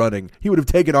still be running. He would have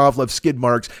taken off, left skid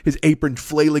marks, his apron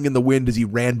flailing in the wind as he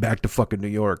ran back to fucking New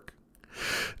York.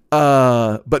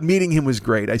 But meeting him was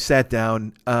great. I sat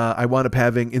down, I wound up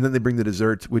having, and then they bring the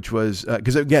dessert, which was,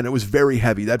 because again, it was very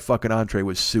heavy. That fucking entree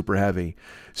was super heavy.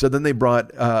 So then they brought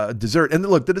dessert. And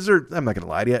look, the dessert, I'm not going to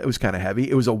lie to you, it was kind of heavy.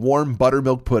 It was a warm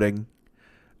buttermilk pudding.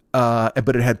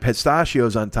 But it had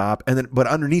pistachios on top, but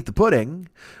underneath the pudding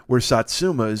were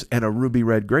satsumas and a ruby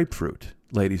red grapefruit,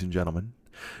 ladies and gentlemen.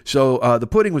 So the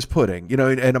pudding was pudding,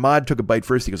 and Ahmad took a bite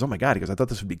first. He goes, oh my God. He goes, I thought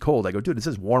this would be cold. I go, dude, it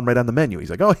says warm right on the menu. He's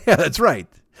like, oh yeah, that's right.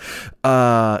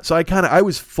 So I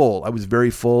was full. I was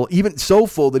very full, even so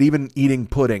full that even eating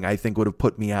pudding, I think, would have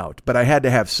put me out, but I had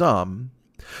to have some.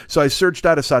 So I searched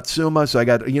out a satsuma. So I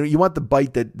got, you want the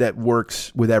bite that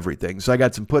works with everything. So I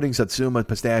got some pudding, satsuma,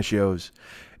 pistachios.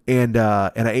 And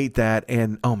I ate that,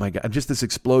 and oh my God, just this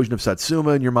explosion of satsuma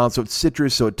in your mouth. So it's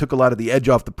citrus, so it took a lot of the edge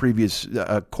off the previous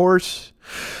course.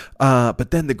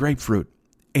 But then the grapefruit,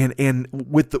 And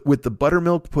with the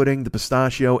buttermilk pudding, the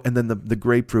pistachio, and then the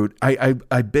grapefruit, I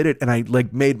bit it and I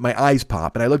like made my eyes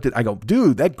pop. And I go,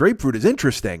 dude, that grapefruit is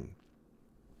interesting.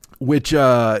 Which,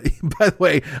 by the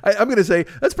way, I'm going to say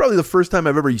that's probably the first time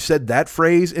I've ever said that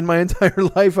phrase in my entire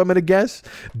life, I'm going to guess.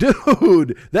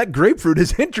 Dude, that grapefruit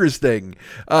is interesting.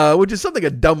 Which is something a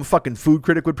dumb fucking food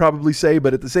critic would probably say,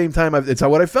 but at the same time, it's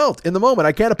what I felt in the moment.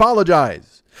 I can't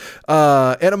apologize.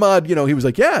 And Ahmad, he was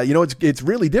like, yeah, it's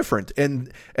really different.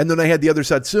 And then I had the other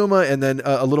satsuma and then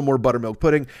a little more buttermilk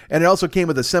pudding. And it also came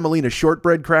with a semolina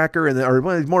shortbread cracker or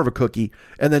more of a cookie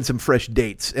and then some fresh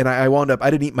dates. And I wound up, I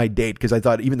didn't eat my date because I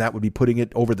thought even that would be putting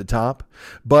it over the top.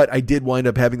 But I did wind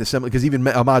up having the semolina because even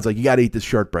Ahmad's like, you got to eat this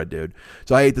shortbread, dude.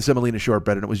 So I ate the semolina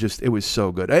shortbread and it was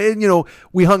so good. And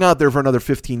we hung out there for another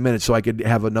 15 minutes so I could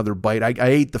have another bite. I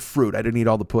ate the fruit. I didn't eat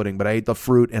all the pudding, but I ate the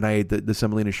fruit and I ate the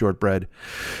semolina shortbread.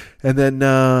 And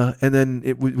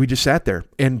then we just sat there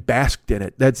and basked in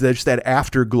it. That's just that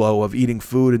afterglow of eating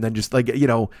food. And then just like,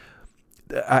 like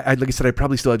I said, I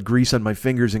probably still had grease on my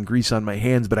fingers and grease on my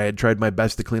hands, but I had tried my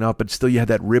best to clean up. But still you had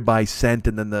that ribeye scent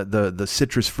and then the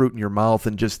citrus fruit in your mouth.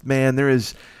 And just, man, there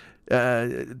is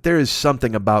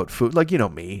something about food, like,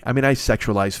 me. I mean, I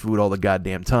sexualize food all the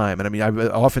goddamn time. And I mean,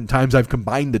 oftentimes I've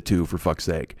combined the two, for fuck's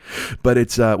sake. But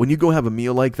it's, when you go have a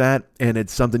meal like that and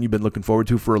it's something you've been looking forward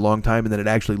to for a long time and then it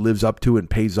actually lives up to and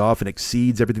pays off and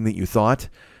exceeds everything that you thought.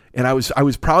 And I was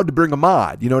proud to bring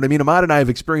Ahmad. You know what I mean? Ahmad and I have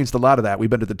experienced a lot of that. We've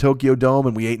been to the Tokyo Dome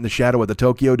and we ate in the shadow of the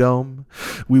Tokyo Dome.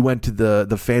 We went to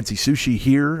the fancy sushi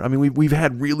here. I mean, we've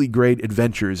had really great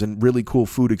adventures and really cool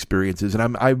food experiences.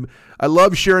 And I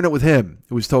love sharing it with him.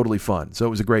 It was totally fun. So it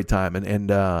was a great time. And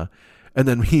then I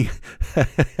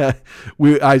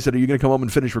said, "Are you going to come home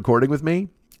and finish recording with me?"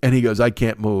 And he goes, "I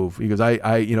can't move." He goes,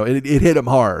 it hit him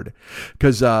hard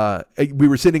because we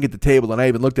were sitting at the table and I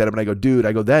even looked at him and I go, "Dude,"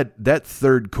 I go, that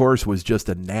third course was just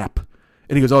a nap.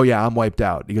 And he goes, "Oh yeah, I'm wiped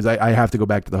out." He goes, I have to go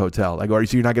back to the hotel. I go,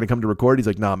 "So you're not going to come to record?" He's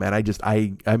like, "No, man, I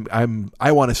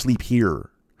want to sleep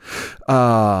here."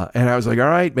 And I was like, "All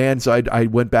right, man." So I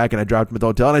went back and I dropped him at the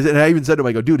hotel and I even said to him,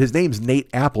 I go, "Dude, his name's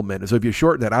Nate Appleman. So if you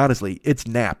shorten that, honestly, it's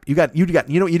Nap. You know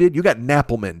what you did? You got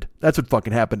Nappleman. That's what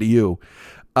fucking happened to you."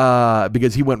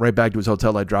 Because he went right back to his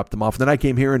hotel. I dropped him off. And then I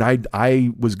came here and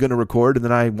I was going to record, and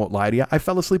then I won't lie to you, I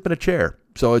fell asleep in a chair.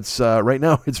 So it's, right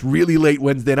now it's really late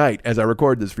Wednesday night as I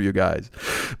record this for you guys.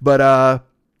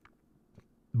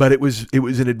 But it was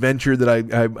an adventure that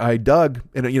I dug.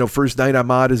 And, first night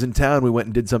Ahmad is in town, we went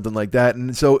and did something like that.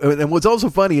 And so, and what's also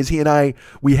funny is he and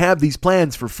we have these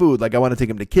plans for food. Like I want to take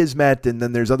him to Kismet, and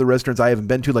then there's other restaurants I haven't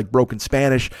been to, like Broken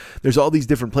Spanish. There's all these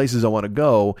different places I want to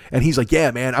go. And he's like,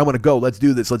 "Yeah, man, I want to go. Let's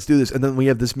do this. And then we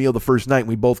have this meal the first night and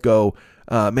we both go,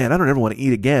 "Man, I don't ever want to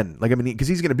eat again." Like, I mean, because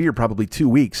he's going to be here probably 2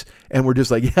 weeks. And we're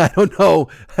just like, "Yeah, I don't know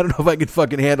if I can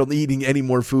fucking handle eating any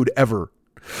more food ever."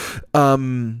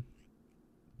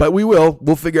 But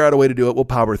we'll figure out a way to do it. We'll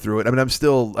power through it. I mean, I'm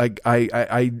still like,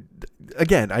 I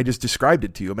just described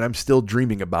it to you. I mean, I'm still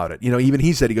dreaming about it. Even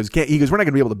he said, he goes, "We're not going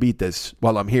to be able to beat this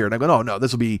while I'm here." And I go, "Oh no,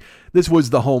 this was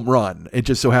the home run. It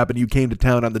just so happened you came to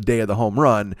town on the day of the home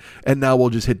run. And now we'll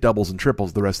just hit doubles and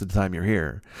triples the rest of the time you're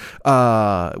here."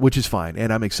 Which is fine.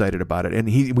 And I'm excited about it.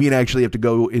 And we actually have to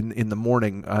go in the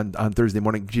morning on Thursday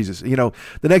morning. Jesus, the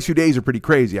next few days are pretty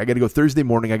crazy. I got to go Thursday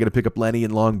morning. I got to pick up Lenny in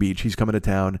Long Beach. He's coming to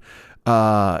town.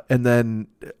 And then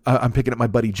I'm picking up my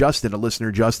buddy Justin, a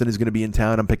listener. Justin is going to be in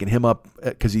town. I'm picking him up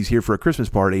because he's here for a Christmas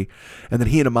party. And then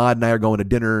he and Ahmad and I are going to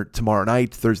dinner tomorrow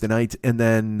night, Thursday night. And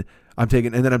then I'm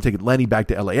taking Lenny back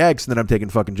to LAX, and then I'm taking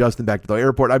fucking Justin back to the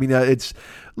airport. I mean,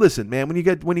 listen, man, when you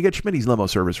get Schmitty's limo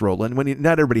service rolling,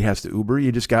 not everybody has to Uber.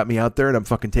 You just got me out there and I'm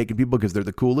fucking taking people because they're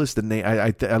the coolest. And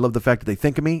I love the fact that they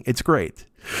think of me. It's great.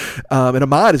 And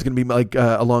Ahmad is going to be like,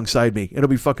 alongside me. It'll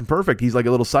be fucking perfect. He's like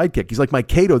a little sidekick. He's like my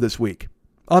Kato this week.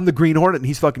 I'm the Green Hornet and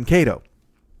he's fucking Kato.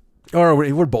 Or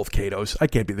we're both Katos.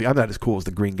 I'm not as cool as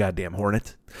the Green goddamn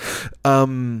Hornet.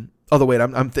 Although wait,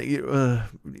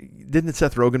 didn't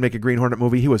Seth Rogen make a Green Hornet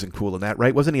movie? He wasn't cool in that,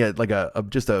 right? Wasn't he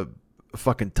just a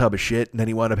fucking tub of shit, and then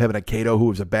he wound up having a Kato who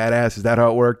was a badass? Is that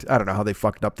how it worked? I don't know how they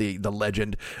fucked up the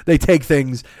legend. They take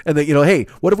things and they, hey,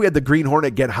 what if we had the Green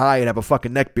Hornet get high and have a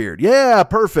fucking neck beard? Yeah,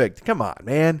 perfect. Come on,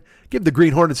 man. Give the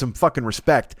Green Hornet some fucking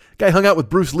respect. Guy hung out with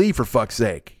Bruce Lee, for fuck's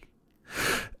sake.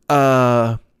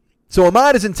 So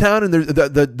Ahmad is in town, and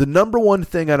the number one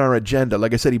thing on our agenda,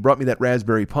 like I said, he brought me that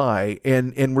Raspberry Pi,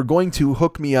 and we're going to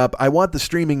hook me up. I want the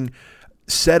streaming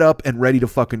set up and ready to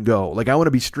fucking go. Like, I want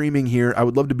to be streaming here. I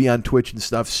would love to be on Twitch and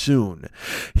stuff soon.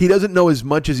 He doesn't know as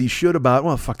much as he should about,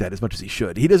 well, fuck that, as much as he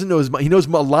should. He doesn't know as much. He knows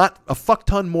a fuck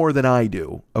ton more than I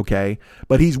do, okay?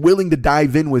 But he's willing to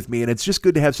dive in with me, and it's just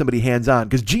good to have somebody hands-on,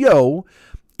 because Gio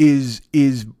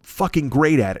is fucking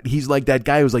great at it. He's like that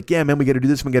guy who's like, yeah, man, we got to do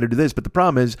this, we got to do this. But the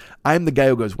problem is, I'm the guy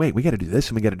who goes, wait, we got to do this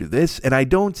and we got to do this. And I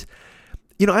don't,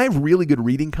 I have really good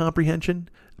reading comprehension,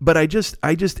 but I just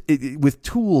with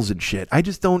tools and shit, I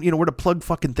just don't, where to plug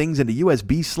fucking things into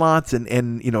USB slots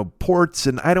and ports.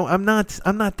 And I'm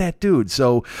not that dude.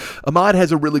 So Ahmad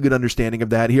has a really good understanding of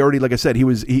that. He already, like I said,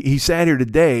 he sat here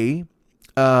today.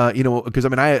 Because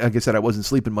like I said, I wasn't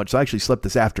sleeping much. So I actually slept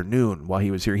this afternoon while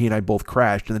he was here. He and I both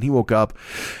crashed, and then he woke up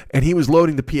and he was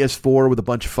loading the PS4 with a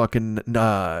bunch of fucking,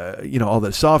 all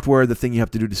the software, the thing you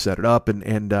have to do to set it up.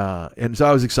 And so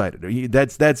I was excited.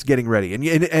 That's getting ready.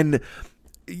 And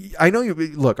I know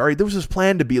look, all right, there was this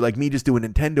plan to be like me just doing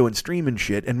Nintendo and streaming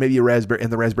shit and maybe the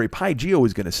Raspberry Pi Geo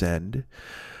was going to send.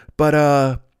 But,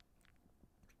 all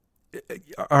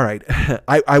right,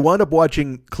 I wound up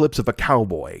watching clips of a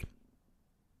cowboy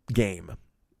game.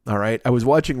 All right. I was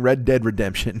watching Red Dead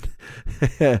Redemption,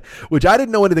 which I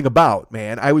didn't know anything about,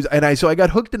 man. So I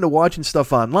got hooked into watching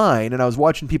stuff online and I was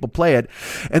watching people play it.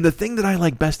 And the thing that I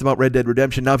like best about Red Dead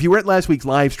Redemption, now, if you were at last week's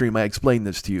live stream, I explained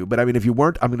this to you, but I mean, if you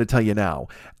weren't, I'm going to tell you now.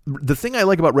 The thing I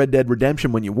like about Red Dead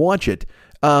Redemption when you watch it,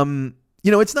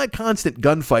 it's not constant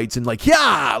gunfights and like,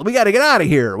 yeah, we got to get out of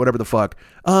here, whatever the fuck.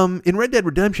 In Red Dead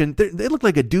Redemption, they look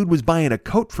like a dude was buying a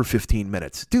coat for 15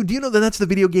 minutes. Dude, do you know that that's the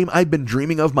video game I've been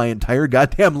dreaming of my entire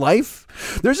goddamn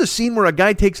life? There's a scene where a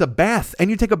guy takes a bath and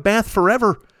you take a bath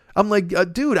forever. I'm like,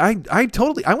 dude, I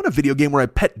want a video game where I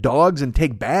pet dogs and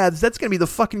take baths. That's going to be the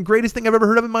fucking greatest thing I've ever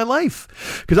heard of in my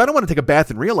life. Because I don't want to take a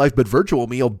bath in real life, but virtual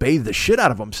me will bathe the shit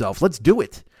out of himself. Let's do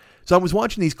it. So I was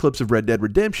watching these clips of Red Dead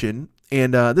Redemption,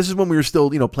 and this is when we were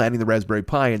still, planning the Raspberry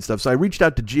Pi and stuff. So I reached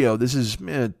out to Gio. This is,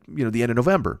 the end of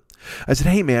November. I said,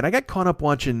 hey, man, I got caught up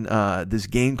watching this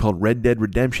game called Red Dead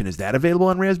Redemption. Is that available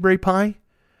on Raspberry Pi?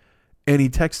 And he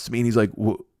texts me, and he's like,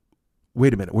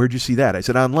 wait a minute, where'd you see that? I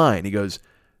said, online. He goes,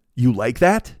 you like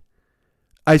that?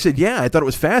 I said, yeah, I thought it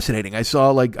was fascinating. I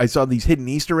saw these hidden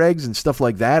Easter eggs and stuff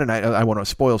like that, and I want to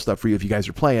spoil stuff for you if you guys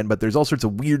are playing, but there's all sorts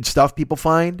of weird stuff people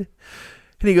find.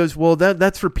 And he goes, well,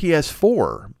 that's for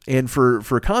PS4 and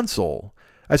for console.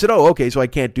 I said, oh, okay, so I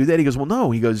can't do that. He goes, well,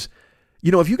 no. He goes,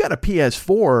 if you got a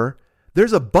PS4,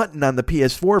 there's a button on the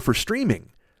PS4 for streaming.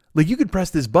 Like, you could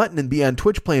press this button and be on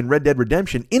Twitch playing Red Dead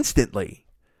Redemption instantly.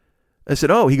 I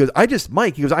said, oh, he goes,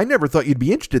 Mike, he goes, I never thought you'd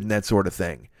be interested in that sort of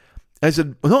thing. I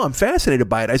said, well, no, I'm fascinated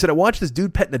by it. I said, I watched this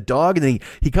dude petting a dog, and then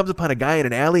he comes upon a guy in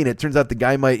an alley, and it turns out the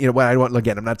guy might,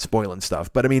 again, I'm not spoiling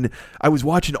stuff, but I mean, I was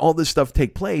watching all this stuff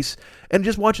take place, and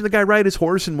just watching the guy ride his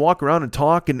horse and walk around and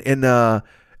talk, Ahmad,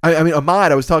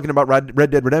 I was talking about Red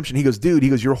Dead Redemption. He goes, dude,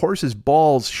 your horse's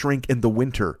balls shrink in the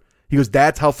winter. He goes,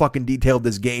 that's how fucking detailed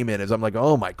this game is. I'm like,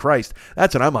 oh my Christ,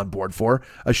 that's what I'm on board for.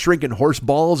 A shrinking horse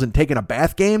balls and taking a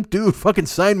bath game? Dude, fucking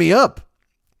sign me up.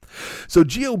 So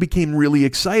Gio became really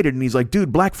excited, and he's like,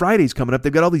 dude, Black Friday's coming up.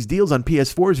 They've got all these deals on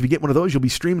PS4s. If you get one of those, you'll be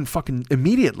streaming fucking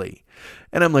immediately.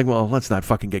 And I'm like, well, let's not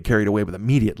fucking get carried away with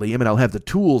immediately. I mean, I'll have the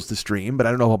tools to stream, but I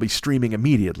don't know if I'll be streaming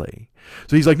immediately.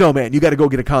 So he's like, no, man, you got to go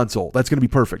get a console. That's going to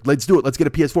be perfect. Let's do it. Let's get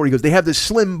a PS4. He goes, they have this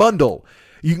slim bundle.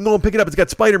 You can go and pick it up. It's got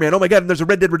Spider-Man. Oh my God. And there's a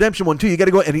Red Dead Redemption one too. You got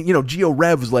to go. And Gio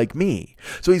revs like me.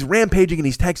 So he's rampaging and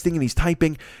he's texting and he's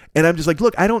typing. And I'm just like,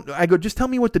 look, I go, just tell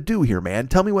me what to do here, man.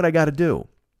 Tell me what I got to do.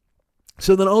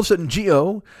 So then all of a sudden,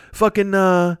 Gio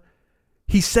fucking,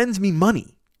 he sends me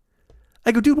money.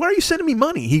 I go, dude, why are you sending me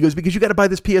money? He goes, because you got to buy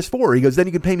this PS4. He goes, then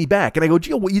you can pay me back. And I go,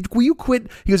 Gio, will you quit?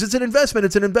 He goes, it's an investment.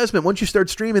 It's an investment. Once you start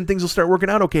streaming, things will start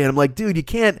working out okay. And I'm like, dude, you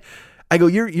can't. I go,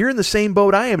 you're in the same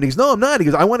boat I am. And he goes, no, I'm not. He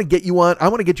goes, I want to get you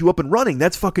up and running.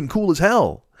 That's fucking cool as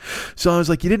hell. So I was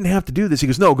like, you didn't have to do this. He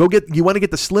goes, no, you want to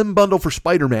get the slim bundle for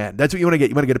Spider-Man. That's what you want to get.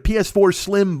 You want to get a PS4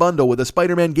 slim bundle with a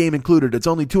Spider-Man game included. It's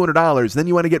only $200. Then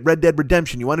you want to get Red Dead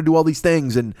Redemption. You want to do all these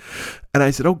things. And I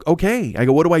said, oh, okay. I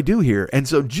go, what do I do here? And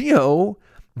so Gio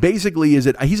basically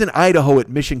he's in Idaho at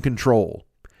Mission Control.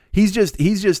 He's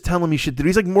just telling me shit.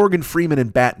 He's like Morgan Freeman in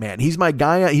Batman. He's my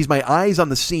guy. He's my eyes on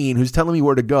the scene who's telling me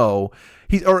where to go.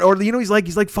 He's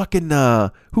like fucking,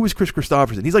 who is Chris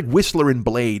Christopherson? He's like Whistler in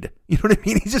Blade. You know what I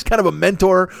mean? He's just kind of a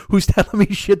mentor who's telling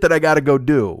me shit that I got to go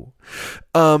do.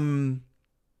 And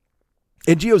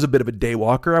Gio's a bit of a day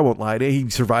walker. I won't lie to you. He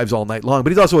survives all night long,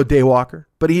 but he's also a day walker.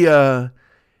 But he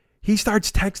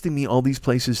starts texting me all these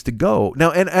places to go.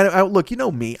 Now, and look, you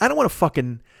know me. I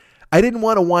didn't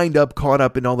want to wind up caught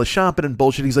up in all the shopping and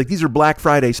bullshit. He's like, these are Black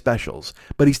Friday specials.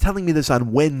 But he's telling me this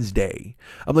on Wednesday.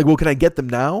 I'm like, well, can I get them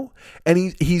now?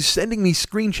 And he's sending me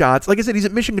screenshots. Like I said, he's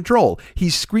at Mission Control.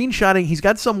 He's screenshotting. He's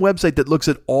got some website that looks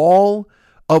at all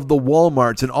of the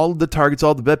Walmarts and all of the Targets,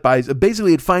 all the Best Buys.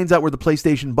 Basically, it finds out where the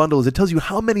PlayStation bundle is. It tells you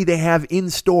how many they have in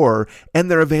store and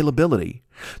their availability.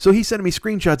 So he's sending me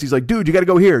screenshots. He's like, dude, you got to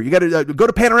go here. You got to go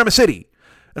to Panorama City.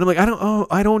 And I'm like,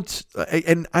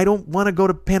 I don't want to go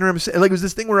to Panorama City. Like, it was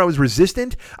this thing where I was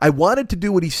resistant. I wanted to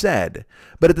do what he said,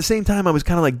 but at the same time, I was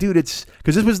kind of like, dude, it's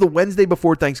because this was the Wednesday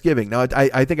before Thanksgiving. Now,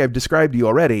 I think I've described to you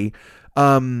already.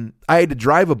 I had to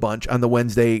drive a bunch on the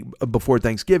Wednesday before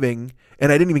Thanksgiving,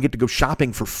 and I didn't even get to go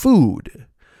shopping for food.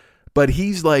 But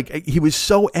he's like, he was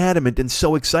so adamant and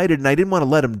so excited, and I didn't want to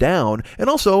let him down. And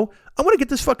also, I want to get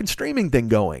this fucking streaming thing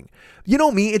going. You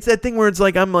know me, it's that thing where it's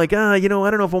like, I'm like, I don't know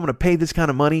if I'm going to pay this kind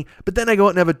of money, but then I go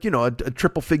out and have a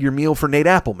triple figure meal for Nate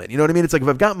Appleman. You know what I mean? It's like, if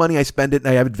I've got money, I spend it, and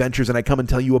I have adventures, and I come and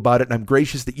tell you about it, and I'm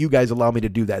gracious that you guys allow me to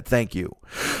do that. Thank you.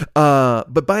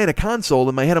 But buying a console,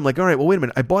 in my head, I'm like, all right, well, wait a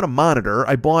minute. I bought a monitor.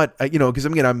 I bought, because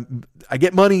I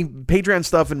get money, Patreon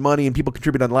stuff and money, and people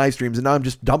contribute on live streams, and now I'm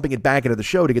just dumping it back into the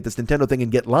show to get this Nintendo thing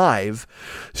and get live.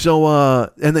 So,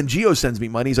 and then Gio sends me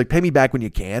money. He's like, pay me back when you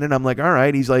can. And I'm like, all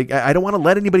right. He's like, I don't want to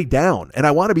let anybody down, and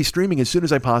I want to be streaming as soon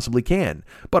as I possibly can.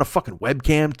 Bought a fucking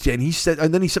webcam,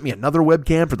 and then he sent me another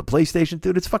webcam for the PlayStation.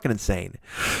 Dude, it's fucking insane.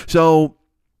 So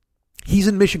he's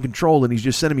in mission control, and he's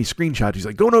just sending me screenshots. He's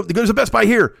like, there's a Best Buy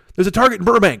here. There's a Target in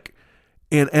Burbank.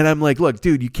 And I'm like, look,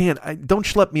 dude, you can't, don't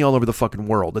schlep me all over the fucking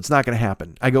world. It's not going to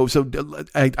happen. I go, so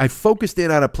I focused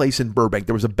in on a place in Burbank.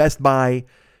 There was a Best Buy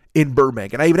in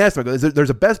Burbank. And I even asked him, I go, there's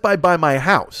a Best Buy by my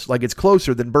house. Like, it's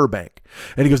closer than Burbank.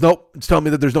 And he goes, nope, it's telling me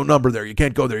that there's no number there. You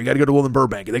can't go there. You got to go to Woodland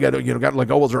Burbank. And they got, got like,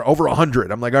 over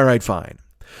 100. I'm like, all right, fine.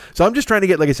 So I'm just trying to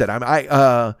get, like I said,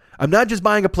 I'm not just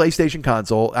buying a PlayStation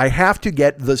console. I have to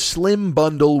get the slim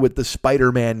bundle with the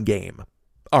Spider-Man game.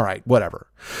 All right, whatever.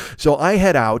 So I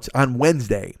head out on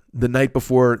Wednesday, the night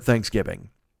before Thanksgiving.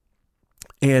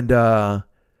 And,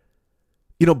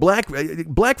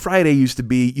 Black Friday used to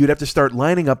be, you'd have to start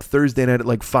lining up Thursday night at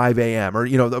like 5 a.m. or,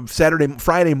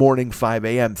 Friday morning, 5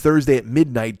 a.m., Thursday at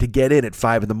midnight to get in at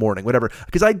 5 in the morning, whatever.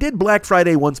 Because I did Black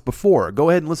Friday once before.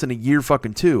 Go ahead and listen to year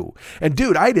fucking 2. And,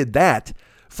 dude, I did that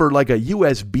for like a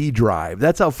USB drive.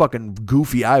 That's how fucking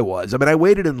goofy I was. I mean, I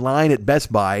waited in line at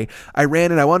Best Buy. I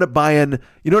ran and I wound up buying,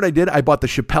 you know what I did? I bought the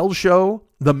Chappelle Show,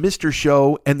 the Mr.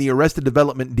 Show, and the Arrested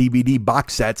Development DVD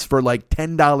box sets for like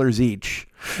 $10 each.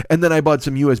 And then I bought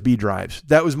some USB drives.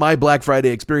 That was my Black Friday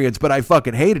experience, but I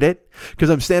fucking hated it because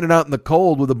I'm standing out in the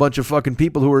cold with a bunch of fucking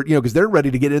people who are, because they're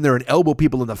ready to get in there and elbow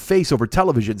people in the face over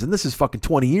televisions. And this is fucking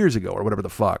 20 years ago or whatever the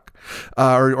fuck.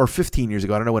 Or 15 years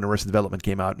ago. I don't know when Arrested Development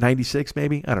came out. 96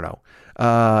 maybe? I don't know.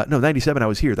 No, 97 I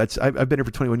was here. I've been here for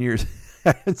 21 years.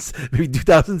 Maybe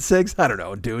 2006. I don't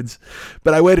know, dudes.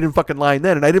 But I waited in fucking line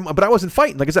then, and but I wasn't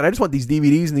fighting. Like I said, I just want these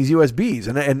DVDs and these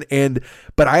USBs,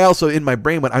 but I also in my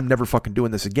brain went, I'm never fucking doing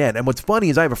this again. And what's funny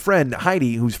is I have a friend,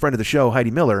 Heidi, who's a friend of the show,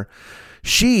 Heidi Miller.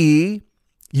 She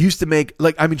used to make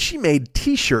she made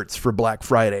T-shirts for Black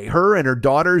Friday. Her and her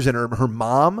daughters and her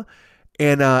mom.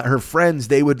 And her friends,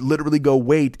 they would literally go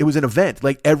wait. It was an event.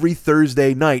 Like every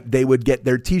Thursday night, they would get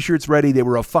their T-shirts ready. They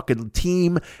were a fucking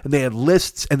team, and they had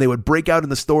lists, and they would break out in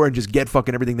the store and just get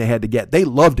fucking everything they had to get. They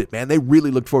loved it, man. They really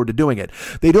looked forward to doing it.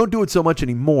 They don't do it so much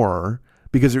anymore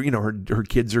because her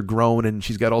kids are grown and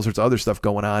she's got all sorts of other stuff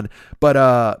going on. But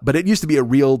it used to be a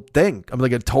real thing. I mean,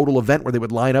 like a total event where they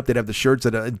would line up. They'd have the shirts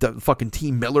at the fucking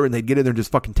Team Miller, and they'd get in there and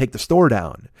just fucking take the store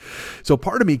down. So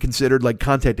part of me considered like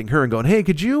contacting her and going, hey,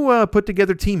 could you put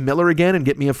together Team Miller again and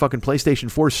get me a fucking PlayStation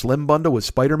 4 Slim bundle with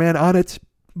Spider-Man on it?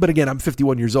 But again, I'm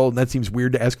 51 years old, and that seems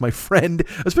weird to ask my friend,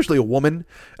 especially a woman.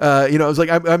 I was like,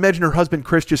 I imagine her husband,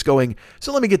 Chris, just going,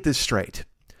 so let me get this straight.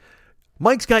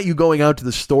 Mike's got you going out to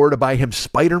the store to buy him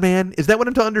Spider-Man? Is that what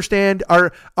I'm to understand?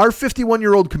 Our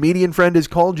 51-year-old comedian friend has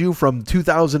called you from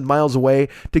 2,000 miles away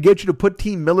to get you to put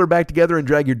Team Miller back together and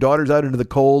drag your daughters out into the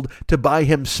cold to buy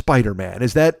him Spider-Man.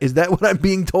 Is that what I'm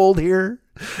being told here?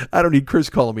 I don't need Chris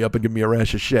calling me up and giving me a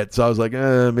rash of shit. So I was like,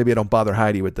 maybe I don't bother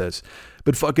Heidi with this.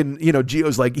 But fucking,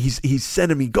 Gio's like, he's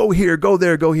sending me, go here, go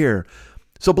there, go here.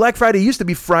 So Black Friday used to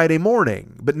be Friday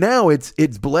morning, but now it's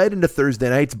bled into Thursday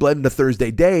night, it's bled into Thursday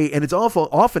day, and it's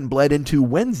often bled into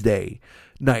Wednesday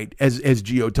night, as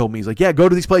Gio told me. He's like, yeah, go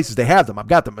to these places. They have them. I've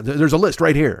got them. There's a list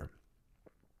right here.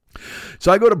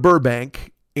 So I go to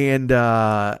Burbank, and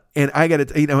I got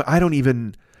to, I don't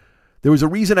even... There was a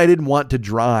reason I didn't want to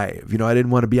drive. I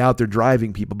didn't want to be out there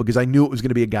driving people because I knew it was going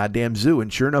to be a goddamn zoo.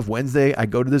 And sure enough, Wednesday, I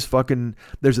go to this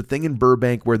there's a thing in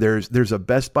Burbank where there's a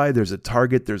Best Buy, there's a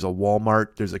Target, there's a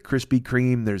Walmart, there's a Krispy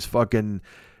Kreme, there's fucking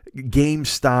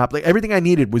GameStop. Like everything I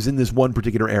needed was in this one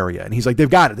particular area. And he's like, they've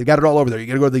got it all over there. You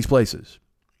got to go to these places.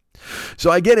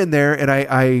 So I get in there and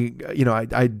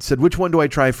I said, which one do I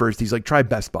try first? He's like, try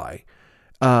Best Buy.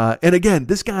 And again,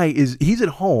 this guy he's at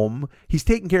home. He's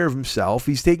taking care of himself.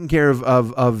 He's taking care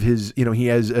of his, he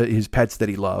has his pets that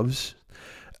he loves.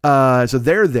 So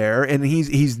they're there, and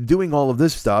he's doing all of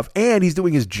this stuff, and he's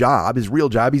doing his job, his real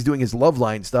job. He's doing his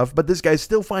Loveline stuff, but this guy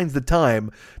still finds the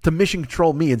time to mission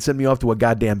control me and send me off to a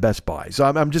goddamn Best Buy. So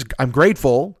I'm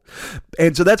grateful,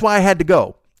 and so that's why I had to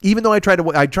go. Even though I tried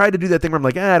to do that thing where I'm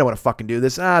like, I don't want to fucking do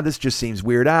this. This just seems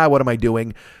weird. What am I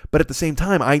doing? But at the same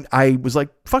time, I was like,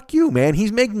 fuck you, man.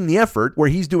 He's making the effort where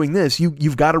he's doing this.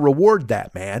 You've got to reward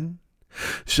that, man.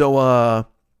 So,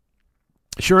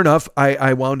 sure enough,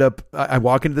 I wound up, I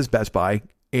walk into this Best Buy,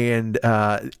 and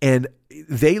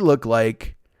they look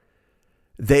like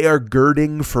they are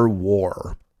girding for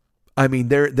war. I mean,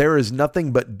 there is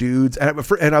nothing but dudes. And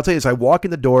I'll tell you this, I walk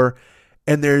in the door,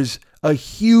 and there's a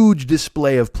huge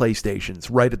display of PlayStations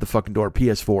right at the fucking door,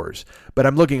 PS4s. But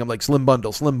I'm like, Slim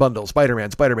Bundle,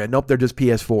 Spider-Man. Nope, they're just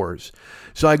PS4s.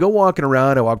 So I go walking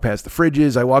around, I walk past the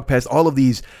fridges, I walk past all of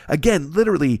these, again,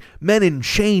 literally men in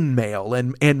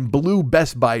chainmail and blue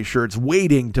Best Buy shirts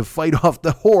waiting to fight off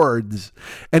the hordes.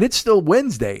 And it's still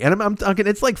Wednesday. And I'm talking,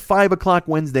 it's like 5 o'clock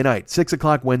Wednesday night, 6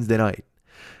 o'clock Wednesday night.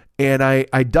 And I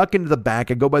duck into the back,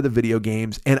 I go by the video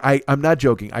games, and I'm not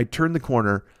joking, I turn the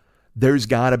corner. There's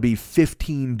got to be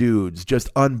 15 dudes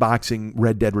just unboxing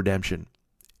Red Dead Redemption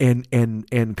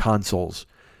and consoles,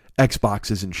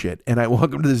 Xboxes and shit. And I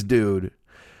walk up to this dude.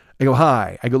 I go,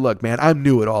 hi. I go, look, man, I'm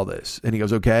new at all this. And he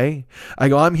goes, okay. I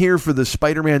go, I'm here for the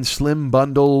Spider-Man Slim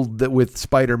Bundle with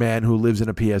Spider-Man who lives in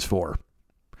a PS4.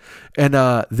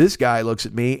 And this guy looks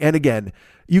at me. And again,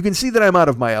 you can see that I'm out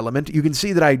of my element. You can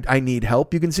see that I need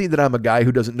help. You can see that I'm a guy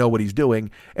who doesn't know what he's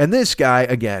doing. And this guy,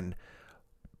 again,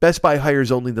 Best Buy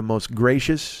hires only the most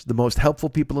gracious, the most helpful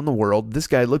people in the world. This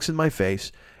guy looks in my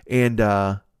face and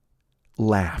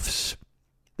laughs.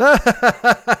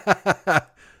 I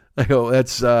go,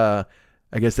 I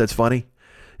guess that's funny.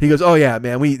 He goes, oh yeah,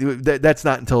 man, that's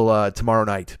not until tomorrow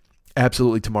night.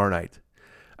 Absolutely tomorrow night.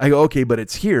 I go, okay, but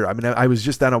it's here. I mean, I was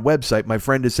just on a website. My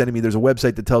friend is sending me, there's a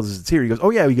website that tells us it's here. He goes,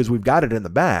 oh yeah, because we've got it in the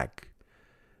back.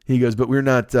 He goes, but we're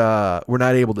not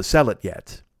able to sell it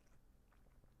yet.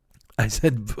 I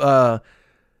said,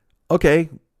 okay.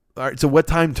 All right. So what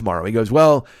time tomorrow? He goes,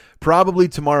 well, probably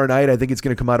tomorrow night. I think it's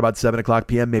going to come out about 7 o'clock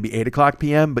PM, maybe 8 o'clock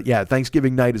PM. But yeah,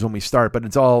 Thanksgiving night is when we start, but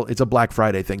it's a Black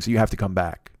Friday thing. So you have to come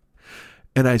back.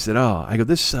 And I said,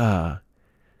 this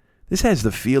has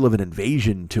the feel of an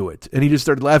invasion to it. And he just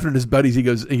started laughing at his buddies. He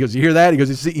goes, you hear that? He goes,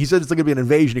 he said it's going to be an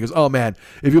invasion. He goes, oh man,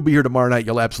 if you'll be here tomorrow night,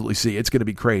 you'll absolutely see. It's going to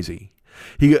be crazy.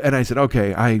 And I said,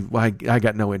 okay, I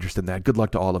got no interest in that. Good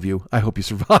luck to all of you. I hope you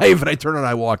survive. And I turn and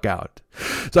I walk out.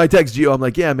 So I text Gio. I'm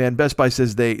like, yeah, man, Best Buy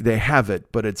says they have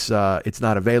it, but it's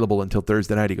not available until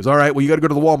Thursday night. He goes, all right, well, you got to go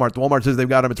to the Walmart. The Walmart says they've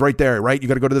got them. It's right there, right? You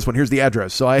got to go to this one. Here's the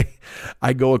address. So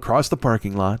I go across the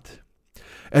parking lot.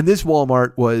 And this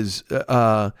Walmart was,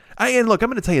 and look, I'm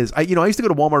going to tell you this. I used to go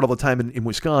to Walmart all the time in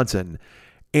Wisconsin.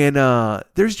 And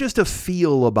there's just a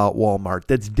feel about Walmart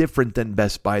that's different than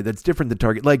Best Buy, that's different than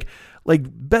Target. Like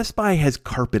Best Buy has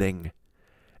carpeting,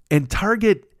 and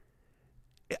Target,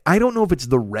 I don't know if it's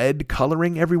the red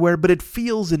coloring everywhere, but it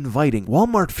feels inviting.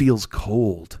 Walmart feels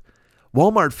cold.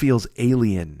 Walmart feels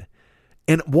alien.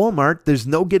 And Walmart, there's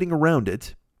no getting around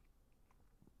it.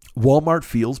 Walmart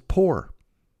feels poor.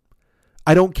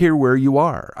 I don't care where you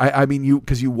are. I mean,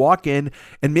 because you walk in,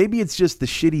 and maybe it's just the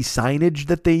shitty signage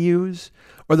that they use,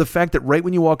 or the fact that right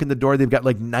when you walk in the door, they've got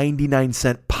like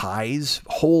 99-cent pies,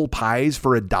 whole pies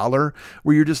for $1,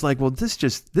 where you're just like, well, this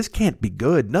can't be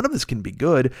good. None of this can be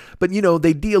good. But,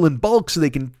 they deal in bulk so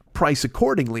they can price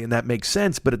accordingly, and that makes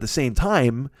sense. But at the same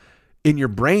time, in your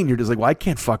brain, you're just like, well, I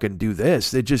can't fucking do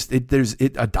this. There's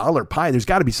 $1 pie. There's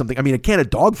got to be something. I mean, a can of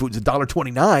dog food is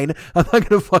 $1.29. I'm not going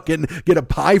to fucking get a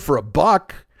pie for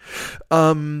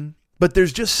 $1. But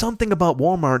there's just something about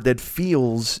Walmart that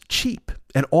feels cheap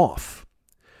and off.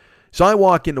 So I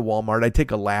walk into Walmart, I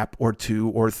take a lap or 2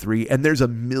 or 3, and there's a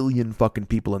million fucking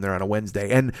people in there on a Wednesday.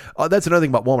 And that's another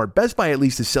thing about Walmart. Best Buy at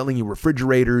least is selling you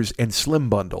refrigerators and Slim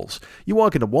Bundles. You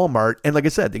walk into Walmart, and like I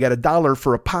said, they got $1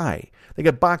 for a pie. They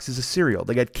got boxes of cereal.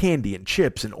 They got candy and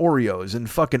chips and Oreos and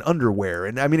fucking underwear.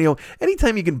 And I mean,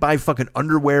 anytime you can buy fucking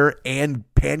underwear and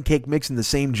pancake mix in the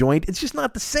same joint, it's just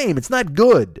not the same. It's not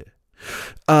good.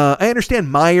 I understand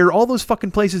Meijer, all those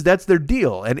fucking places, that's their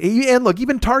deal. And look,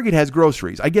 even Target has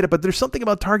groceries. I get it, but there's something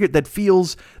about Target that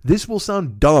feels, this will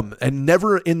sound dumb, and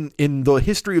never in the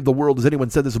history of the world has anyone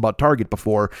said this about Target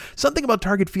before. Something about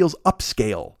Target feels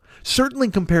upscale, certainly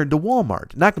compared to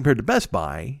Walmart, not compared to Best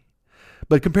Buy,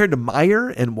 but compared to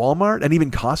Meijer and Walmart and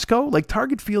even Costco. Like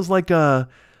Target feels like a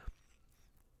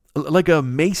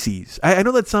Macy's. I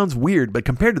know that sounds weird, but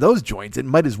compared to those joints, it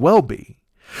might as well be.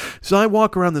 So I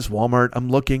walk around this Walmart. I'm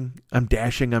looking, I'm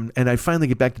dashing, and I finally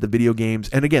get back to the video games.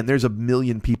 And again, there's a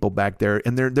million people back there,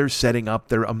 and they're setting up,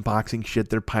 they're unboxing shit,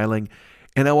 they're piling.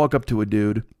 And I walk up to a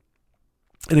dude,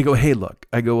 and I go, "Hey, look."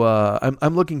 I go,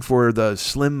 I'm looking for the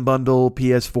Slim Bundle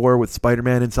PS4 with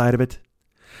Spider-Man inside of it.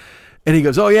 And he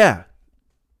goes, "Oh yeah."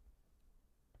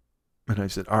 And I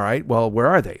said, "All right, well, where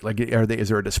are they? Like, is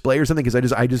there a display or something?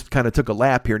 Because I just kind of took a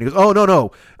lap here." And he goes, "Oh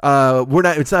no,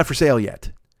 it's not for sale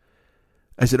yet."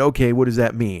 I said, "Okay, what does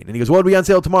that mean?" And he goes, "Well, it'll be on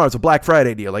sale tomorrow. It's a Black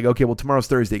Friday deal." Like, "Okay, well, tomorrow's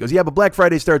Thursday." He goes, "Yeah, but Black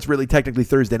Friday starts really technically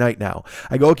Thursday night now."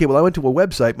 I go, "Okay, well, I went to a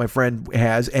website my friend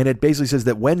has, and it basically says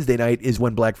that Wednesday night is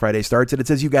when Black Friday starts, and it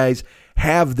says you guys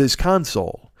have this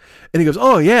console." And he goes,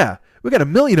 "Oh yeah, we got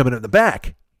 1 million of it in the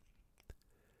back."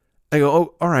 I go,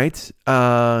 "Oh, all right.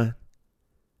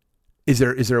 Is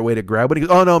there a way to grab it?" He goes,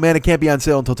 "Oh no, man, it can't be on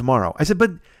sale until tomorrow." I said,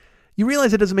 "But you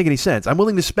realize it doesn't make any sense. I'm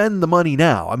willing to spend the money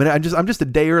now. I mean, I'm just a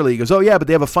day early." He goes, "Oh yeah, but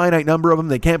they have a finite number of them.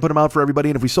 They can't put them out for everybody.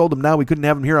 And if we sold them now, we couldn't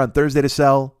have them here on Thursday to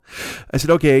sell." I said,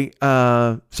 "Okay,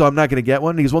 so I'm not going to get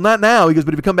one." He goes, "Well, not now." He goes,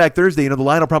 "But if you come back Thursday, the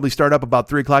line will probably start up about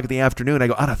 3:00 in the afternoon." I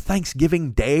go, "On a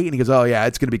Thanksgiving day?" And he goes, "Oh yeah,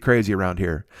 it's going to be crazy around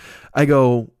here." I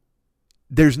go,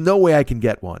 "There's no way I can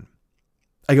get one."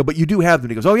 I go, "But you do have them."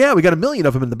 He goes, "Oh yeah, we got 1 million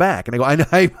of them in the back." And I go,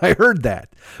 I heard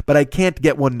that, but I can't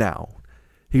get one now."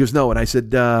 He goes, "No." And I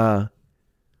said,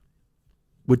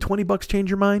 "Would $20 change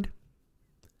your mind?"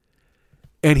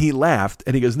 And he laughed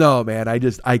and he goes, "No, man,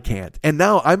 I can't." And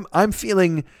now I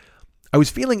was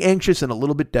feeling anxious and a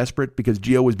little bit desperate because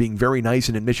Gio was being very nice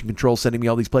and in mission control, sending me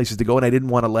all these places to go, and I didn't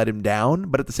want to let him down.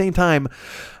 But at the same time,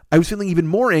 I was feeling even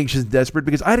more anxious and desperate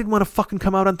because I didn't want to fucking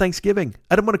come out on Thanksgiving.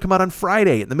 I didn't want to come out on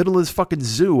Friday in the middle of this fucking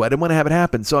zoo. I didn't want to have it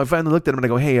happen. So I finally looked at him and I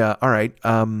go, "Hey, all right,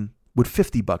 would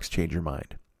 $50 change your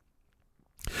mind?"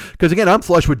 Because again, I'm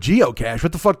flush with geocache.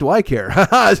 What the fuck do I care?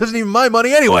 This isn't even my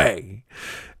money anyway.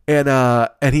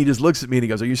 And he just looks at me and he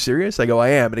goes, "Are you serious?" I go, "I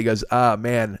am." And he goes,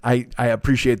 "Man, I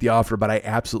appreciate the offer, but I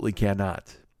absolutely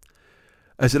cannot."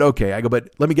 I said, "Okay." I go, "But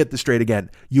let me get this straight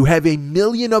again. You have 1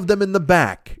 million of them in the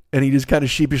back." And he just kind of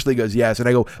sheepishly goes, "Yes." And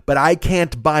I go, "But I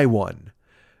can't buy one."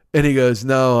 And he goes,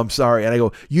 "No, I'm sorry." And I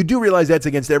go, "You do realize that's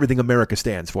against everything America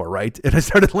stands for, right?" And I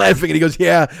started laughing and he goes,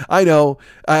 "Yeah, I know."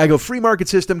 I go, "Free market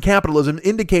system, capitalism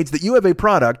indicates that you have a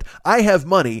product, I have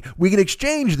money, we can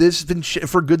exchange this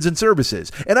for goods and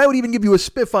services. And I would even give you a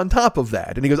spiff on top of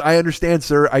that." And he goes, "I understand,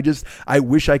 sir. I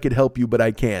wish I could help you, but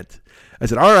I can't." I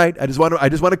said, "All right, I just want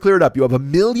to clear it up. You have 1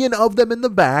 million of them in the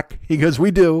back." He goes, "We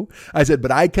do." I said,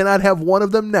 "But I cannot have one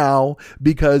of them now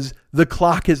because the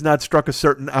clock has not struck a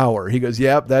certain hour." He goes,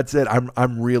 "Yep, that's it.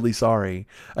 I'm really sorry."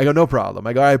 I go, "No problem."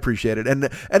 I go, "I appreciate it." And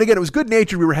again, it was good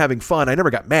natured. We were having fun. I never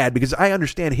got mad because I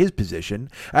understand his position.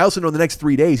 I also know in the next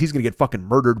 3 days he's going to get fucking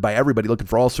murdered by everybody looking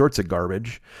for all sorts of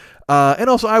garbage. And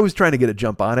also I was trying to get a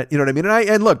jump on it. You know what I mean?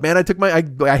 And look, man, I took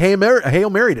I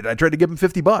Hail Married it. I tried to give him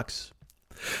 $50.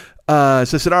 So I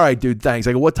said, "All right, dude, thanks."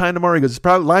 I go, "What time tomorrow?" He goes,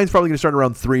 line's probably going to start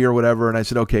around 3 or whatever. And I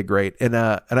said, "Okay, great." And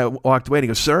I walked away and he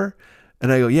goes, "Sir?" And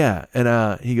I go, "Yeah."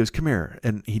 And he goes, "Come here."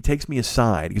 And he takes me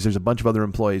aside because there's a bunch of other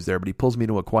employees there, but he pulls me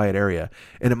into a quiet area.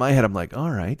 And in my head, I'm like,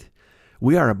 "All right,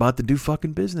 we are about to do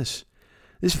fucking business.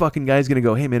 This fucking guy's going to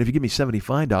go, 'Hey man, if you give me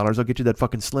 $75, I'll get you that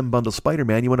fucking Slim Bundle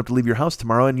Spider-Man. You won't have to leave your house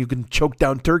tomorrow and you can choke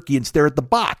down turkey and stare at the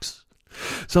box.'"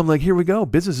 So I'm like, here we go.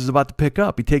 Business is about to pick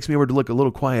up. He takes me over to look a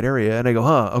little quiet area and I go,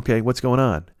 "Okay, what's going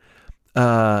on?"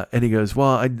 And he goes,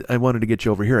 "Well, I wanted to get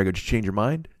you over here." I go, "Did you change your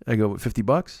mind?" I go,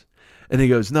 $50? And he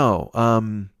goes, "No.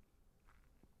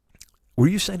 Were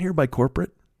you sent here by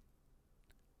corporate?"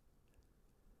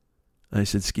 I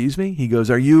said, "Excuse me?" He goes,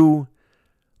 were you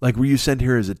sent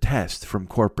here as a test from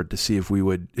corporate to see if we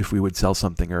would sell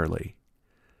something early?"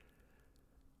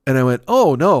 And I went,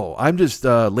 "Oh, no, I'm just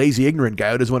a lazy, ignorant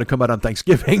guy who doesn't want to come out on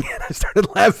Thanksgiving." And I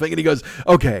started laughing and he goes,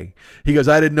 "Okay." He goes,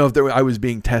 "I didn't know if I was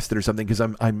being tested or something because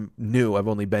I'm new. I've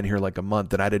only been here like a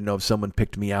month and I didn't know if someone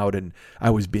picked me out and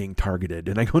I was being targeted."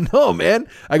 And I go, "No, man."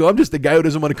 I go, "I'm just the guy who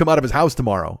doesn't want to come out of his house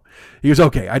tomorrow." He goes,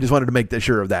 "Okay, I just wanted to make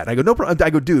sure of that." And I go, "No problem." I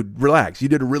go, "Dude, relax. You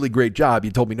did a really great job. You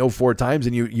told me no 4 times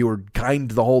and you were kind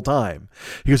the whole time."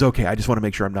 He goes, "Okay, I just want to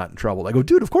make sure I'm not in trouble." I go,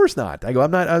 "Dude, of course not." I go, "I'm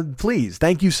not, please.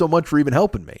 Thank you so much for even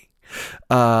helping me."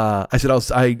 I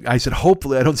said,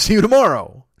 "Hopefully I don't see you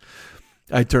tomorrow."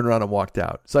 I turned around and walked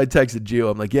out. So I texted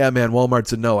Gio. I'm like, "Yeah, man,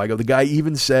 Walmart's a no." I go, "The guy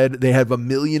even said they have 1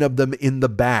 million of them in the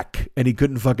back and he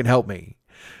couldn't fucking help me."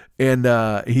 And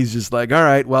he's just like, "All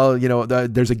right, well,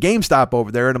 there's a GameStop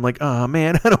over there." And I'm like, "Oh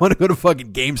man, I don't want to go to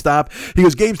fucking GameStop." He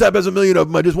goes, "GameStop has 1 million of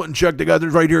them. I just went and checked. I got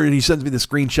theirs right here." And he sends me the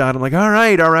screenshot. I'm like, all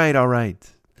right.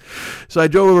 So I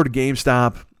drove over to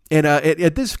GameStop. And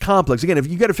at this complex, again, if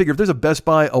you got to figure if there's a Best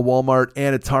Buy, a Walmart,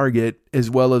 and a Target, as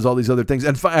well as all these other things.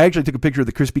 And I actually took a picture of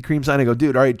the Krispy Kreme sign. I go,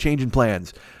 dude, all right, changing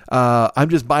plans. I'm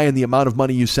just buying the amount of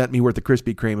money you sent me worth of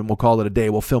Krispy Kreme, and we'll call it a day.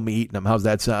 We'll film me eating them. How's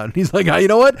that sound? He's like, you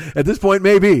know what? At this point,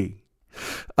 maybe.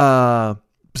 So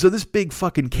this big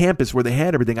fucking campus where they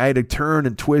had everything, I had to turn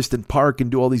and twist and park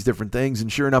and do all these different things. And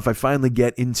sure enough, I finally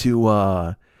get into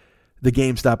the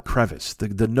GameStop crevice,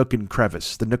 the nook and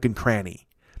crevice, the nook and cranny.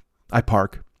 I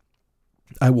park.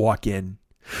 I walk in.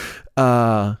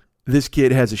 This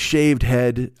kid has a shaved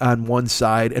head on one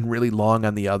side and really long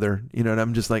on the other. You know, and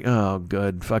I'm just like, oh,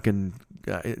 good. Fucking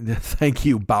thank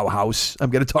you, Bauhaus.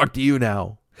 I'm going to talk to you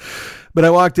now. But I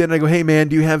walked in and I go, hey, man,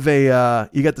 do you have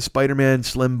you got the Spider-Man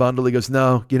Slim bundle? He goes,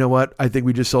 no, you know what? I think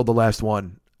we just sold the last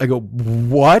one. I go,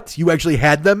 what? You actually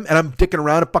had them? And I'm dicking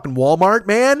around at fucking Walmart,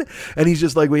 man? And he's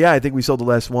just like, well, yeah, I think we sold the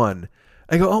last one.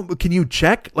 I go, oh, can you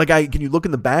check? Like, can you look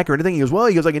in the back or anything? He goes,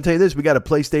 I can tell you this. We got a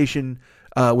PlayStation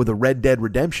with a Red Dead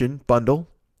Redemption bundle.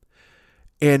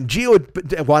 And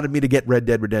Gio wanted me to get Red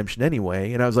Dead Redemption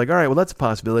anyway. And I was like, all right, well, that's a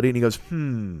possibility. And he goes,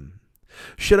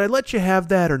 should I let you have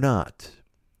that or not?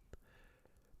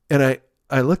 And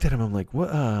I looked at him. I'm like, what?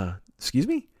 Excuse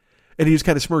me? And he just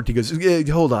kind of smirked. He goes,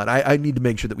 hold on. I need to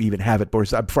make sure that we even have it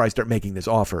before I start making this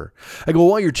offer. I go, well,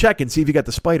 while you're checking, see if you got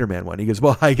the Spider-Man one. He goes,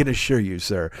 well, I can assure you,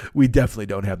 sir, we definitely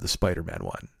don't have the Spider-Man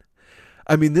one.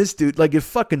 I mean, this dude, like if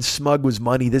fucking smug was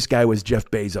money, this guy was Jeff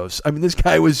Bezos. I mean, this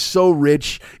guy was so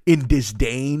rich in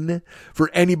disdain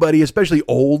for anybody, especially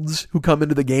olds who come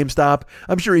into the GameStop.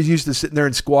 I'm sure he's used to sitting there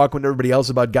and squawk with everybody else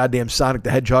about goddamn Sonic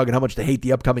the Hedgehog and how much they hate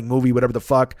the upcoming movie, whatever the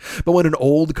fuck. But when an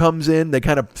old comes in, they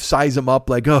kind of size him up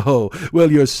like, oh,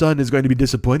 well, your son is going to be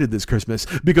disappointed this Christmas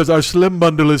because our Slim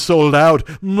bundle is sold out.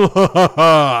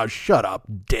 Shut up,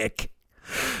 dick.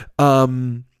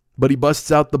 But he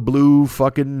busts out the blue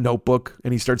fucking notebook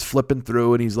and he starts flipping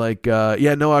through and he's like,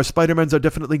 yeah, no, our Spider-Mans are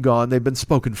definitely gone. They've been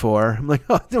spoken for. I'm like,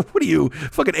 oh, what are you,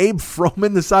 fucking Abe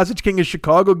Froman, the Sausage King of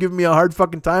Chicago, giving me a hard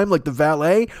fucking time like the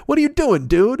valet? What are you doing,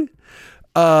 dude?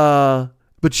 But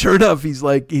sure enough, he's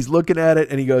looking at it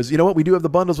and he goes, you know what? We do have the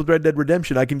bundles with Red Dead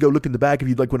Redemption. I can go look in the back if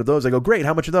you'd like one of those. I go, great.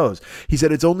 How much are those? He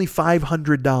said, it's only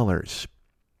 $500.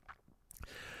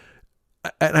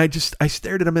 And I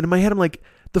stared at him and in my head, I'm like,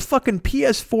 the fucking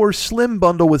PS4 Slim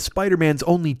bundle with Spider-Man's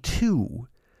only $2.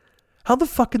 How the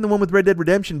fuck can the one with Red Dead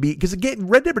Redemption be? Because again,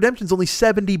 Red Dead Redemption's only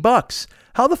 $70.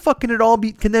 How the fuck can it all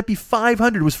be? Can that be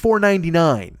 $500? It was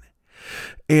 $499.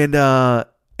 And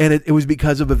it was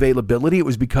because of availability. It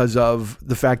was because of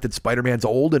the fact that Spider-Man's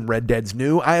old and Red Dead's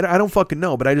new. I don't fucking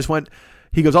know, but I just went.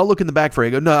 He goes, I'll look in the back for you.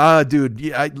 I go, no,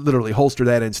 dude, I literally holster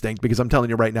that instinct because I'm telling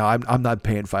you right now, I'm not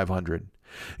paying $500.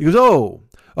 He goes, oh.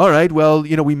 All right, well,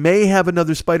 you know, we may have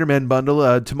another Spider-Man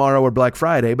bundle tomorrow or Black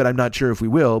Friday, but I'm not sure if we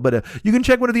will. But you can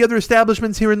check one of the other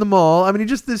establishments here in the mall. I mean, he's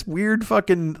just this weird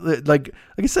fucking, like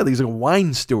I said, he's like a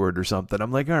wine steward or something.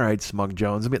 I'm like, all right, Smug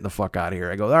Jones, I'm getting the fuck out of here.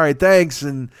 I go, all right, thanks.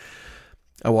 And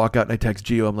I walk out and I text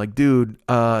Gio. I'm like, dude,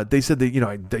 they said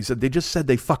they just said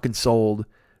they fucking sold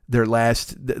the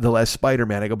last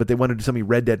Spider-Man. I go, but they wanted to sell me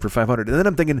Red Dead for $500. And then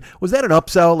I'm thinking, was that an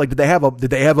upsell? Like, did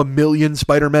they have a million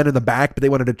Spider-Men in the back, but they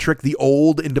wanted to trick the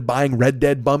old into buying Red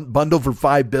Dead bundle for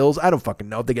 $5? I don't fucking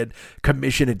know if they get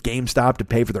commission at GameStop to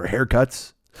pay for their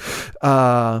haircuts.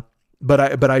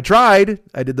 But I tried.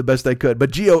 I did the best I could.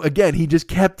 But Gio, again, he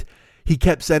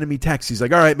kept sending me texts. He's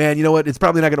like, all right, man, you know what? It's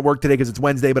probably not going to work today because it's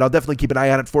Wednesday, but I'll definitely keep an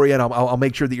eye on it for you, and I'll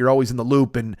make sure that you're always in the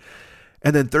loop.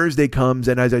 And then Thursday comes,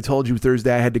 and as I told you,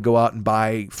 Thursday I had to go out and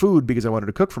buy food because I wanted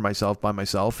to cook for myself by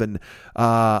myself, and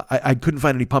I couldn't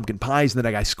find any pumpkin pies, and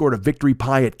then I scored a victory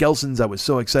pie at Gelson's. I was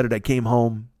so excited. I came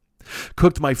home,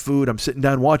 cooked my food. I'm sitting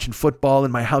down watching football,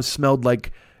 and my house smelled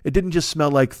like, it didn't just smell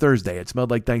like Thursday. It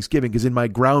smelled like Thanksgiving because in my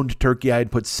ground turkey I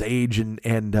had put sage and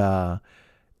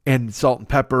salt and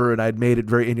pepper, and I'd made it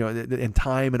very, and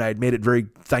thyme, and I had made it very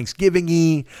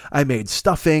Thanksgiving-y. I made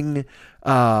stuffing.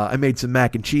 I made some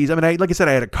mac and cheese. I mean, like I said,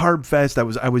 I had a carb fest. I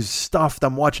was stuffed.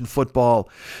 I'm watching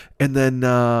football. And then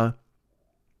my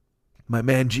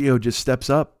man Gio just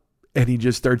steps up and he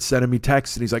just starts sending me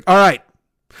texts. And he's like, all right.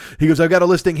 He goes, I've got a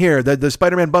listing here. The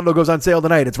Spider-Man bundle goes on sale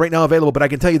tonight. It's right now available, but I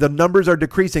can tell you the numbers are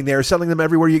decreasing. They are selling them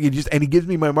everywhere. And he gives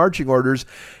me my marching orders.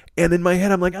 And in my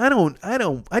head, I'm like, I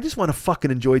just want to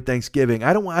fucking enjoy Thanksgiving.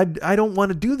 I don't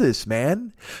want to do this,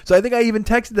 man. So I think I even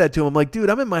texted that to him. I'm like, dude,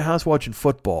 I'm in my house watching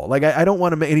football. Like, I don't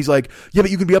want to. And he's like, yeah,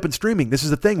 but you can be up and streaming. This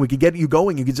is the thing. We can get you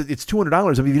going. It's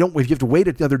 $200. I mean, if you have to wait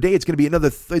another day, it's going to be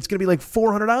it's going to be like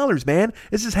 $400, man.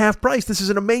 This is half price. This is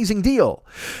an amazing deal.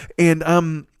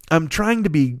 And, I'm trying to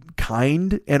be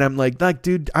kind, and I'm like,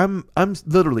 dude, I'm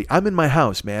in my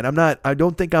house, man. I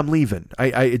don't think I'm leaving.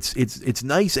 It's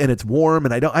nice and it's warm,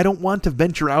 and I don't want to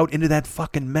venture out into that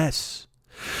fucking mess.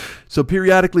 So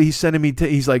periodically he's sending me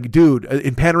he's like, dude,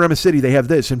 in Panorama City they have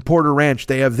this, in Porter Ranch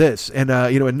they have this, and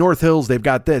in North Hills they've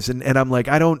got this, and I'm like,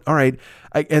 all right.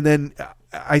 And then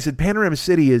I said, Panorama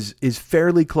City is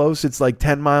fairly close. It's like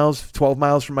 10 miles, 12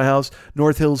 miles from my house.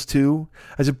 North Hills too.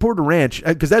 I said, Porter Ranch,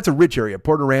 because that's a rich area.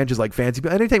 Porter Ranch is like fancy.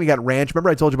 But anytime you got ranch, remember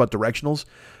I told you about directionals?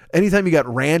 Anytime you got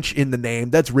ranch in the name,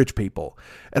 that's rich people.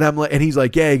 And I'm like, and he's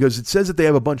like, yeah, he goes, it says that they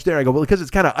have a bunch there. I go, well, because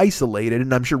it's kind of isolated,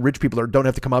 and I'm sure rich people don't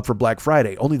have to come out for Black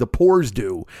Friday. Only the poors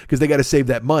do, because they got to save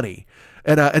that money.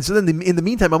 And so then in the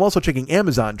meantime, I'm also checking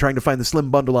Amazon, trying to find the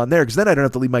slim bundle on there, because then I don't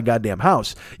have to leave my goddamn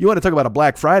house. You want to talk about a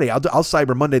Black Friday? I'll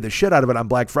Cyber Monday the shit out of it on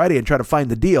Black Friday and try to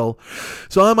find the deal.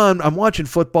 So I'm watching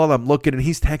football, I'm looking, and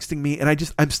he's texting me, and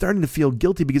I'm starting to feel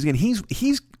guilty because again,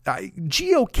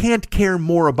 Gio can't care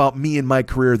more about me and my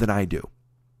career than I do.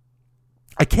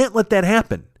 I can't let that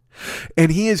happen.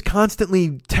 And he is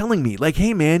constantly telling me, like,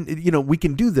 hey, man, we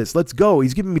can do this. Let's go.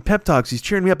 He's giving me pep talks. He's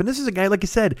cheering me up. And this is a guy, like I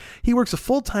said, he works a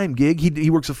full-time gig. He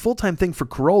works a full-time thing for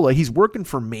Corolla. He's working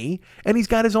for me, and he's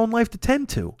got his own life to tend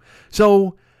to.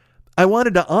 So I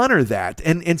wanted to honor that.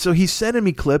 And so he's sending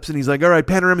me clips, and he's like, all right,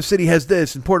 Panorama City has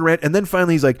this, and Porter Ranch. And then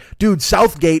finally he's like, dude,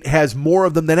 Southgate has more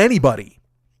of them than anybody.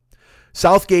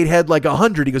 Southgate had like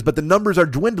 100. He goes, but the numbers are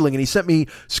dwindling. And he sent me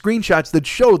screenshots that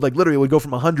showed like literally it would go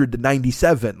from 100 to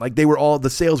 97. Like the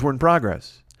sales were in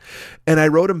progress. And I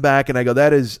wrote him back and I go,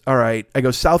 that is all right. I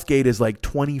go, Southgate is like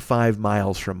 25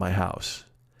 miles from my house.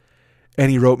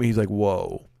 And he wrote me, he's like,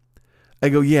 whoa. I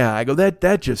go, yeah. I go,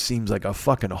 that just seems like a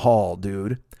fucking haul,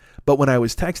 dude. But when I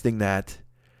was texting that,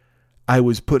 I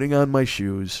was putting on my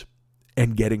shoes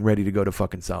and getting ready to go to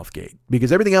fucking Southgate,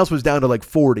 because everything else was down to like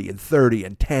 40 and 30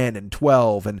 and 10 and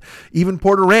 12, and even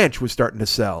Porter Ranch was starting to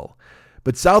sell.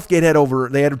 But Southgate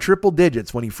they had triple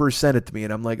digits when he first sent it to me,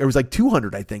 and I'm like, it was like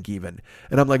 200, I think even.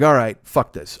 And I'm like, all right,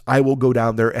 fuck this. I will go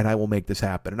down there and I will make this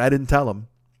happen. And I didn't tell him,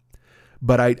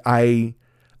 but I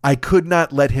could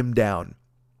not let him down,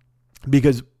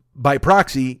 because by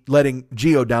proxy, letting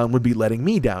Gio down would be letting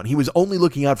me down. He was only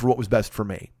looking out for what was best for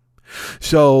me.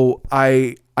 So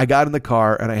I got in the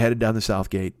car and I headed down to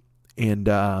Southgate, and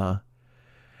let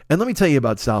me tell you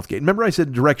about Southgate. Remember I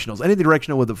said directionals. Any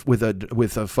directional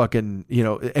with a fucking,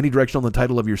 any directional in the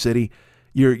title of your city,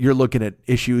 you're looking at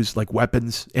issues like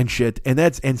weapons and shit.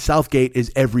 And Southgate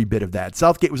is every bit of that.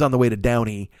 Southgate was on the way to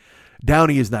Downey.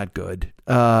 Downey is not good.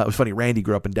 It was funny. Randy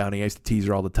grew up in Downey. I used to tease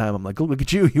her all the time. I'm like, oh, look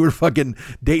at you. You were fucking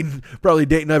probably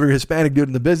dating every Hispanic dude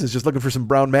in the business, just looking for some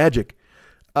brown magic.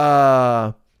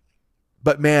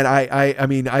 But man, I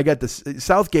mean, I got this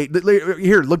Southgate.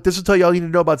 Here, look, this will tell you all you need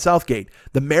to know about Southgate.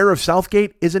 The mayor of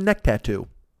Southgate is a neck tattoo.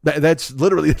 That's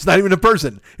literally, it's not even a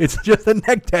person. It's just a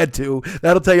neck tattoo.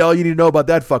 That'll tell you all you need to know about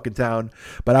that fucking town.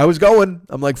 But I was going.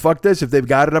 I'm like, fuck this. If they've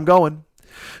got it, I'm going.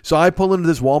 So I pull into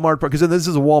this Walmart, because this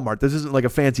is a Walmart. This isn't like a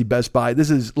fancy Best Buy.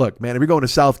 Look, man, if you're going to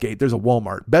Southgate, there's a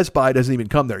Walmart. Best Buy doesn't even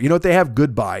come there. You know what they have?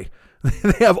 Goodbye.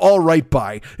 They have All Right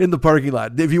Buy in the parking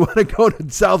lot. If you want to go to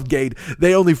Southgate,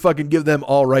 they only fucking give them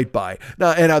All Right Buy.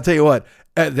 Now, and I'll tell you what,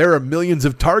 there are millions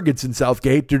of Targets in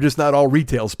Southgate. They're just not all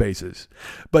retail spaces.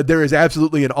 But there is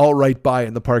absolutely an All Right Buy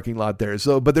in the parking lot there.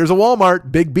 But there's a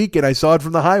Walmart, Big Beacon. I saw it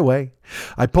from the highway.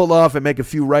 I pull off and make a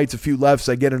few rights, a few lefts.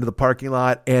 I get into the parking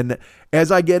lot. And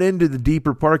as I get into the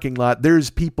deeper parking lot, there's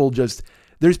people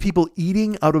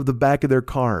eating out of the back of their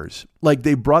cars. Like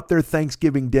they brought their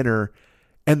Thanksgiving dinner,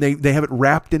 and they have it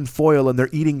wrapped in foil, and they're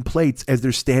eating plates as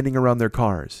they're standing around their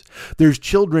cars. There's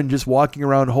children just walking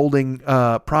around holding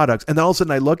products. And then all of a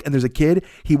sudden I look, and there's a kid.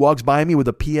 He walks by me with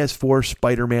a PS4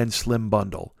 Spider-Man Slim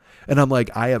bundle. And I'm like,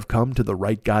 I have come to the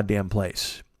right goddamn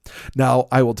place. Now,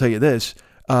 I will tell you this.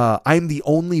 I'm the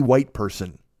only white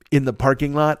person in the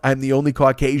parking lot. I'm the only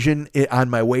Caucasian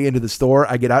on my way into the store.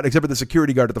 I get out, except for the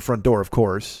security guard at the front door, of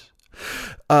course.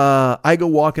 I go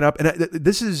walking up, and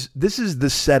this is the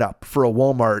setup for a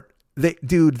Walmart.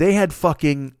 They had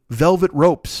fucking velvet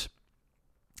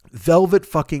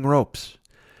fucking ropes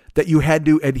that you had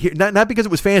to adhere. Not because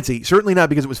it was fancy. Certainly not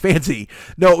because it was fancy.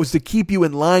 No, it was to keep you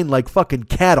in line like fucking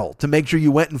cattle, to make sure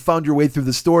you went and found your way through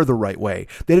the store the right way.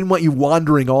 They didn't want you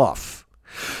wandering off.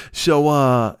 So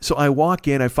I walk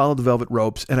in, I follow the velvet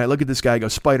ropes, and I look at this guy. I go,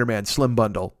 Spider-Man Slim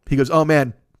bundle. He goes, oh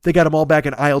man, they got them all back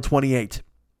in aisle 28.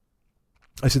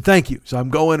 I said, thank you. So I'm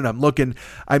going and I'm looking.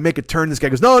 I make a turn. This guy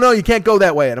goes, no, you can't go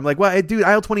that way. And I'm like, well, dude,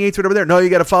 aisle 28's right over there. No, you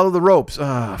got to follow the ropes.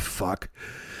 Ah, fuck.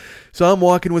 So I'm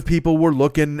walking with people, we're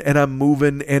looking, and I'm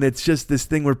moving, and it's just this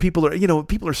thing where people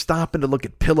are stopping to look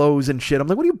at pillows and shit. I'm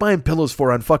like, what are you buying pillows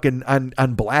for on fucking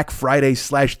on Black Friday /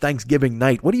 Thanksgiving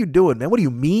night? What are you doing, man? What are you,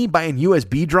 me buying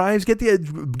USB drives? Get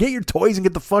your toys and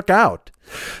get the fuck out.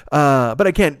 But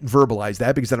I can't verbalize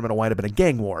that because then I'm going to wind up in a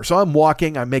gang war. So I'm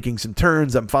walking, I'm making some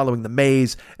turns, I'm following the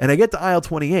maze, and I get to aisle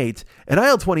 28, and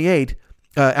aisle 28.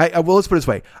 Well, let's put it this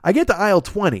way. I get to aisle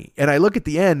 20 and I look at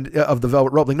the end of the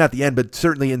velvet rope, like not the end, but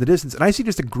certainly in the distance. And I see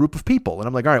just a group of people and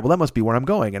I'm like, all right, well, that must be where I'm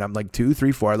going. And I'm like 2,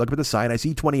 3, 4. I look up at the sign. I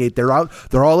see 28. They're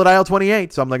all at aisle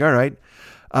 28. So I'm like, all right,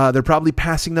 they're probably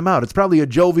passing them out. It's probably a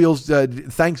jovial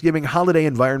Thanksgiving holiday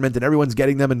environment and everyone's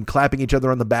getting them and clapping each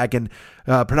other on the back and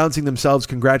pronouncing themselves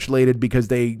congratulated because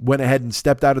they went ahead and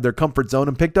stepped out of their comfort zone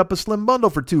and picked up a slim bundle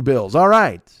for $2. All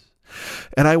right.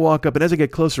 And I walk up, and as I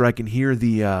get closer, I can hear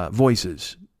the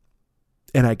voices,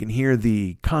 and I can hear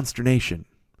the consternation,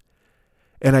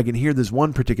 and I can hear this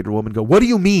one particular woman go, "What do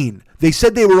you mean? They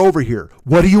said they were over here.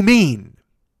 What do you mean?"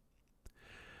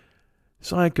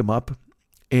 So I come up,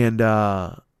 and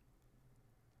let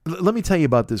me tell you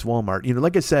about this Walmart. You know,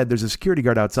 like I said, there's a security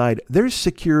guard outside. There's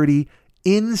security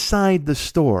inside the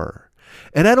store.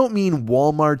 And I don't mean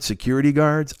Walmart security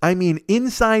guards. I mean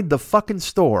inside the fucking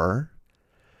store.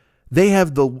 They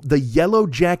have the yellow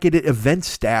jacketed event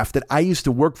staff that I used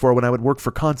to work for when I would work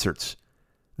for concerts.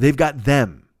 They've got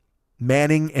them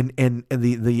manning and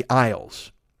the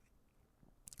aisles.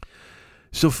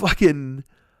 So fucking,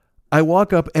 I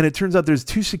walk up and it turns out there's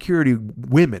 2 security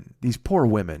women, these poor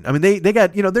women. I mean, they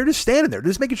got, they're just standing there,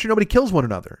 just making sure nobody kills one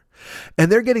another.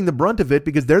 And they're getting the brunt of it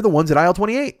because they're the ones at aisle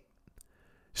 28.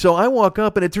 So I walk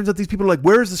up and it turns out these people are like,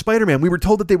 where's the Spider-Man? We were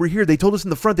told that they were here. They told us in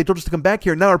the front. They told us to come back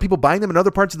here. Now are people buying them in other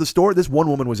parts of the store? This one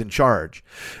woman was in charge.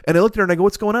 And I looked at her and I go,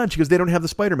 what's going on? She goes, they don't have the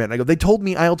Spider-Man. I go, they told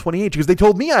me aisle 28. She goes, they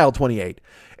told me aisle 28.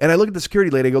 And I look at the security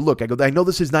lady. I go, look, I know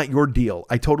this is not your deal.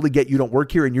 I totally get you don't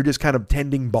work here and you're just kind of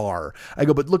tending bar. I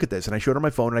go, but look at this. And I showed her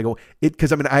my phone and I go,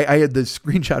 because I had the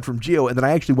screenshot from Geo and then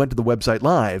I actually went to the website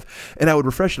live and I would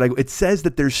refresh it. I go, it says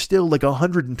that there's still like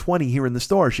 120 here in the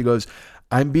store. She goes,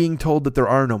 I'm being told that there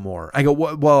are no more. I go,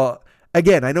 well,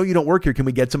 again, I know you don't work here. Can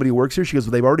we get somebody who works here? She goes,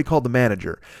 well, they've already called the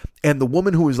manager. And the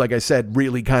woman who was, like I said,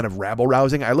 really kind of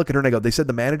rabble-rousing, I look at her and I go, they said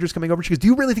the manager's coming over? She goes, do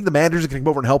you really think the manager's going to come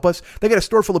over and help us? They got a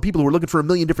store full of people who are looking for a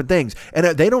million different things.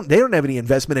 And they don't have any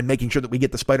investment in making sure that we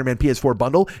get the Spider-Man PS4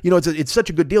 bundle. It's such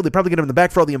a good deal. They probably get them in the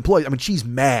back for all the employees. I mean, she's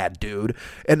mad, dude.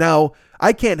 And now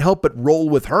I can't help but roll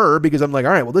with her because I'm like,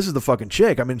 all right, well, this is the fucking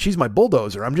chick. I mean, she's my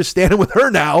bulldozer. I'm just standing with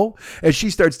her now as she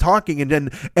starts talking.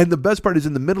 And the best part is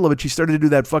in the middle of it, she started to do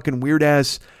that fucking weird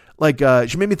ass, like,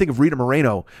 she made me think of Rita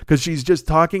Moreno because she's just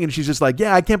talking and she's just like,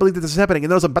 yeah, I can't believe that this is happening.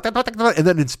 And then and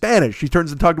then in Spanish, she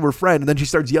turns to talk to her friend and then she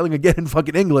starts yelling again in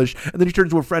fucking English. And then she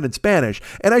turns to her friend in Spanish.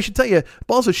 And I should tell you,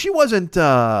 also, she wasn't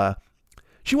some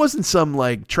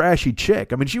like trashy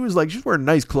chick. I mean, she was wearing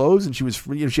nice clothes and she was,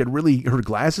 she had really, her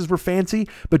glasses were fancy,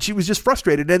 but she was just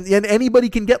frustrated. And anybody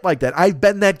can get like that. I've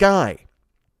been that guy.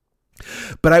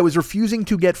 But I was refusing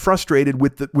to get frustrated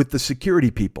with the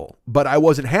security people. But I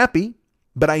wasn't happy.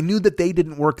 But I knew that they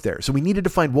didn't work there. So we needed to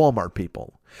find Walmart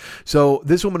people. So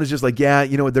this woman is just like, yeah,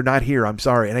 you know what? They're not here. I'm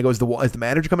sorry. And I go, is the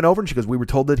manager coming over? And she goes, we were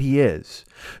told that he is.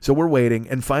 So we're waiting.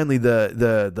 And finally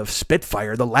the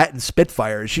Spitfire, the Latin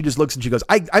Spitfire, she just looks and she goes,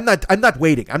 I'm not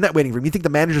waiting. I'm not waiting for him. You think the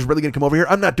manager's really going to come over here?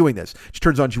 I'm not doing this. She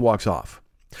turns on, she walks off.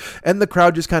 And the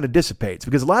crowd just kind of dissipates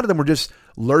because a lot of them were just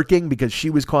lurking because she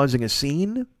was causing a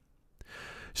scene.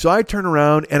 So I turn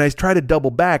around and I try to double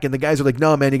back and the guys are like,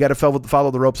 no, man, you got to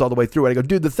follow the ropes all the way through. And I go,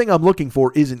 dude, the thing I'm looking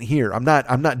for isn't here. I'm not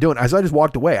doing it. So I just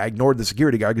walked away. I ignored the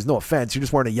security guard because no offense, you're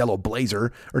just wearing a yellow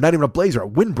blazer or not even a blazer, a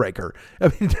windbreaker. I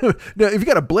mean, if you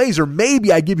got a blazer,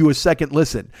 maybe I give you a second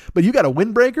listen, but you got a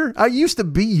windbreaker? I used to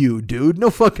be you, dude. No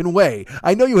fucking way.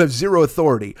 I know you have zero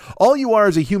authority. All you are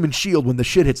is a human shield when the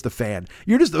shit hits the fan.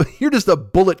 You're just a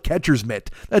bullet catcher's mitt.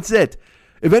 That's it.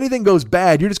 If anything goes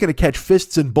bad, you're just going to catch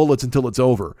fists and bullets until it's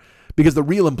over because the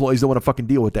real employees don't want to fucking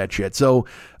deal with that shit. So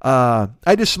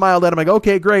I just smiled at him. I go,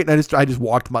 okay, great. And I just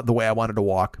walked the way I wanted to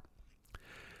walk.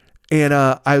 And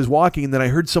I was walking and then I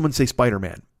heard someone say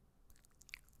Spider-Man.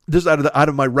 Just out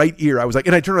of my right ear. I was like,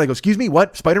 and I turned around and I go, excuse me,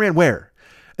 what? Spider-Man where?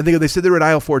 And they said they were at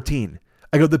aisle 14.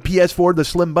 I go, the PS4, the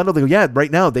slim bundle? They go, yeah, right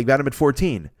now they got him at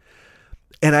 14.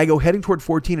 And I go heading toward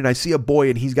 14 and I see a boy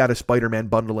and he's got a Spider-Man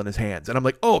bundle in his hands. And I'm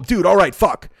like, oh, dude, all right,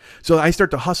 fuck. So I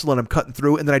start to hustle and I'm cutting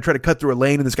through and then I try to cut through a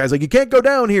lane and this guy's like, you can't go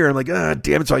down here. I'm like,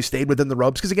 damn it. So I stayed within the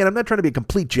ropes because again, I'm not trying to be a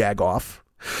complete jag-off.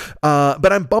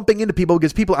 But I'm bumping into people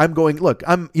because I'm going, look,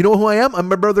 you know who I am? I'm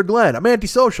my brother Glenn. I'm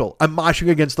antisocial. I'm moshing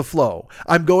against the flow.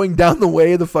 I'm going down the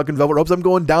way of the fucking velvet ropes. I'm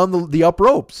going down the up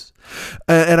ropes.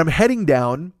 And I'm heading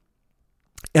down.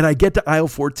 And I get to aisle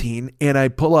 14 and I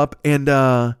pull up and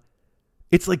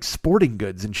it's like sporting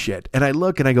goods and shit. And I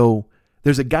look and I go,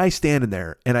 there's a guy standing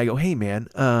there. And I go, hey, man,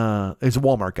 it's a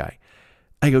Walmart guy.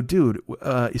 I go, dude,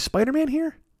 is Spider-Man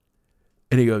here?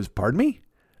 And he goes, pardon me?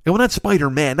 I go, well, not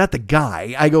Spider-Man, not the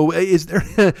guy. I go, is there,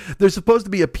 there's supposed to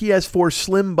be a PS4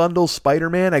 Slim Bundle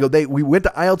Spider-Man. I go, we went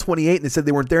to aisle 28 and they said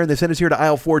they weren't there and they sent us here to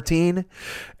aisle 14.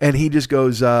 And he just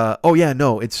goes, oh yeah,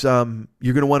 no, it's, you're going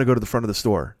to want to go to the front of the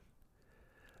store.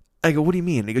 I go, what do you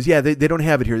mean? And he goes, yeah, they don't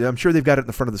have it here. I'm sure they've got it in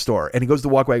the front of the store. And he goes to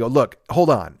walk away. I go, look, hold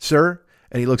on, sir.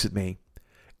 And he looks at me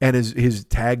and his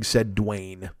tag said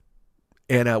Dwayne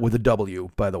and, with a W,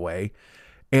 by the way.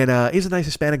 And he's a nice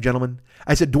Hispanic gentleman.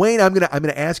 I said, Dwayne, I'm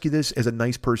gonna ask you this as a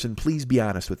nice person. Please be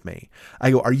honest with me.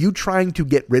 I go, are you trying to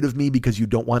get rid of me because you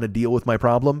don't want to deal with my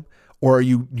problem? Or are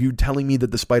you telling me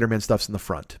that the Spider-Man stuff's in the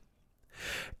front?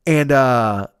 And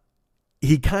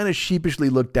he kind of sheepishly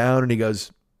looked down and he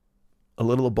goes, a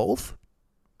little of both?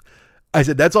 I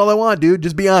said, that's all I want, dude.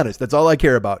 Just be honest. That's all I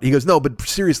care about. He goes, no, but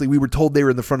seriously, we were told they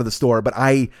were in the front of the store, but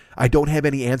I don't have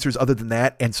any answers other than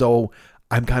that. And so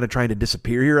I'm kind of trying to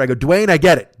disappear here. I go, Dwayne, I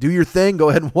get it. Do your thing. Go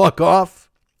ahead and walk off.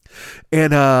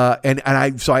 And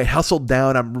I hustled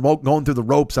down. I'm going through the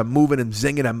ropes. I'm moving and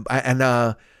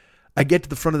zinging. I get to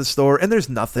the front of the store and there's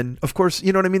nothing. Of course,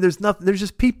 you know what I mean? There's nothing. There's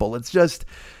just people. It's just,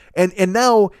 and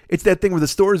now it's that thing where the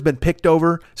store has been picked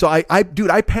over. So I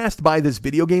passed by this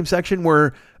video game section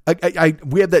where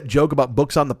we have that joke about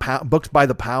books by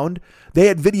the pound. They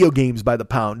had video games by the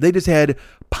pound. They just had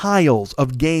piles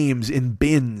of games in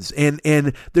bins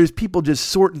and there's people just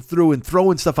sorting through and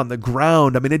throwing stuff on the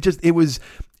ground. I mean, it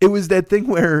was that thing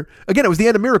where, again, it was the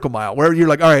end of Miracle Mile where you're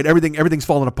like, all right, everything's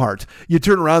falling apart. You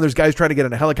turn around, there's guys trying to get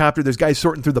in a helicopter. There's guys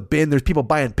sorting through the bin. There's people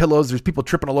buying pillows. There's people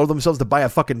tripping all over themselves to buy a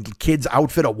fucking kid's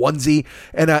outfit, a onesie.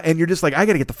 And you're just like, I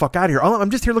got to get the fuck out of here. I'm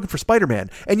just here looking for Spider-Man.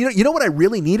 And you know what I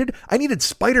really needed? I needed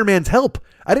Spider-Man's help.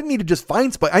 I didn't need to just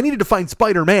find I needed to find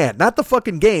Spider-Man, not the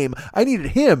fucking game. I needed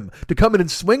him to come in and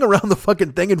swing around the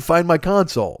fucking thing and find my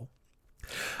console.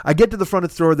 I get to the front of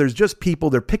the store. There's just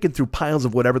people. They're picking through piles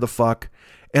of whatever the fuck.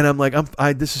 And I'm like,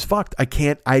 this is fucked.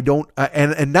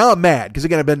 And now I'm mad. Because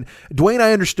again, Dwayne,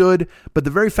 I understood, but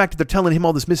the very fact that they're telling him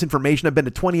all this misinformation, I've been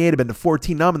to 28, I've been to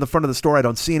 14, now I'm in the front of the store, I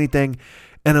don't see anything.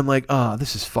 And I'm like,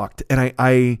 this is fucked. And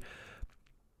I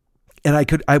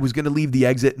was going to leave the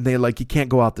exit and they're like, you can't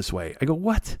go out this way. I go,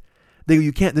 what? They go,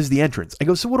 you can't, this is the entrance. I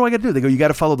go, so what do I got to do? They go, you got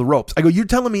to follow the ropes. I go, you're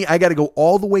telling me I got to go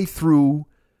all the way through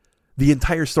the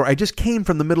entire store. I just came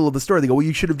from the middle of the store. They go, well,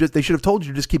 they should have told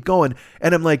you to just keep going.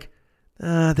 And I'm like,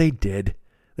 they did.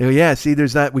 They go, yeah, see,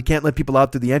 we can't let people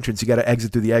out through the entrance. You got to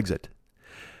exit through the exit.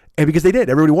 And because they did,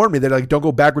 everybody warned me. They're like, don't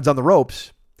go backwards on the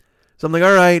ropes. So I'm like,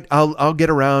 all right, I'll get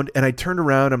around. And I turned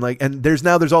around. I'm like, and there's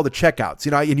all the checkouts,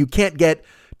 and you can't get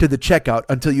to the checkout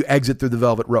until you exit through the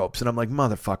velvet ropes. And I'm like,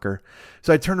 motherfucker.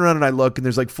 So I turn around and I look and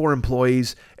there's like 4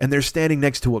 employees and they're standing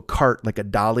next to a cart, like a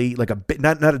dolly, like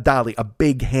not a dolly, a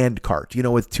big hand cart,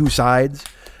 with 2 sides.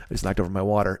 I just knocked over my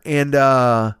water. And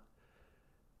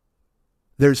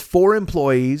there's 4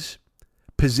 employees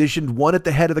positioned, one at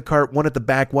the head of the cart, one at the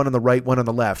back, one on the right, one on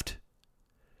the left.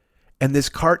 And this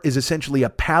cart is essentially a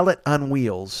pallet on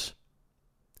wheels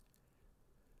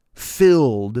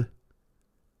filled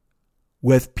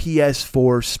with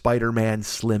PS4 Spider-Man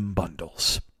Slim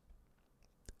Bundles.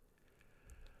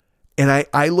 And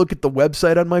I look at the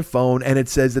website on my phone and it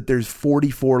says that there's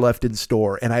 44 left in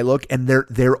store. And I look and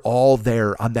they're all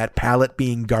there on that pallet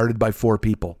being guarded by 4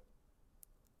 people.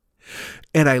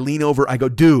 And I lean over, I go,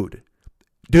 dude.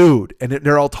 And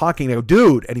they're all talking. I go,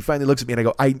 dude. And he finally looks at me and I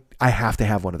go, I have to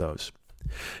have one of those.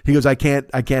 He goes, I can't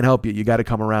help you. You got to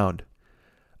come around.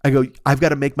 I go, I've got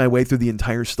to make my way through the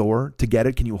entire store to get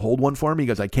it. Can you hold one for me? He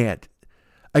goes, I can't.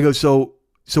 I go, so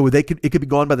it could be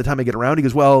gone by the time I get around. He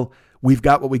goes, well, we've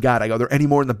got what we got. I go, are there any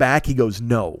more in the back? He goes,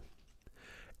 no.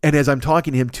 And as I'm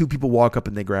talking to him, 2 people walk up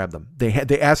and they grab them.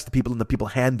 They ask the people and the people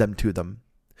hand them to them.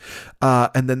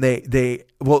 And then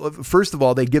first of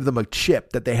all, they give them a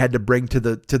chip that they had to bring to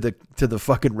the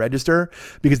fucking register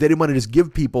because they didn't want to just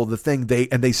give people the thing.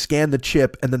 They scanned the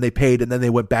chip and then they paid and then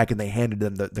they went back and they handed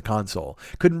them the console.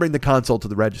 Couldn't bring the console to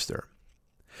the register.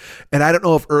 And I don't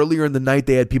know if earlier in the night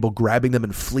they had people grabbing them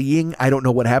and fleeing. I don't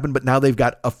know what happened, but now they've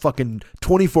got a fucking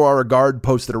 24-hour guard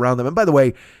posted around them. And by the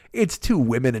way, it's 2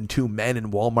 women and 2 men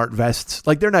in Walmart vests.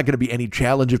 Like, they're not going to be any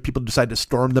challenge if people decide to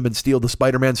storm them and steal the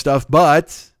Spider-Man stuff,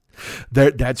 but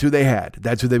that's who they had.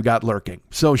 That's who they've got lurking.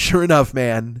 So sure enough,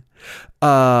 man,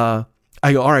 I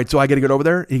go, all right, so I got to get over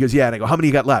there? He goes, yeah. And I go, how many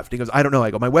you got left? He goes, I don't know. I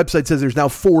go, my website says there's now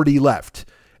 40 left.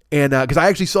 And because I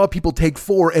actually saw people take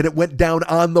 4 and it went down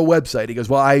on the website. He goes,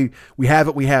 well, we have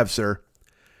what we have, sir.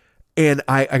 And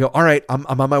I go, all right, I'm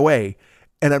on my way.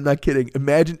 And I'm not kidding.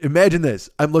 Imagine this.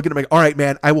 I'm looking at him like, all right,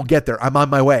 man, I will get there. I'm on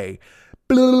my way.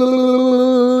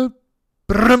 Bum,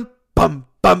 bum,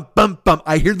 bum, bum.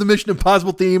 I hear the Mission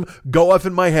Impossible theme go off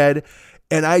in my head.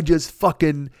 And I just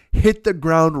fucking hit the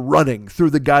ground running through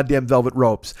the goddamn velvet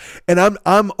ropes. And I'm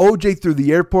OJ through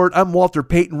the airport. I'm Walter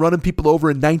Payton running people over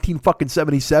in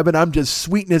 1977. I'm just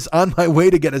sweetness on my way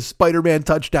to get a Spider-Man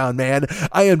touchdown, man.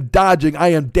 I am dodging. I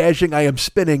am dashing. I am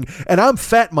spinning. And I'm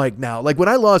Fat Mike now. Like when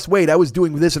I lost weight, I was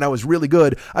doing this and I was really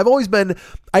good. I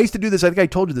used to do this. I think I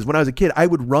told you this when I was a kid. I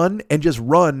would run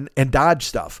and dodge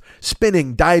stuff.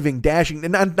 Spinning, diving, dashing,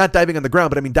 and not diving on the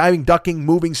ground, but I mean diving, ducking,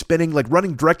 moving, spinning, like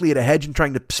running directly at a hedge and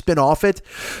trying to spin off it.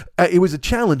 It was a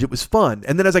challenge. It was fun.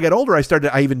 And then as I got older,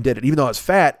 I even did it, even though I was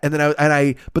fat. And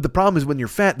then but the problem is when you're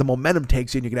fat, the momentum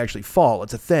takes you and you can actually fall.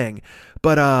 It's a thing.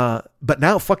 But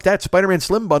now fuck that. Spider-Man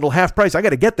Slim Bundle, half price. I got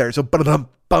to get there. So bum, bum,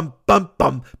 bum,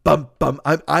 bum, bum, bum.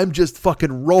 I'm just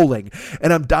fucking rolling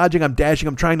and I'm dodging. I'm dashing.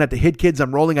 I'm trying not to hit kids.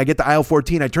 I'm rolling. I get to aisle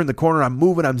 14. I turn the corner. I'm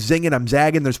moving. I'm zinging. I'm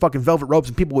zagging. There's fucking velvet ropes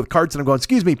and people with carts. And I'm going,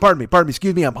 excuse me, pardon me,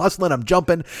 excuse me. I'm hustling. I'm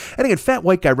jumping. And again, fat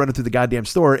white guy running through the goddamn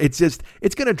store. It's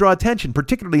going to draw attention,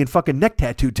 particularly in fucking neck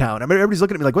tattoo town. I mean, everybody's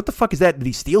looking at me like, what the fuck is that? Did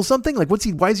he steal something? Like,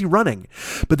 why is he running?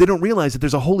 But they don't realize that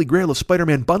there's a holy grail of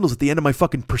Spider-Man bundles at the end of my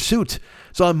fucking pursuit.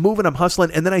 So I'm moving, I'm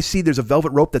hustling, and then I see there's a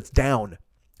velvet rope that's down.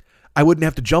 I wouldn't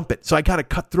have to jump it. So I kind of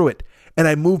cut through it. And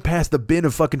I move past the bin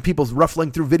of fucking people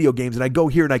ruffling through video games. And I go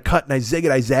here and I cut and I zig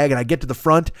and I zag and I get to the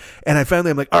front. And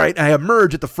I'm like, all right, and I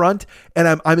emerge at the front and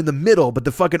I'm in the middle. But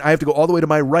I have to go all the way to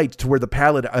my right to where the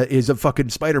pallet is of fucking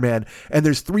Spider-Man. And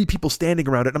there's 3 people standing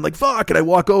around it. And I'm like, fuck. And I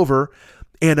walk over.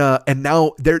 And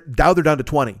now they're down to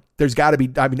 20. There's got to be,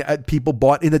 people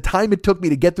bought in the time it took me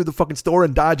to get through the fucking store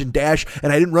and dodge and dash.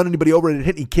 And I didn't run anybody over and didn't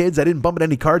hit any kids. I didn't bump into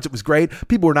any carts. It was great.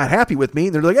 People were not happy with me.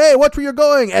 They're like, hey, watch where you're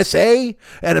going, SA.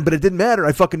 But it didn't matter.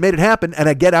 I fucking made it happen. And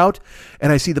I get out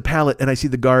and I see the pallet and I see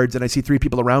the guards and I see 3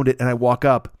 people around it and I walk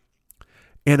up.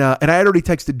 And I had already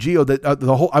texted Gio that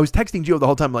I was texting Gio the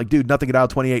whole time, like, dude, nothing at aisle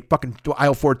 28, fucking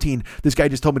aisle 14. This guy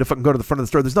just told me to fucking go to the front of the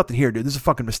store. There's nothing here, dude. This is a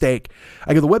fucking mistake.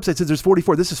 I go, the website says there's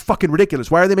 44. This is fucking ridiculous.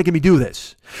 Why are they making me do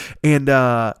this? And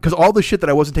because all the shit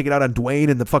that I wasn't taking out on Dwayne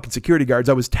and the fucking security guards,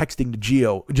 I was texting to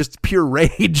Gio, just pure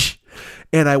rage.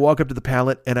 And I walk up to the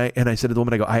pallet and I said to the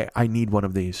woman, I go, I need one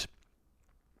of these.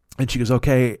 And she goes,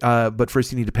 okay, but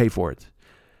first you need to pay for it.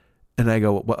 And I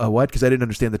go, what? Because I didn't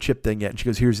understand the chip thing yet. And she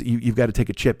goes, you've got to take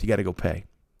a chip. You got to go pay.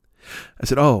 I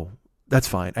said, oh, that's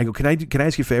fine. I go, can I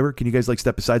ask you a favor? Can you guys like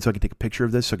step aside so I can take a picture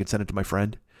of this so I can send it to my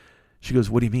friend? She goes,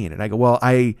 what do you mean? And I go, well,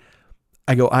 I've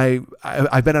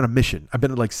been on a mission. I've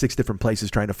been at like 6 different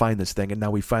places trying to find this thing. And now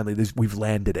we've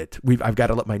landed it. I've got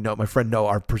to let my friend know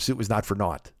our pursuit was not for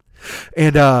naught.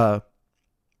 And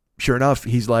sure enough,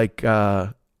 he's like,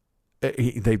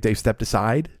 they stepped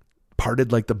aside,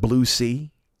 parted like the blue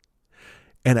sea.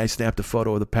 And I snapped a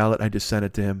photo of the pallet. I just sent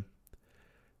it to him.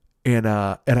 And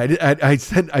I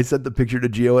sent the picture to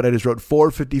Gio and I just wrote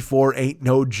 454 ain't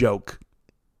no joke.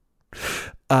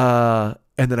 And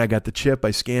then I got the chip.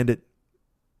 I scanned it.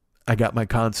 I got my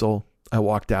console. I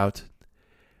walked out.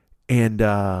 And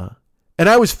I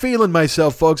was feeling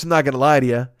myself, folks. I'm not going to lie to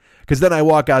you. Because then I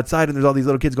walk outside and there's all these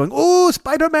little kids going, ooh,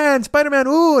 Spider-Man,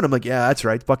 ooh. And I'm like, yeah, that's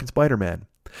right. Fucking Spider-Man.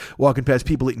 Walking past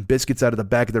people eating biscuits out of the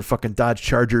back of their fucking Dodge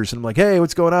Chargers. And I'm like, hey,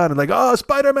 what's going on? And like, oh,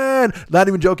 Spider-Man. Not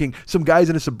even joking. Some guys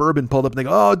in a Suburban pulled up and they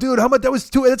go, oh, dude, how much?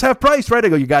 That's half price, right? I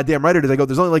go, you goddamn right it is. I go,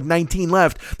 there's only like 19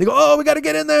 left. They go, oh, we got to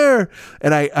get in there.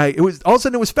 And it was, all of a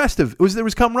sudden it was festive. There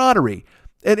was camaraderie.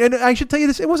 And I should tell you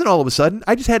this, it wasn't all of a sudden.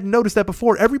 I just hadn't noticed that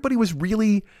before. Everybody was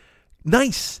really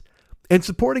nice and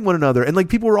supporting one another. And like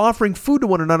people were offering food to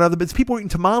one another, but people were eating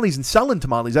tamales and selling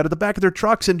tamales out of the back of their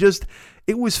trucks. And just,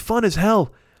 it was fun as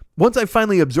hell. Once I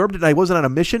finally absorbed it and I wasn't on a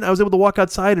mission, I was able to walk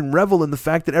outside and revel in the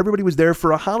fact that everybody was there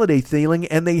for a holiday feeling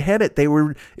and they had it. It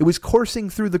was coursing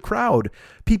through the crowd.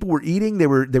 People were eating, they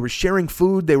were sharing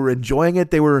food, they were enjoying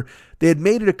it. They had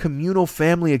made it a communal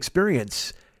family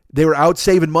experience. They were out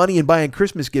saving money and buying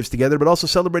Christmas gifts together, but also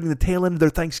celebrating the tail end of their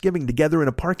Thanksgiving together in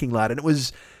a parking lot. And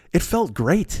it felt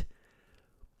great.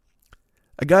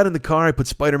 I got in the car, I put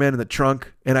Spider-Man in the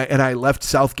trunk, and I left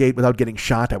Southgate without getting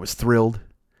shot. I was thrilled.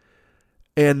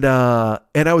 And I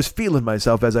was feeling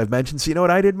myself, as I've mentioned. So you know what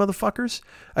I did, motherfuckers?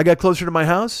 I got closer to my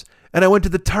house, and I went to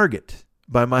the Target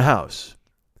by my house.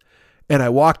 And I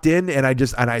walked in, and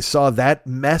I saw that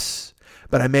mess,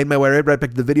 but I made my way right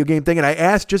back to the video game thing. And I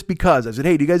asked just because. I said,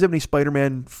 hey, do you guys have any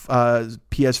Spider-Man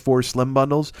PS4 Slim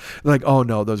bundles? They're like, oh,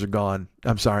 no, those are gone.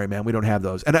 I'm sorry, man. We don't have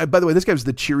those. And by the way, this guy was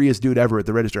the cheeriest dude ever at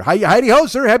the register. Heidi ho,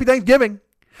 sir. Happy Thanksgiving.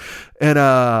 And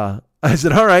I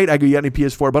said, all right. I go, you got any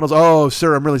PS4 bundles? Oh,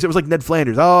 sir, I'm really sorry. It was like Ned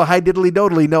Flanders. Oh, hi, diddly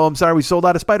dodly. No, I'm sorry. We sold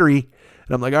out of Spider-E.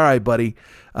 And I'm like, all right, buddy.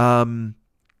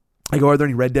 I go, are there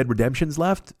any Red Dead Redemptions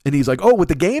left? And he's like, oh, with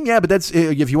the game? Yeah, but that's,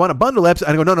 if you want a bundle. I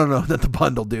go, no, not the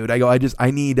bundle, dude. I go, I just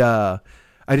need the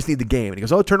game. And he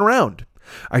goes, oh, turn around.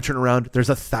 I turn around. There's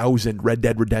 1,000 Red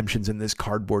Dead Redemptions in this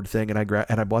cardboard thing. And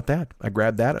I bought that. I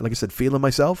grabbed that. Like I said, feeling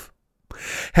myself.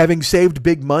 Having saved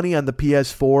big money on the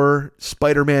PS4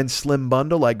 Spider-Man Slim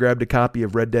Bundle, I grabbed a copy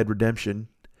of Red Dead Redemption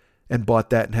and bought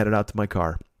that and headed out to my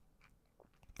car.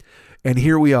 And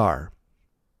here we are,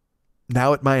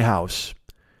 now at my house,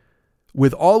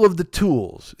 with all of the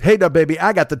tools. Hey, now, baby,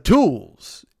 I got the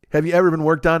tools. Have you ever been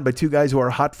worked on by two guys who are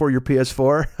hot for your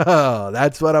PS4? Oh,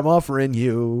 that's what I'm offering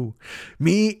you.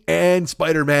 Me and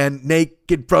Spider-Man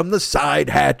naked from the side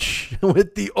hatch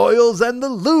with the oils and the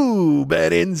lube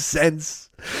and incense.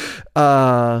 We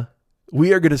are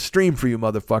going to stream for you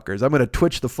motherfuckers. I'm going to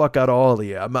Twitch the fuck out of all of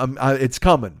you. It's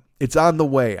coming. It's on the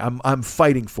way. I'm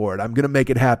fighting for it. I'm going to make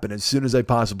it happen as soon as I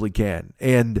possibly can.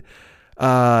 And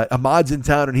Ahmad's in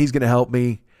town and he's going to help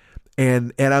me.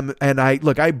 And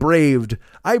I braved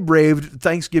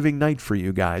Thanksgiving night for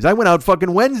you guys. I went out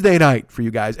fucking Wednesday night for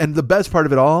you guys. And the best part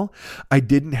of it all, I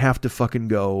didn't have to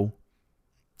go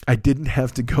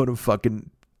to fucking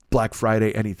Black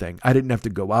Friday anything. I didn't have to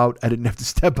go out. I didn't have to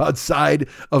step outside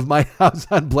of my house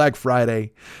on Black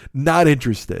Friday. Not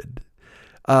interested.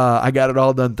 I got it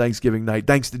all done Thanksgiving night.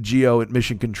 Thanks to Geo at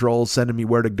Mission Control sending me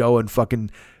where to go and fucking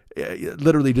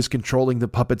literally just controlling the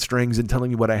puppet strings and telling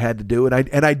me what I had to do. And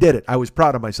I did it. I was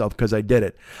proud of myself because I did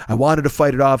it. I wanted to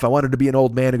fight it off. I wanted to be an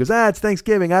old man who goes, it's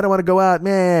Thanksgiving. I don't want to go out.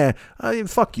 Man,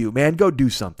 fuck you, man. Go do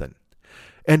something.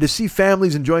 And to see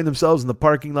families enjoying themselves in the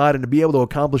parking lot and to be able to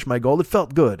accomplish my goal, it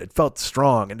felt good. It felt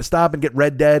strong. And to stop and get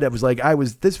Red Dead, it was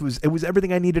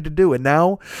everything I needed to do. And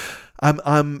now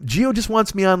Geo just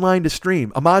wants me online to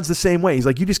stream. Ahmad's the same way. He's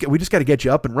like, we just got to get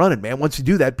you up and running, man. Once you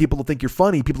do that, people will think you're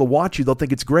funny. People will watch you. They'll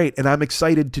think it's great. And I'm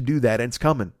excited to do that. And it's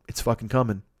coming. It's fucking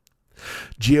coming.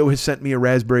 Geo has sent me a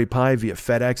Raspberry Pi via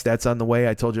FedEx. That's on the way.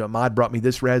 I told you Ahmad brought me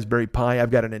this Raspberry Pi.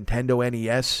 I've got a Nintendo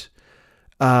NES.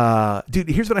 Dude,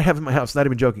 here's what I have in my house. Not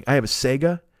even joking. I have a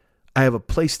Sega. I have a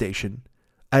PlayStation.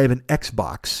 I have an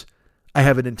Xbox. I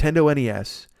have a Nintendo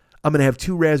NES. I'm going to have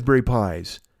 2 Raspberry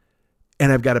Pis.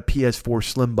 And I've got a PS4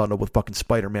 Slim Bundle with fucking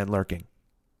Spider-Man lurking.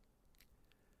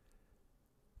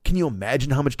 Can you imagine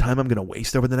how much time I'm going to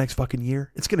waste over the next fucking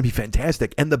year? It's going to be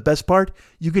fantastic. And the best part,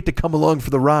 you get to come along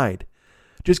for the ride.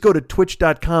 Just go to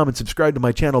twitch.com and subscribe to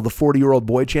my channel, the 40-Year-Old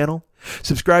Boy channel.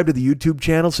 Subscribe to the YouTube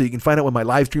channel so you can find out when my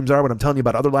live streams are, when I'm telling you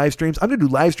about other live streams. I'm going to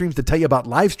do live streams to tell you about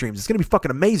live streams. It's going to be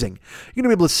fucking amazing. You're going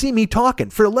to be able to see me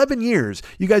talking. For 11 years,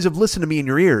 you guys have listened to me in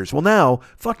your ears. Well, now,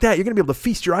 fuck that. You're going to be able to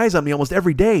feast your eyes on me almost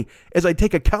every day as I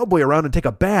take a cowboy around and take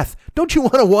a bath. Don't you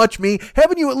want to watch me?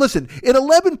 Haven't you, listen, in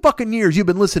 11 fucking years you've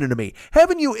been listening to me.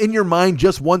 Haven't you in your mind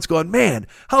just once gone, man,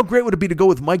 how great would it be to go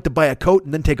with Mike to buy a coat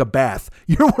and then take a bath?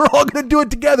 We're all going to do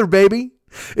it together, baby.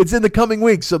 It's in the coming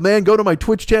weeks. So, man, go to my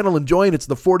Twitch channel and join. It's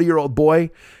the 40-Year-Old Boy.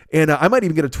 And I might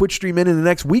even get a Twitch stream in the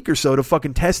next week or so to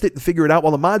fucking test it and figure it out.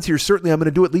 While the mod's here, certainly I'm going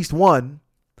to do at least one.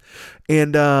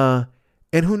 And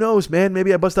who knows, man?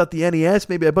 Maybe I bust out the NES.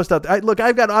 Maybe I bust out... I'm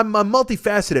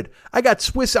multifaceted. I got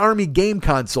Swiss Army game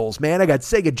consoles, man. I got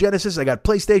Sega Genesis. I got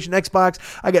PlayStation, Xbox.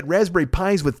 I got Raspberry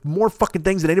Pis with more fucking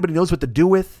things than anybody knows what to do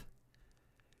with.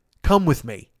 Come with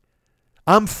me.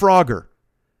 I'm Frogger.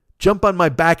 Jump on my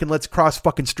back and let's cross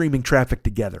fucking streaming traffic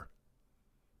together.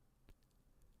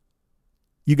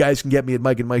 You guys can get me at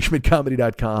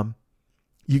MikeandMikeSchmidtComedy.com.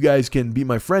 You guys can be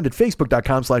my friend at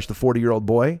Facebook.com/the40-Year-Old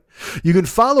Boy. You can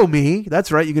follow me.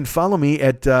 That's right. You can follow me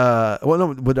at,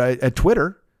 at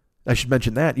Twitter. I should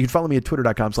mention that. You can follow me at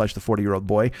Twitter.com/the40-Year-Old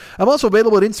Boy. I'm also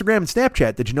available at Instagram and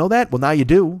Snapchat. Did you know that? Well, now you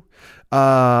do.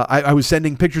 I was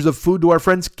sending pictures of food to our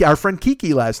friend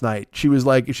Kiki last night. She's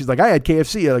like, I had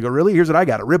KFC. I go, really? Here's what I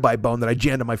got: a ribeye bone that I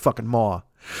jammed in my fucking maw.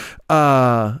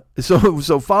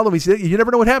 So follow me. You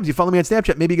never know what happens. You follow me on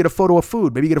Snapchat. Maybe you get a photo of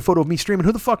food. Maybe you get a photo of me streaming.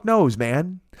 Who the fuck knows,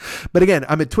 man? But again,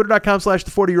 I'm at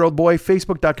Twitter.com/the40-Year-Old Boy,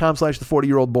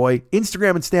 Facebook.com/the40-Year-Old Boy,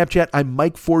 Instagram and Snapchat. I'm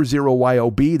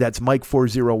Mike40YOB. That's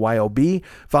Mike40YOB.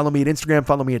 Follow me at Instagram.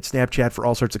 Follow me at Snapchat for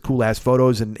all sorts of cool ass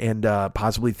photos and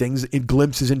possibly things,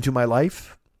 glimpses into my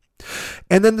life.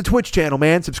 And then the Twitch channel,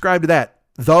 man. Subscribe to that.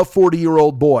 The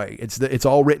 40-Year-Old Boy. It's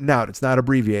all written out. It's not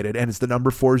abbreviated, and it's the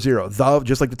number 40.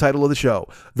 Just like the title of the show.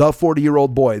 The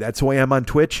 40-Year-Old Boy. That's who I am on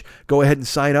Twitch. Go ahead and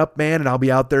sign up, man, and I'll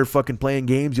be out there fucking playing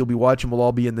games. You'll be watching. We'll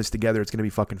all be in this together. It's going to be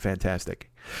fucking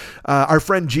fantastic. Our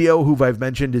friend Geo, who I've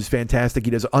mentioned, is fantastic.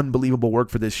 He does unbelievable work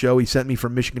for this show. He sent me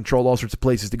from Mission Control all sorts of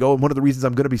places to go, and one of the reasons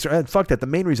I'm going to be... the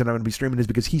main reason I'm going to be streaming is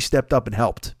because he stepped up and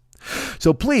helped.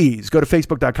 So please go to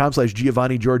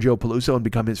facebook.com/Giovanni Giorgio Peluso and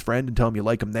become his friend and tell him you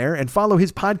like him there, and follow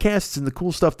his podcasts and the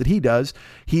cool stuff that he does.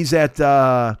 He's at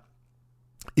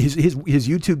his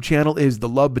YouTube channel is The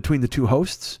Love Between the Two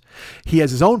Hosts. He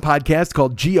has his own podcast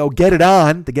called Geo Get It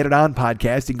On, the Get It On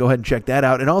podcast. You can go ahead and check that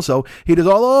out. And also, he does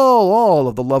all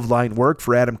of the Loveline work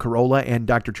for Adam Carolla and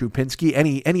Dr. Trupinski.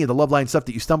 Any of the Loveline stuff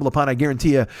that you stumble upon, I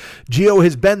guarantee you, Geo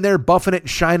has been there buffing it and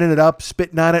shining it up,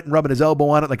 spitting on it and rubbing his elbow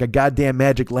on it like a goddamn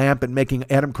magic lamp and making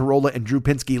Adam Carolla and Drew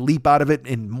Pinsky leap out of it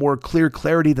in more clear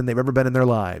clarity than they've ever been in their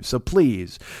lives. So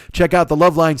please check out the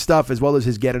Loveline stuff as well as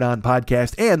his Get It On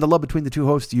podcast and the Love Between the Two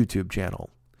Hosts YouTube channel.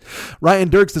 Ryan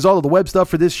Dirks does all of the web stuff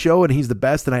for this show, and he's the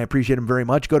best, and I appreciate him very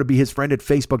much. Go to be his friend at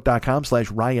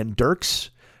facebook.com/Ryan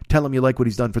Dirks. Tell him you like what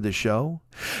he's done for this show.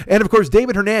 And of course,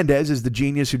 David Hernandez is the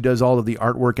genius who does all of the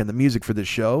artwork and the music for this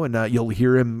show. And you'll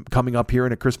hear him coming up here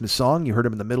in a Christmas song. You heard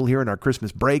him in the middle here in our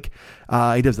Christmas break.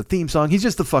 He does the theme song. He's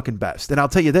just the fucking best. And I'll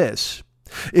tell you this.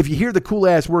 If you hear the cool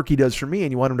ass work he does for me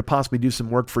and you want him to possibly do some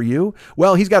work for you,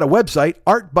 well, he's got a website,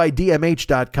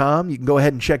 artbydmh.com. You can go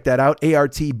ahead and check that out,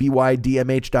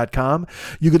 artbydmh.com.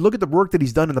 You can look at the work that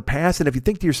he's done in the past, and if you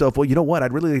think to yourself, well, you know what,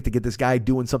 I'd really like to get this guy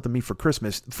doing something for me for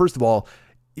Christmas. First of all,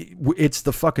 it's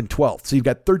the fucking 12th. So you've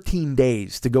got 13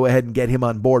 days to go ahead and get him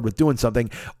on board with doing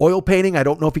something. Oil painting, I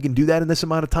don't know if he can do that in this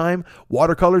amount of time.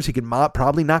 Watercolors, he can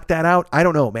probably knock that out. I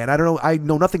don't know, man. I don't know. I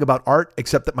know nothing about art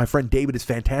except that my friend David is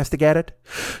fantastic at it.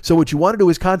 So what you want to do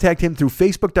is contact him through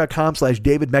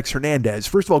facebook.com/David Mex Hernandez.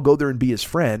 First of all, go there and be his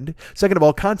friend. Second of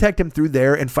all, contact him through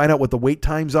there and find out what the wait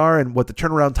times are and what the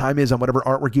turnaround time is on whatever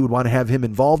artwork you would want to have him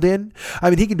involved in. I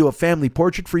mean, he can do a family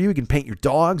portrait for you. He can paint your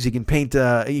dogs. He can paint,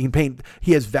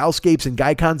 he has Valscapes and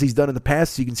Gaikons he's done in the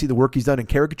past, so you can see the work he's done in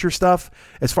caricature stuff.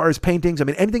 As far as paintings, I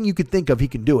mean, anything you could think of, he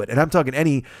can do it. And I'm talking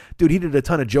dude, he did a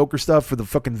ton of Joker stuff for the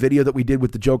fucking video that we did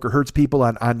with the Joker Hurts people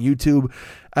on YouTube.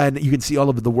 And you can see all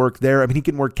of the work there. I mean, he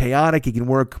can work chaotic. He can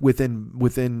work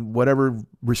within whatever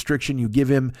restriction you give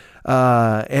him.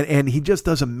 And he just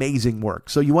does amazing work.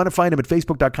 So you want to find him at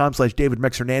facebook.com/David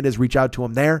Mex Hernandez. Reach out to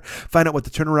him there. Find out what the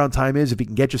turnaround time is. If he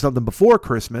can get you something before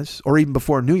Christmas or even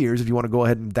before New Year's, if you want to go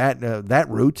ahead and that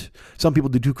route. Some people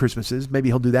do 2 Christmases. Maybe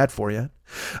he'll do that for you.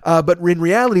 But in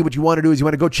reality, what you want to do is you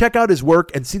want to go check out his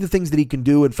work and see the things that he can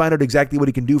do and find out exactly what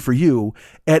he can do for you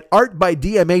at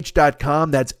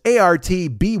artbydmh.com. That's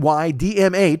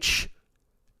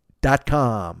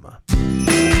artbydmh.com.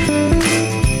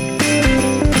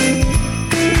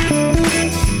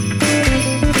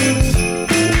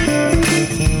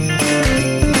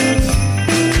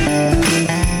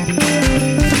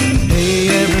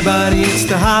 Everybody, it's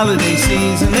the holiday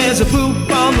season. There's a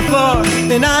poop on the floor,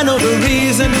 and I know the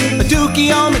reason. A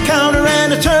dookie on the counter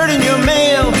and a turd in your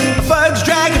mail. A fudge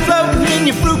dragon floating in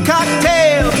your fruit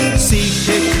cocktail.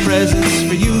 Sea-picked presents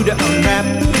for you to unwrap.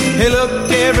 Hey, look,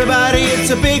 everybody, it's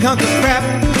a big hunk of crap.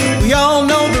 We all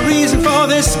know the reason for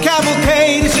this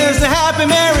cavalcade. It's just a happy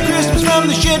Merry Christmas from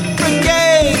the Shit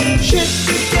Brigade. Shit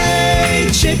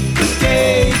Brigade, Shit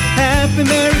Brigade. Happy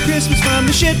Merry Christmas from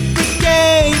the Shit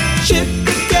Brigade. Shit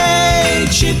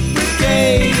Brigade, Shit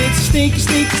Brigade. It's a stinky,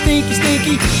 stinky, stinky,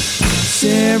 stinky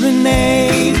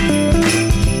serenade.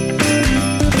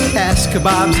 Ass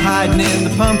kebabs hiding in the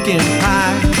pumpkin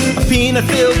pie. A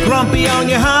peanut-filled grumpy on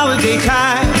your holiday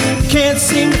tie. Can't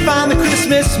seem to find the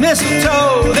Christmas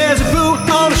mistletoe. There's a boot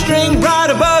on a string right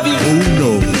above you. Oh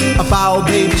no. A bowel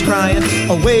baby's crying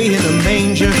away in a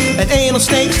manger. An anal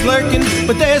snake's lurking,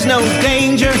 but there's no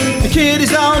danger. The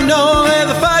kiddies all know where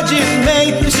the fudge is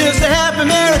made. It's just a happy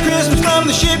Merry Christmas from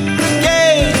the Shit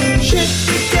Brigade. Shit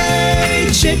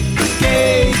Brigade, Shit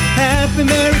Brigade. Happy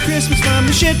Merry Christmas from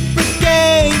the Shit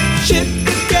Brigade. Shit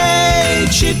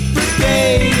Brigade, Shit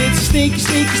Brigade. It's a stinky,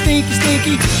 stinky, stinky,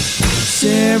 stinky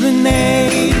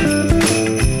serenade.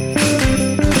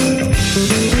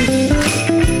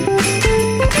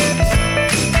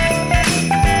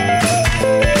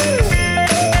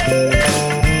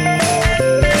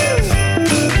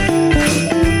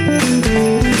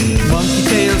 Monkey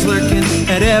tails lurking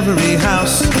at every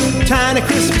house. Tiny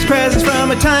Christmas presents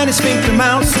from a tiny sphincter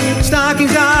mouse.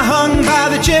 Stockings are hung by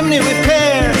the chimney with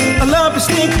care. A lump of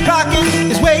sneaky pocket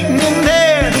is waiting in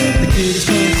there. The kiddies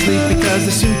can't sleep because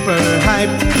they're super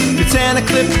hyped. Did Santa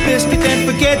clip the biscuit then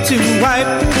forget to wipe?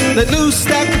 Let loose,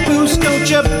 stack the boost, don't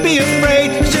you be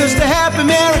afraid. It's just a happy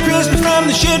Merry Christmas from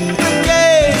the Shit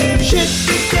Brigade. Shit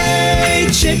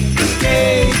Brigade, Shit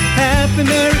Brigade. Happy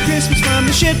Merry Christmas from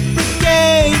the Shit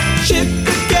Brigade. Shit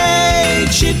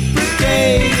Brigade, Shit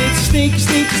Brigade. It's a stinky,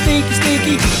 stinky, stinky,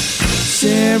 stinky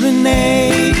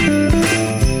serenade.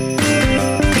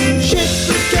 Shit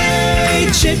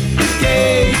Brigade, Shit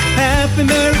Brigade. Happy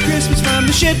Merry Christmas from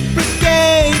the Shit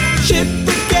Brigade. Shit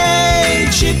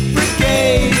Brigade, Shit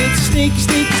Brigade. It's a sneaky,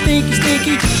 sneaky, sneaky,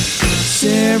 sneaky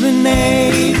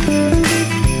serenade.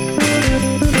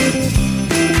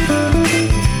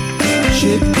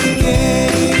 Shit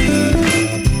Brigade.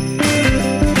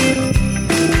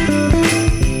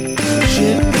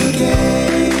 Shit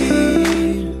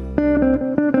Brigade.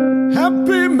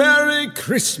 Happy Merry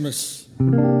Christmas.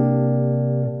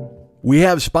 We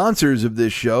have sponsors of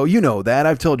this show. You know that.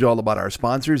 I've told you all about our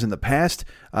sponsors in the past.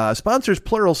 Sponsors,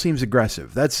 plural, seems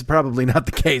aggressive. That's probably not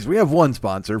the case. We have one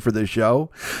sponsor for this show.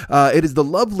 It is the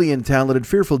lovely and talented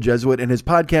Fearful Jesuit and his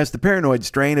podcast, The Paranoid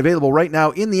Strain, available right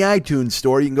now in the iTunes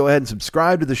store. You can go ahead and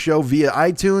subscribe to the show via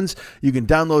iTunes. You can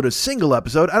download a single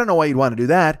episode. I don't know why you'd want to do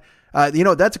that.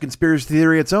 That's a conspiracy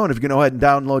theory its own. If you're going to go ahead and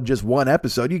download just one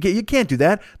episode, you can't do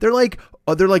that. They're like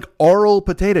oral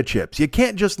potato chips. You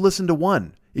can't just listen to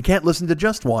one. You can't listen to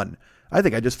just one. I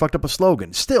think I just fucked up a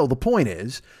slogan. Still, the point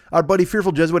is, our buddy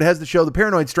Fearful Jesuit has the show, The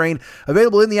Paranoid Strain,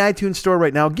 available in the iTunes store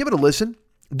right now. Give it a listen.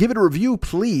 Give it a review,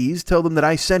 please. Tell them that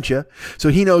I sent you, so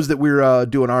he knows that we're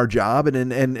doing our job.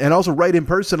 And also write him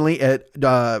personally at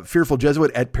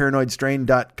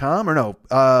fearfuljesuit@paranoidstrain.com. Or no,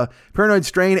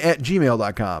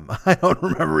 paranoidstrain@gmail.com. I don't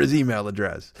remember his email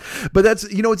address. But that's,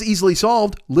 it's easily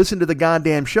solved. Listen to the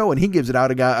goddamn show, and he gives it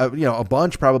out a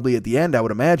bunch probably at the end, I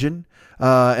would imagine.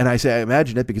 And I say I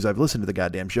imagine it because I've listened to the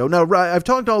goddamn show. Now, I've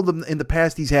talked to all of them in the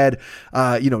past. He's had,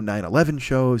 9/11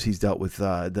 shows. He's dealt with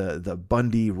the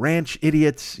Bundy Ranch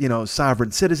idiots, sovereign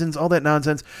citizens, all that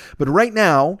nonsense. But right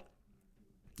now,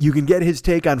 you can get his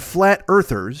take on flat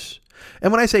earthers.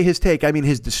 And when I say his take, I mean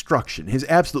his destruction, his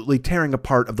absolutely tearing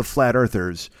apart of the flat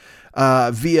earthers.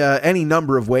 Via any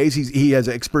number of ways. He has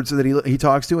experts that he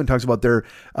talks to and talks about their,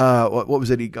 what was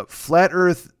it? He got flat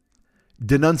earth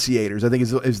denunciators, I think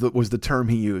was the term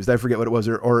he used. I forget what it was,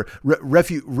 or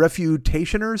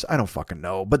refutationers. I don't fucking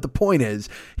know. But the point is,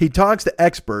 he talks to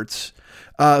experts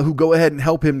who go ahead and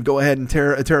help him go ahead and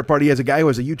tear apart. He has a guy who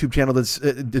has a YouTube channel that's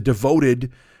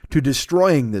devoted to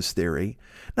destroying this theory.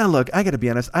 Now, look, I got to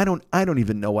be honest. I don't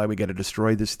even know why we got to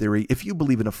destroy this theory. If you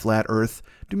believe in a flat Earth,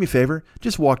 do me a favor,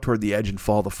 just walk toward the edge and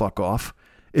fall the fuck off.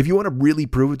 If you want to really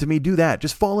prove it to me, do that.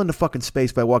 Just fall into fucking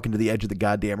space by walking to the edge of the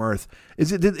goddamn Earth.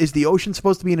 Is the ocean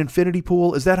supposed to be an infinity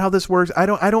pool? Is that how this works? I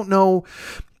don't know.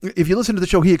 If you listen to the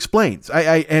show, he explains.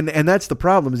 And that's the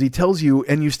problem, is he tells you,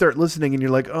 and you start listening, and you're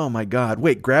like, oh my god,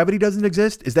 wait, gravity doesn't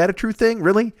exist? Is that a true thing?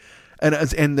 Really?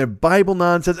 And the Bible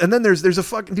nonsense. And then there's a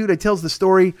fucking dude that tells the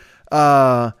story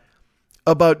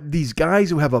about these guys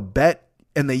who have a bet,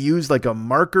 and they use like a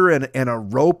marker and a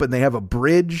rope, and they have a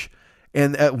bridge.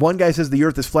 And one guy says the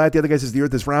earth is flat. The other guy says the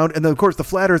earth is round. And then, of course, the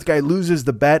flat earth guy loses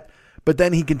the bet. But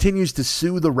then he continues to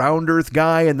sue the round earth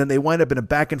guy. And then they wind up in a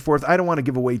back and forth. I don't want to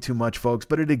give away too much, folks,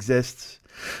 but it exists.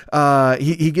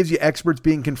 He gives you experts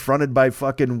being confronted by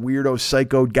fucking weirdo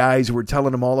psycho guys who are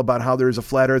telling them all about how there's a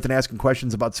flat earth and asking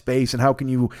questions about space and how can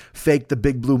you fake the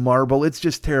big blue marble. It's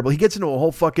just terrible. He gets into a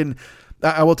whole fucking...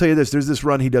 I will tell you this. There's this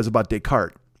run he does about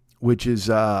Descartes, which is...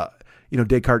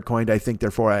 Descartes coined, I think,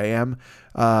 therefore I am.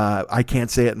 I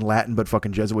can't say it in Latin, but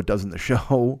fucking Jesuit does in the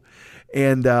show.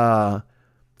 And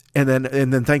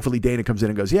then thankfully Dana comes in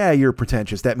and goes, yeah, you're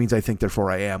pretentious. That means I think,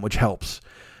 therefore I am, which helps.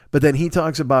 But then he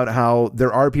talks about how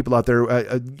there are people out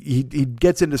there. He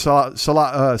gets into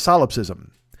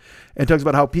solipsism and talks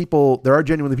about how there are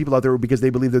genuinely people out there because they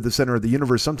believe they're the center of the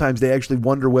universe. Sometimes they actually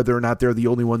wonder whether or not they're the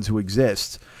only ones who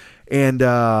exist. And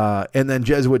then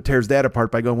Jesuit tears that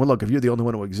apart by going, well, look, if you're the only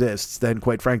one who exists, then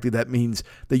quite frankly, that means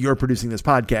that you're producing this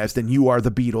podcast and you are the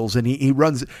Beatles. And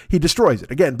he destroys it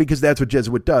again, because that's what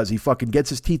Jesuit does. He fucking gets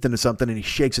his teeth into something and he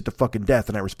shakes it to fucking death.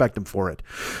 And I respect him for it.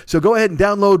 So go ahead and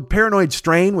download Paranoid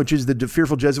Strain, which is the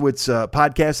Fearful Jesuits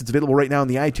podcast. It's available right now in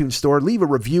the iTunes store. Leave a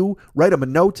review, write him a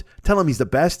note, tell him he's the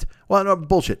best. Well, no,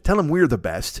 bullshit. Tell him we're the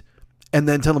best. And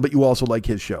then tell him that you also like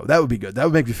his show. That would be good. That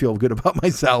would make me feel good about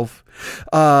myself.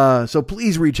 So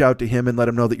please reach out to him and let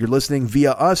him know that you're listening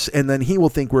via us. And then he will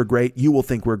think we're great. You will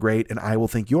think we're great. And I will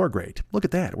think you're great. Look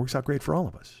at that. It works out great for all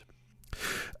of us.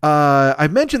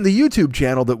 I've mentioned the YouTube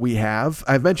channel that we have.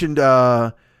 I've mentioned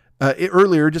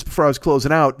earlier, just before I was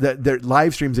closing out, that their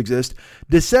live streams exist.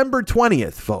 December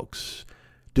 20th, folks.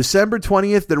 December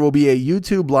 20th, there will be a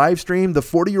YouTube live stream, the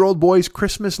 40-Year-Old Boys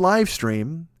Christmas live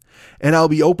stream. And I'll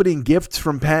be opening gifts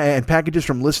and packages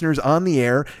from listeners on the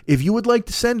air. If you would like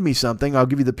to send me something, I'll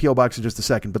give you the P.O. Box in just a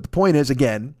second. But the point is,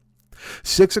 again,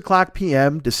 6 o'clock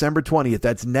p.m., December 20th.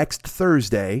 That's next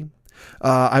Thursday.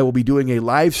 I will be doing a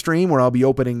live stream where I'll be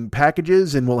opening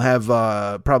packages, and we'll have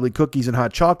probably cookies and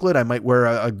hot chocolate. I might wear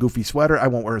a goofy sweater. I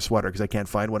won't wear a sweater because I can't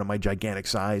find one of my gigantic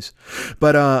size.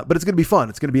 But it's going to be fun.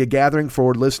 It's going to be a gathering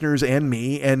for listeners and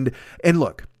me. And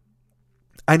look,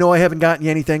 I know I haven't gotten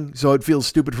you anything, so it feels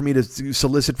stupid for me to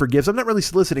solicit for gifts. I'm not really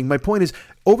soliciting. My point is,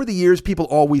 over the years, people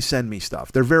always send me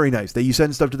stuff. They're very nice. You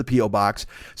send stuff to the P.O. Box.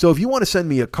 So if you want to send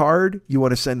me a card, you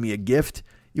want to send me a gift,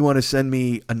 you want to send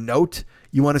me a note,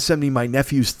 you want to send me my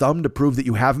nephew's thumb to prove that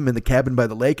you have him in the cabin by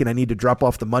the lake and I need to drop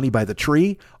off the money by the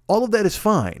tree, all of that is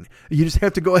fine. You just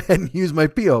have to go ahead and use my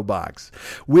P.O. Box,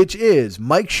 which is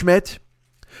Mike Schmidt,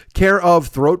 care of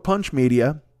Throat Punch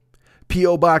Media,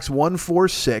 P.O. Box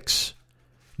 146,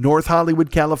 North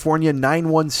Hollywood, California,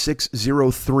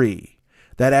 91603.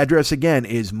 That address again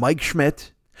is Mike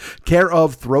Schmidt, care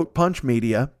of Throat Punch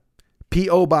Media,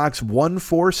 P.O. Box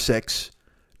 146,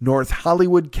 North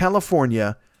Hollywood,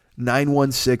 California,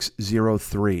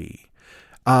 91603.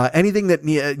 Anything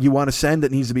that you want to send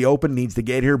that needs to be open needs to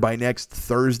get here by next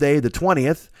Thursday, the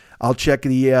 20th. I'll check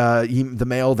the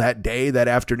mail that day, that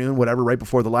afternoon, whatever, right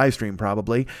before the live stream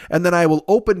probably. And then I will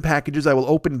open packages. I will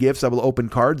open gifts. I will open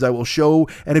cards. I will show.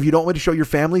 And if you don't want to show your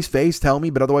family's face, tell me.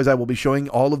 But otherwise, I will be showing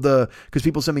all of because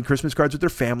people send me Christmas cards with their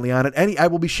family on it. I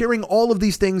will be sharing all of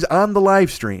these things on the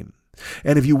live stream.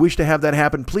 And if you wish to have that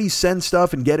happen, please send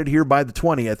stuff and get it here by the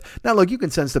 20th. Now, look, you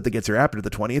can send stuff that gets here after the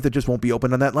 20th. It just won't be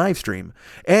open on that live stream.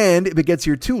 And if it gets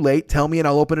here too late, tell me and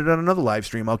I'll open it on another live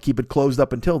stream. I'll keep it closed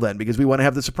up until then because we want to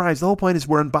have the surprise. The whole point is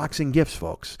we're unboxing gifts,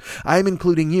 folks. I'm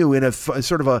including you in a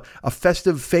sort of a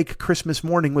festive fake Christmas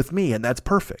morning with me, and that's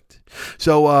perfect.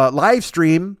 So live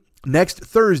stream next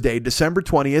Thursday, December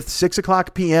 20th, 6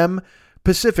 o'clock p.m.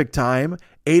 Pacific time,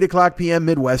 8 o'clock p.m.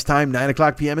 Midwest time, 9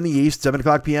 o'clock p.m. in the East, 7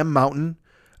 o'clock p.m. Mountain,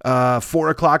 4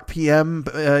 o'clock p.m.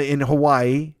 In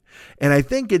Hawaii, and I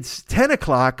think it's 10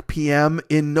 o'clock p.m.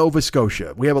 in Nova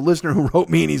Scotia. We have a listener who wrote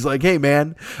me, and he's like, hey,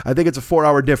 man, I think it's a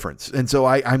 4-hour difference. And so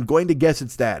I'm going to guess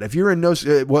it's that. If you're in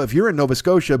Nova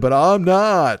Scotia, but I'm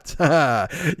not.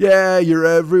 Yeah, you're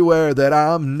everywhere that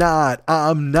I'm not.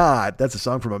 That's a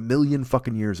song from a million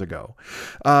fucking years ago.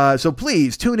 So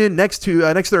please tune in next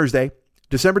Thursday,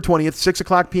 December 20th, 6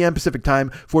 o'clock p.m. Pacific time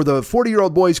for the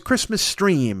 40-Year-Old Boys Christmas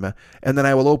stream. And then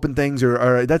I will open things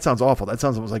or that sounds awful. That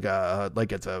sounds almost like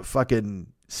it's a fucking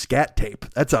scat tape.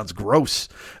 That sounds gross.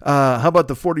 How about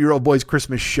the 40-Year-Old Boys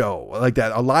Christmas show? Like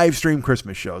that, a live stream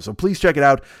Christmas show. So please check it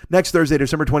out next Thursday,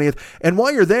 December 20th. And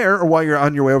while you're there or while you're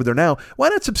on your way over there now, why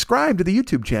not subscribe to the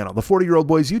YouTube channel, the 40-Year-Old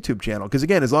Boys YouTube channel? Because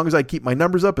again, as long as I keep my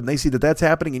numbers up and they see that that's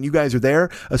happening and you guys are there,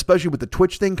 especially with the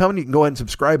Twitch thing coming, you can go ahead and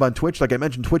subscribe on Twitch. Like I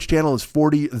mentioned, Twitch channel is the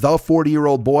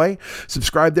 40-Year-Old Boy.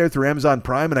 Subscribe there through Amazon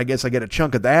Prime, and I guess I get a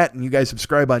chunk of that. And you guys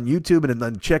subscribe on YouTube and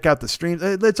then check out the streams.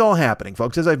 It's all happening,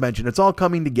 folks. As I've mentioned, it's all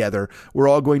coming together. We're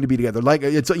all going to be together. Like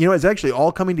it's actually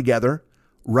all coming together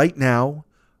right now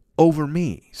over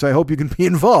me. So I hope you can be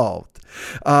involved.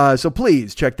 So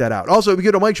please check that out. Also, if you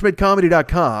go to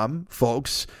MikeSchmidtComedy.com,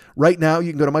 folks, right now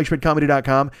you can go to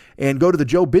MikeSchmidtComedy.com and go to the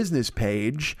Joe Business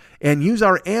page and use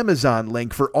our Amazon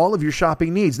link for all of your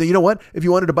shopping needs. Now, you know what? If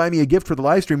you wanted to buy me a gift for the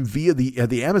live stream via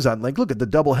the Amazon link, look at the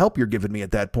double help you're giving me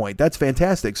at that point. That's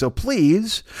fantastic. So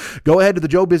please go ahead to the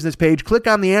Joe Business page, click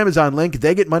on the Amazon link.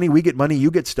 They get money, we get money,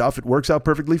 you get stuff. It works out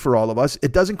perfectly for all of us.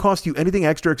 It doesn't cost you anything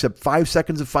extra except 5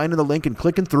 seconds of finding the link and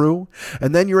clicking through.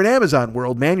 And then you're in Amazon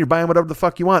world, man. You're buying whatever the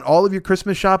fuck you want. All of your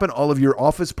Christmas shopping, all of your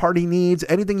office party needs,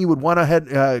 anything you would want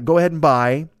to go ahead and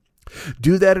buy.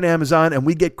 Do that at Amazon and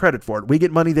we get credit for it. We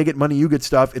get money, they get money, you get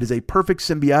stuff. It is a perfect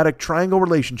symbiotic triangle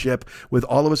relationship with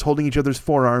all of us holding each other's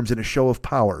forearms in a show of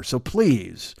power. So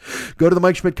please go to the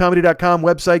MikeSchmidtComedy.com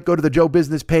website, go to the Joe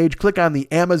Business page, click on the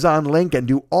Amazon link and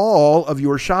do all of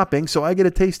your shopping so I get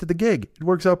a taste of the gig. It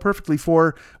works out perfectly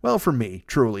for me,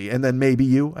 truly. And then maybe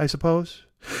you, I suppose.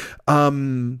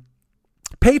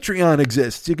 Patreon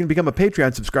exists. You can become a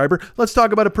Patreon subscriber. Let's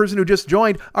talk about a person who just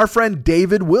joined, our friend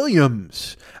David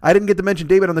Williams. I didn't get to mention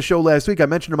David on the show last week. I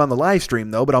mentioned him on the live stream,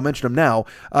 though, but I'll mention him now.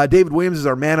 David Williams is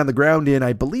our man on the ground in,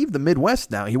 I believe, the Midwest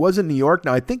now. He was in New York.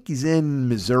 Now, I think he's in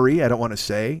Missouri. I don't want to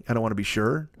say. I don't want to be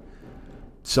sure.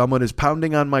 Someone is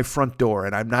pounding on my front door,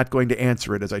 and I'm not going to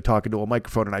answer it as I talk into a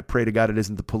microphone, and I pray to God it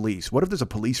isn't the police. What if there's a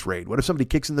police raid? What if somebody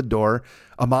kicks in the door?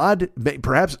 Ahmad?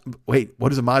 Perhaps, wait,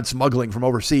 what is Ahmad smuggling from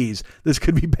overseas? This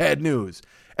could be bad news.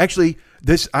 Actually,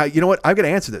 you know what? I've got to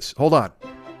answer this. Hold on.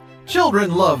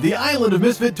 Children love the Island of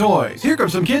Misfit Toys. Here come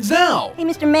some kids now. Hey,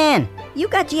 Mr. Man, you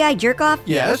got G.I. Jerk-Off?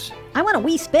 Yes. I want a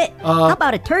wee spit. How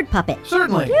about a turd puppet?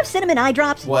 Certainly. Do you have cinnamon eye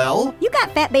drops? Well, You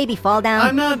got Fat Baby Fall Down?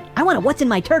 I'm not... I want a What's in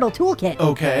My Turtle toolkit.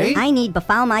 Okay. I need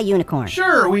Befoul My Unicorn.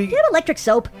 Sure, Do you have electric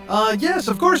soap? Yes,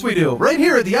 of course we do. Right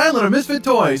here at the Island of Misfit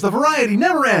Toys, the variety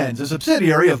never ends, a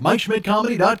subsidiary of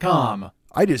MikeSchmidtComedy.com.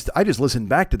 I just listened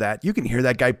back to that. You can hear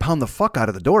that guy pound the fuck out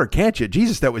of the door, can't you?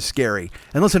 Jesus, that was scary.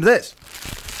 And listen to this.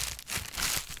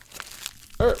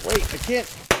 Wait, I can't.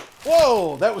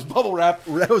 Whoa, that was bubble wrap.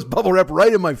 That was bubble wrap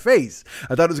right in my face.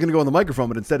 I thought it was going to go on the microphone,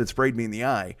 but instead it sprayed me in the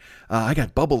eye. I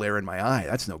got bubble air in my eye.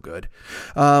 That's no good.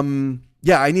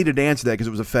 Yeah, I needed to answer that because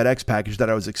it was a FedEx package that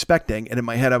I was expecting. And in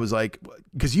my head, I was like,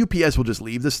 because UPS will just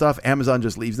leave this stuff. Amazon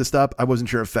just leaves this stuff. I wasn't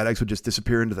sure if FedEx would just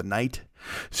disappear into the night.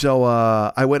 So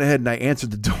I went ahead and I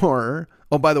answered the door.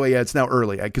 Oh, by the way, yeah, it's now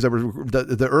early because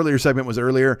the earlier segment was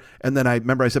earlier. And then I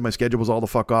remember I said my schedule was all the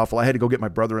fuck off. Well, I had to go get my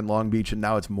brother in Long Beach and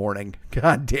now it's morning.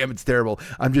 God damn, it's terrible.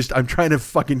 I'm trying to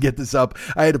fucking get this up.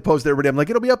 I had to post everybody. I'm like,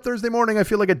 it'll be up Thursday morning. I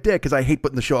feel like a dick because I hate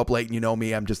putting the show up late and you know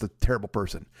me. I'm just a terrible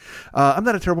person. I'm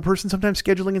not a terrible person. Sometimes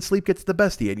scheduling and sleep gets the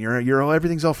best of you and you're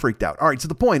everything's all freaked out. All right. So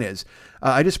the point is,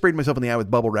 I just sprayed myself in the eye with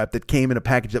bubble wrap that came in a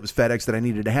package that was FedEx that I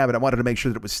needed to have it. I wanted to make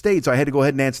sure that it was stayed. So I had to go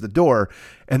ahead and answer the door.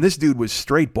 And this dude was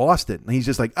straight Boston. And he's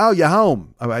just like, oh, you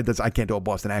home? I can't do a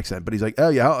Boston accent, but he's like, oh,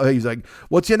 yeah. He's like,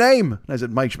 what's your name? And I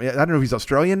said, Mike Schmidt. I don't know if he's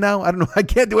Australian now. I don't know. I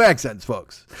can't do accents,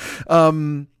 folks.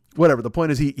 Whatever. The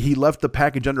point is he left the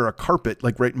package under a carpet,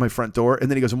 like right in my front door.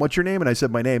 And then he goes, and what's your name? And I said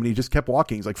my name. And he just kept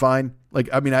walking. He's like, fine. Like,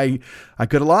 I mean, I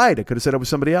could have lied. I could have said it was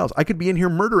somebody else. I could be in here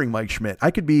murdering Mike Schmidt. I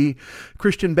could be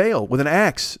Christian Bale with an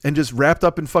axe and just wrapped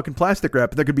up in fucking plastic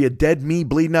wrap. And there could be a dead me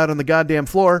bleeding out on the goddamn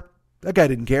floor. That guy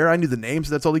didn't care. I knew the names.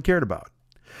 So that's all he cared about.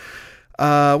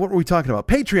 What were we talking about?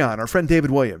 Patreon, our friend David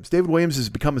Williams. David Williams has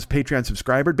become his Patreon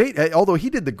subscriber. Although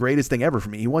he did the greatest thing ever for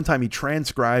me. One time he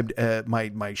transcribed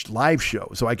my live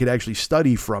show so I could actually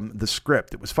study from the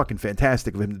script. It was fucking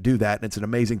fantastic of him to do that. And it's an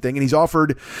amazing thing. And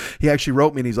he actually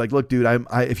wrote me and he's like, look, dude,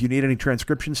 if you need any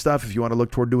transcription stuff, if you want to look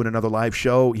toward doing another live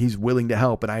show, he's willing to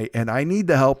help. And I need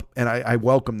the help and I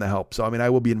welcome the help. So, I mean,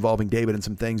 I will be involving David in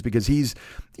some things because he's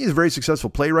a very successful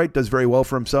playwright, does very well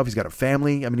for himself. He's got a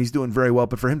family. I mean, he's doing very well.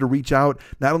 But for him to reach out,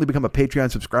 not only become a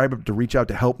Patreon subscriber, but to reach out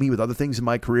to help me with other things in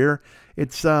my career,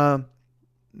 it's I'm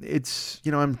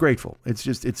grateful.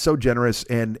 It's so generous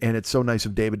and it's so nice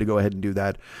of David to go ahead and do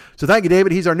that. So thank you,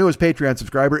 David. He's our newest Patreon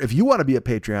subscriber. If you want to be a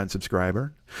Patreon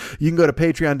subscriber, you can go to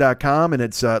patreon.com and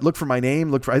it's look for my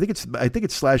name. I think it's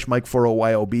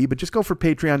 /Mike40YOB, but just go for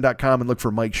patreon.com and look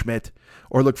for Mike Schmidt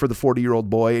or look for the 40-year-old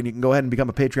boy and you can go ahead and become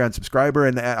a Patreon subscriber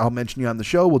and I'll mention you on the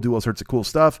show. We'll do all sorts of cool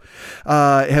stuff.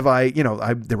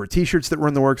 There were t-shirts that were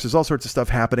in the works. There's all sorts of stuff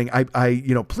happening.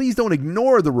 Please don't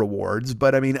ignore the rewards,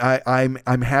 but I mean,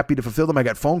 I'm happy to fulfill them. I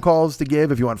got phone calls to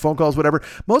give if you want phone calls, whatever.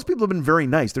 Most people have been very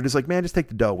nice. They're just like, man, just take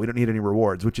the dough. We don't need any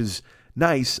rewards, which is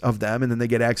nice of them. And then they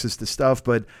get access to stuff,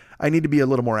 but I need to be a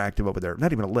little more active over there.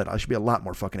 Not even a little. I should be a lot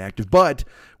more fucking active. But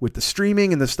with the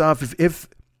streaming and the stuff, if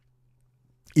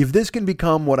this can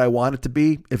become what I want it to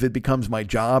be, if it becomes my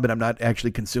job and I'm not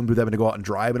actually consumed with having to go out and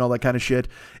drive and all that kind of shit,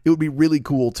 it would be really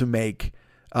cool to make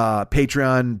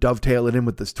Patreon dovetail it in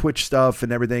with this Twitch stuff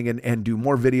and everything and do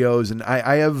more videos. And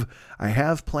I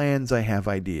have plans. I have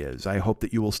ideas. I hope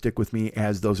that you will stick with me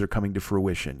as those are coming to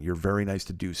fruition. You're very nice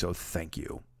to do so. Thank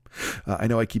you. I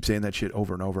know I keep saying that shit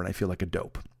over and over and I feel like a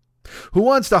dope. Who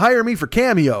wants to hire me for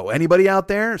Cameo? Anybody out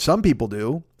there? Some people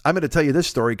do. I'm going to tell you this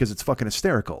story because it's fucking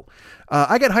hysterical.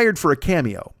 I got hired for a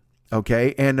Cameo.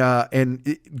 Okay. And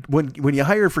when you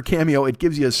hire for Cameo, it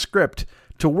gives you a script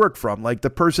to work from. Like the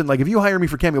person, like if you hire me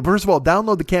for Cameo, first of all,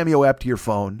 download the Cameo app to your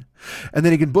phone and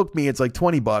then you can book me. It's like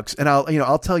 $20 and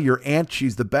I'll tell your aunt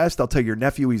she's the best. I'll tell your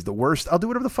nephew he's the worst. I'll do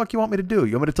whatever the fuck you want me to do.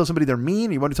 You want me to tell somebody they're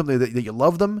mean? You want me to tell somebody that you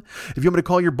love them? If you want me to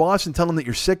call your boss and tell them that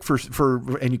you're sick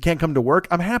and you can't come to work,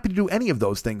 I'm happy to do any of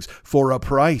those things for a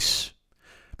price.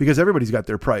 Because everybody's got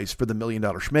their price for the $1 million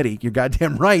Schmitty. You're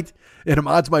goddamn right. And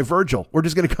Ahmad's my Virgil. We're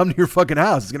just going to come to your fucking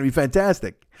house. It's going to be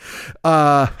fantastic.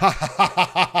 That's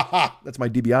my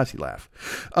DiBiase laugh.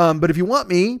 But if you want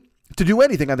me to do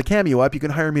anything on the Cameo app, you can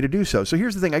hire me to do so. So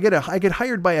here's the thing. I get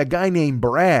hired by a guy named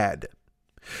Brad.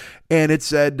 And it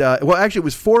said, it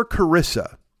was for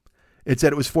Carissa. It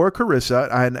said it was for Carissa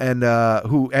and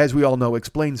who, as we all know,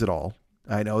 explains it all.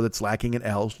 I know that's lacking an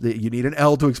L. You need an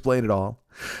L to explain it all.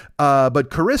 But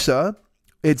Carissa,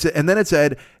 and then it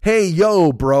said, hey,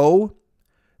 yo, bro,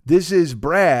 this is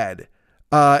Brad.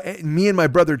 Me and my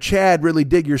brother Chad really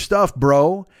dig your stuff,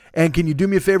 bro. And can you do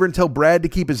me a favor and tell Brad to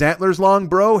keep his antlers long,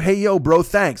 bro? Hey, yo, bro,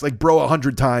 thanks. Like, bro,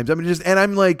 100 times. I mean, and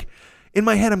I'm like, in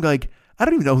my head, I'm like, I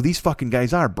don't even know who these fucking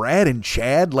guys are. Brad and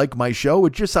Chad like my show.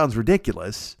 It just sounds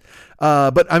ridiculous.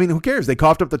 But I mean, who cares? They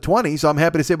coughed up the 20, so I'm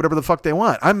happy to say whatever the fuck they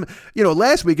want.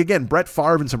 Last week, again, Brett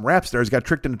Favre and some rap stars got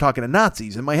tricked into talking to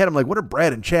Nazis. In my head, I'm like, what are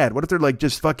Brad and Chad? What if they're like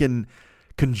just fucking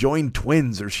conjoined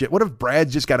twins or shit? What if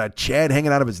Brad's just got a Chad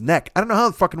hanging out of his neck? I don't know how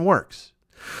it fucking works.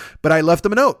 But I left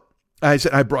them a note. I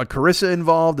said I brought Carissa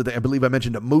involved. I believe I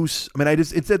mentioned a moose. I mean,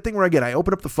 it's that thing where, again, I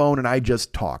open up the phone and I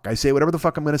just talk. I say whatever the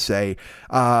fuck I'm going to say.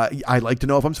 I like to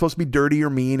know if I'm supposed to be dirty or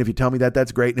mean. If you tell me that,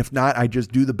 that's great. And if not, I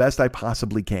just do the best I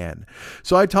possibly can.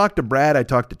 So I talked to Brad. I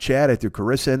talked to Chad. I threw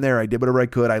Carissa in there. I did whatever I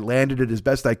could. I landed it as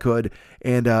best I could.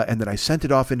 And then I sent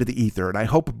it off into the ether. And I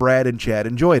hope Brad and Chad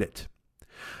enjoyed it.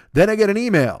 Then I get an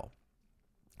email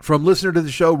from listener to the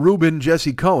show, Ruben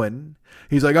Jesse Cohen.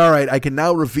 He's like, all right, I can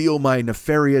now reveal my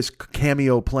nefarious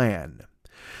Cameo plan.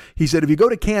 He said, if you go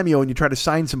to Cameo and you try to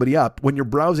sign somebody up, when you're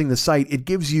browsing the site, it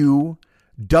gives you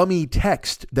dummy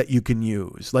text that you can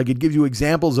use. Like it gives you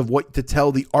examples of what to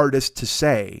tell the artist to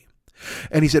say.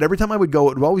 And he said, every time I would go,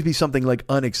 it would always be something like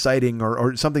unexciting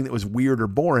or something that was weird or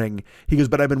boring. He goes,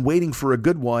 but I've been waiting for a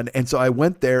good one. And so I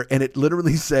went there and it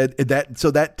literally said that. So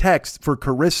that text for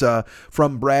Carissa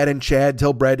from Brad and Chad,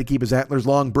 tell Brad to keep his antlers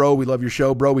long, bro. We love your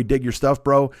show, bro. We dig your stuff,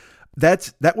 bro.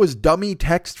 That was dummy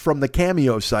text from the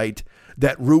Cameo site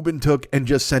that Ruben took and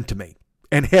just sent to me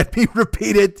and had me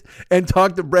repeat it and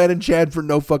talk to Brad and Chad for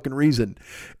no fucking reason.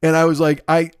 And I was like,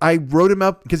 I wrote him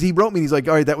up because he wrote me. He's like,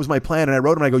 all right, that was my plan. And I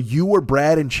wrote him. And I go, you were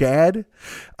Brad and Chad?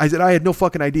 I said, I had no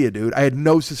fucking idea, dude. I had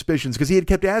no suspicions because he had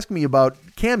kept asking me about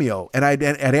Cameo and I'd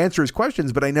answer his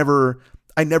questions, but I never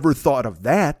thought of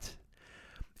that.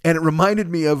 And it reminded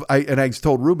me of, I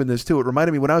told Ruben this too. It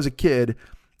reminded me when I was a kid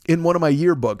in one of my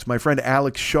yearbooks, my friend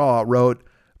Alex Shaw wrote,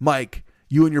 Mike,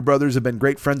 you and your brothers have been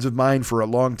great friends of mine for a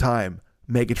long time.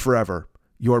 Make it forever.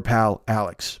 Your pal,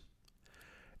 Alex.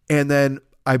 And then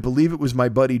I believe it was my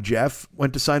buddy Jeff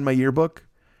went to sign my yearbook.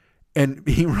 And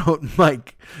he wrote,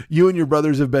 Mike, you and your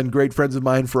brothers have been great friends of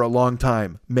mine for a long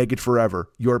time. Make it forever.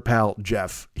 Your pal,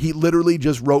 Jeff. He literally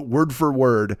just wrote word for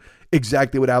word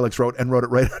exactly what Alex wrote and wrote it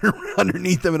right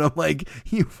underneath him. And I'm like,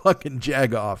 you fucking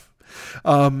jag off.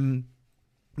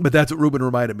 But that's what Ruben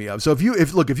reminded me of. So if you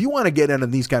want to get in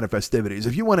on these kind of festivities,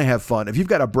 if you want to have fun, if you've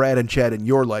got a Brad and Chad in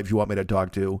your life you want me to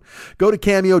talk to, go to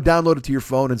Cameo, download it to your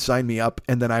phone and sign me up.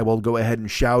 And then I will go ahead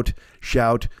and shout at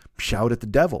the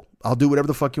devil. I'll do whatever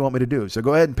the fuck you want me to do. So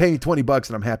go ahead and pay me $20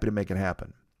 and I'm happy to make it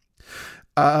happen.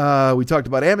 We talked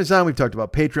about Amazon. We've talked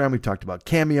about Patreon. We've talked about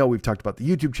Cameo. We've talked about the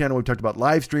YouTube channel. We've talked about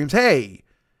live streams. Hey,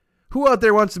 who out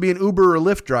there wants to be an Uber or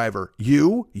Lyft driver?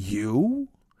 You?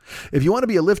 If you want to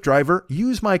be a Lyft driver,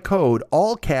 use my code,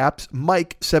 all caps,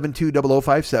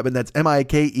 Mike720057. That's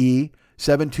MIKE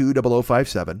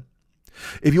 720057.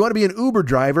 If you want to be an Uber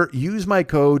driver, use my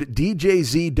code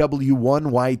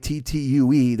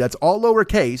DJZW1YTTUE. That's all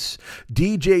lowercase,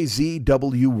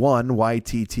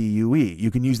 DJZW1YTTUE.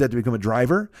 You can use that to become a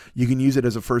driver. You can use it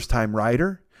as a first-time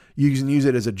rider. You can use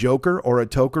it as a joker or a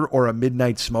toker or a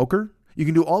midnight smoker. You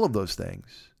can do all of those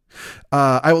things.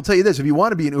 I will tell you this. If you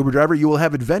want to be an Uber driver, you will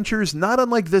have adventures not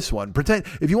unlike this one.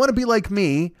 If you want to be like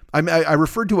me, I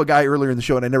referred to a guy earlier in the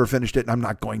show and I never finished it and I'm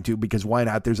not going to because why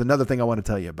not? There's another thing I want to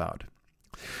tell you about.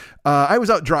 I was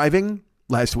out driving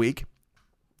last week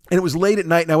and it was late at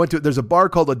night and I went to, there's a bar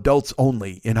called Adults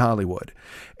Only in Hollywood.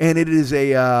 And it is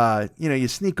you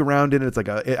sneak around in it. It's like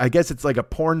I guess it's like a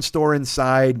porn store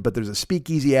inside, but there's a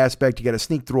speakeasy aspect. You got to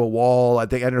sneak through a wall. I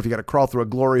don't know if you got to crawl through a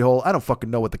glory hole. I don't fucking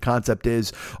know what the concept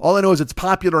is. All I know is it's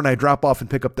popular and I drop off and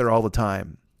pick up there all the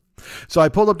time. So I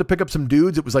pulled up to pick up some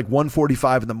dudes. It was like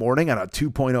 1:45 in the morning on a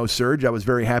 2.0 surge. I was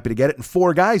very happy to get it. And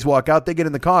 4 guys walk out. They get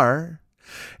in the car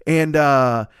and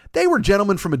they were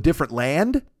gentlemen from a different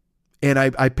land. And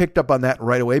I picked up on that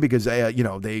right away because,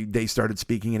 they started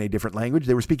speaking in a different language.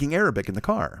 They were speaking Arabic in the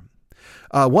car.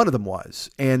 One of them was.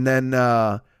 And then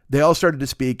they all started to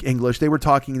speak English. They were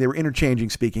interchanging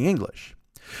speaking English.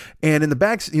 And in the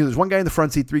back, there's one guy in the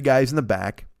front seat, 3 guys in the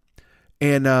back.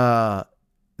 And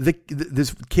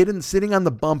this kid sitting on the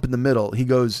bump in the middle, he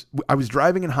goes, I was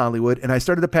driving in Hollywood and I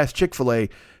started to pass Chick-fil-A.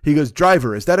 He goes,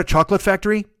 driver, is that a chocolate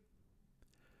factory?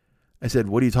 I said,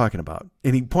 what are you talking about?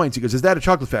 And he points, he goes, is that a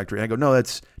chocolate factory? And I go, no,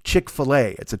 that's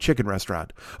Chick-fil-A. It's a chicken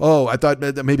restaurant. Oh, I thought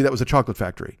that maybe that was a chocolate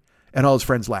factory. And all his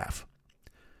friends laugh.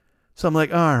 So I'm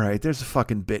like, all right, there's a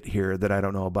fucking bit here that I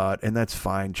don't know about. And that's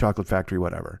fine. Chocolate factory,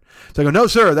 whatever. So I go, no,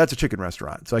 sir, that's a chicken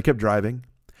restaurant. So I kept driving.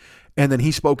 And then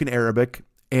he spoke in Arabic.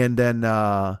 And then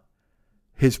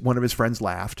one of his friends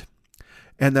laughed.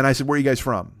 And then I said, where are you guys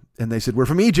from? And they said, we're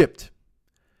from Egypt.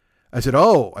 I said,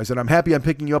 I'm happy I'm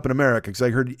picking you up in America because I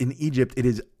heard in Egypt it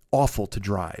is awful to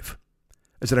drive.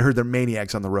 I said, I heard they're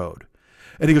maniacs on the road.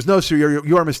 And he goes, no, sir,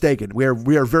 you are mistaken. We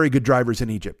are very good drivers in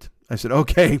Egypt. I said,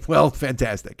 okay, well,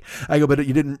 fantastic. I go, but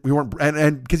you weren't,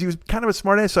 and because he was kind of a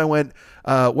smart ass, so I went,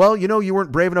 well, you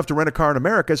weren't brave enough to rent a car in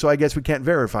America, so I guess we can't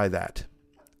verify that.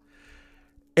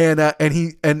 And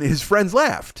his friends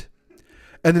laughed.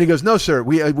 And then he goes, no, sir,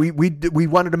 we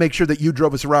wanted to make sure that you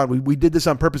drove us around. We did this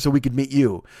on purpose so we could meet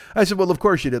you. I said, well, of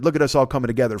course you did. Look at us all coming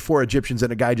together. 4 Egyptians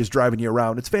and a guy just driving you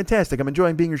around. It's fantastic. I'm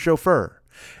enjoying being your chauffeur.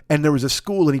 And there was a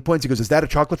school, and he points, he goes, is that a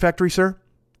chocolate factory, sir?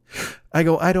 I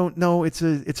go, I don't know. It's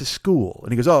a school.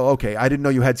 And he goes, oh, okay. I didn't know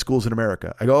you had schools in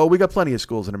America. I go, oh, we got plenty of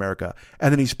schools in America.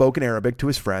 And then he spoke in Arabic to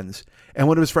his friends. And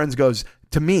one of his friends goes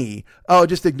to me, oh,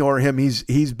 just ignore him.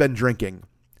 He's been drinking.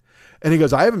 And he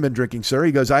goes, I haven't been drinking, sir.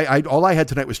 He goes, all I had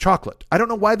tonight was chocolate. I don't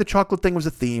know why the chocolate thing was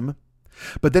a theme.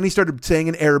 But then he started saying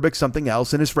in Arabic something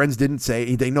else. And his friends didn't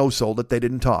say, they no-sold it. They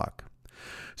didn't talk.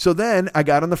 So then I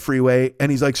got on the freeway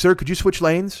and he's like, sir, could you switch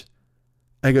lanes?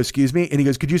 I go, excuse me? And he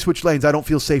goes, could you switch lanes? I don't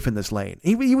feel safe in this lane.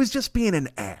 He was just being an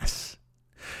ass.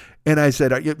 And I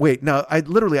said, wait, no, I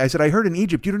said, I heard in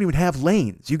Egypt, you don't even have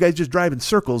lanes. You guys just drive in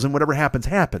circles and whatever happens,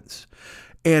 happens.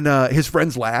 And his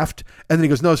friends laughed. And then he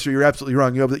goes, no, sir, you're absolutely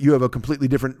wrong. You have a completely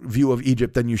different view of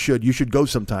Egypt than you should. You should go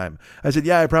sometime. I said,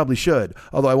 yeah, I probably should,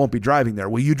 although I won't be driving there.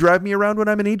 Will you drive me around when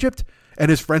I'm in Egypt? And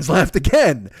his friends laughed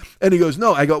again. And he goes,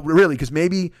 no. I go, really? Because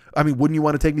wouldn't you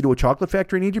want to take me to a chocolate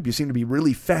factory in Egypt? You seem to be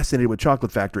really fascinated with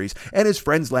chocolate factories. And his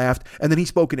friends laughed. And then he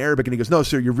spoke in Arabic and he goes, no,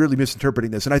 sir, you're really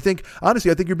misinterpreting this. And I think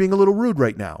you're being a little rude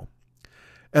right now.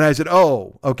 And I said,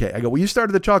 oh, okay. I go, well, you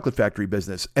started the chocolate factory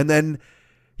business. And then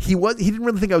he didn't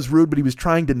really think I was rude, but he was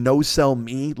trying to no-sell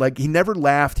me. Like, he never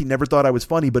laughed. He never thought I was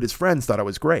funny, but his friends thought I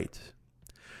was great.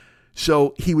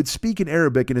 So he would speak in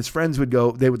Arabic and his friends would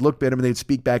look at him and they'd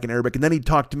speak back in Arabic. And then he'd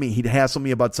talk to me. He'd hassle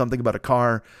me about something about a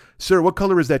car. Sir, what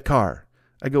color is that car?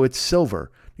 I go, it's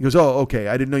silver. He goes, oh, okay.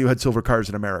 I didn't know you had silver cars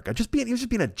in America. He was just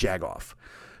being a jagoff.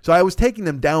 So I was taking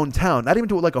them downtown, not even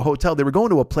to like a hotel. They were going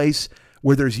to a place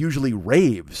where there's usually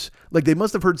raves. Like they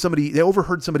must have they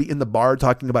overheard somebody in the bar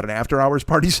talking about an after hours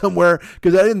party somewhere.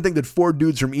 Because I didn't think that 4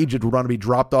 dudes from Egypt would want to be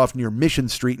dropped off near Mission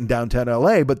Street in downtown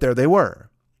LA, but there they were.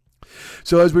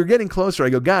 So as we were getting closer, I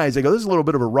go, guys, this is a little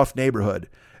bit of a rough neighborhood.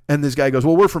 And this guy goes,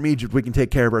 well, we're from Egypt. We can take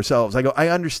care of ourselves. I go, I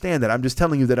understand that. I'm just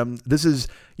telling you that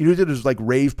there's like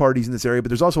rave parties in this area, but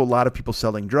there's also a lot of people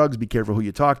selling drugs. Be careful who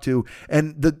you talk to.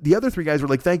 And the other 3 guys were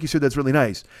like, thank you, sir. That's really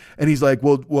nice. And he's like,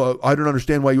 well, I don't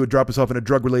understand why you would drop us off in a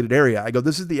drug related area. I go,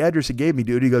 this is the address he gave me,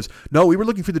 dude. He goes, no, we were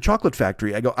looking for the chocolate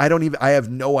factory. I go, I have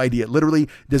no idea. Literally,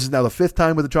 this is now the 5th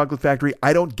time with the chocolate factory.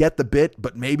 I don't get the bit,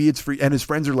 but maybe it's free. And his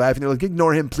friends are laughing. They're like,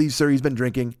 ignore him, please, sir. He's been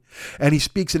drinking. And he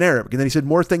speaks in Arabic. And then he said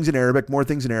more things in Arabic.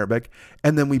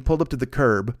 And then we pulled up to the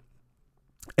curb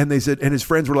and they said, and his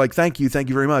friends were like, thank you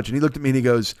very much. And he looked at me and he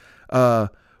goes, well,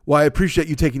 I appreciate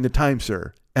you taking the time,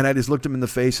 sir. And I just looked him in the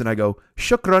face and I go,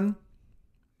 shukran.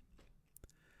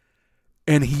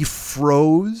 And he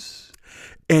froze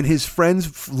and his friends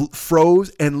froze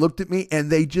and looked at me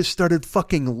and they just started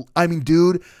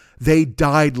dude, they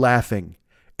died laughing.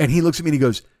 And he looks at me and he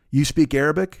goes, you speak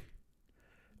Arabic?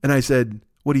 And I said,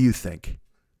 what do you think?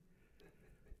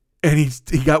 And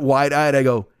he got wide-eyed. I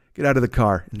go, get out of the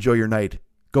car. Enjoy your night.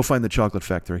 Go find the chocolate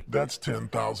factory. That's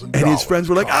 $10,000. And his friends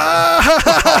were like,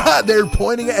 ah! They're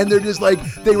pointing and they're just like,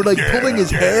 they were like pulling his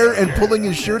hair and pulling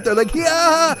his shirt. They're like,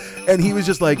 yeah! And he was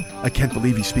just like, I can't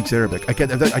believe he speaks Arabic. I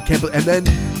can't believe. And then,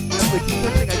 like,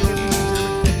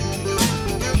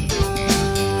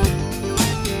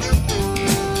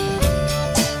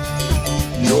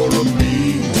 you're a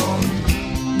mean one,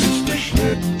 Mr.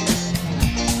 Schmidt.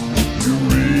 You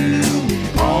really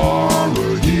are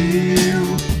a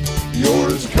heel. You're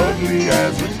as cuddly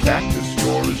as a cactus.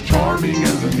 You're as charming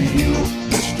as an eel,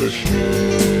 Mr.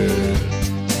 Schmidt.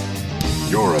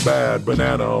 You're a bad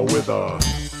banana with a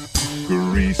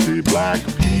greasy black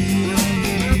peel.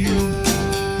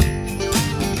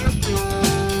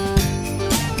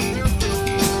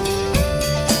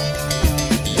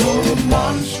 You're a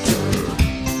monster,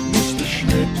 Mr.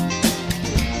 Schmidt.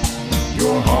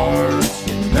 Your heart's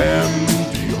an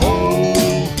empty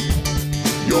hole.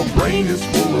 Your brain is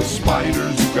full of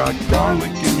spiders. You got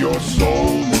garlic in your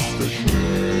soul, Mr.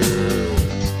 Schmidt.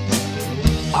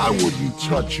 I wouldn't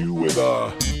touch you with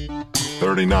a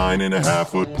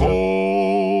 39.5-foot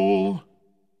pole.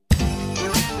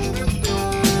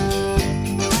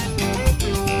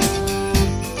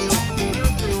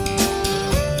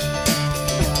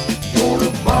 You're a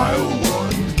vile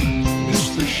one,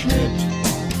 Mr. Schmidt.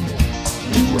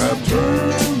 You have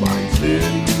termites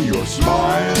in your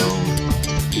smile.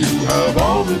 You have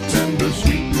all the tender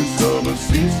sweetness of a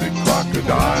seasick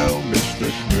crocodile,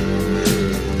 Mr. Schmidt.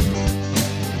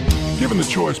 Give Given the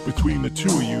choice between the two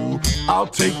of you, I'll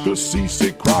take the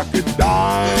seasick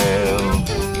crocodile.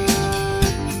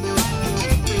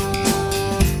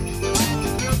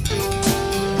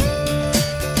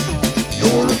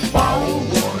 You're a foul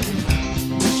one,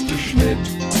 Mr. Schmidt.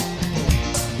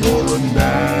 You're a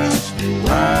nasty,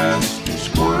 nasty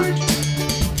squirt.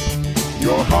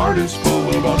 Your heart is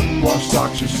full of unwashed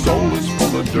socks, your soul is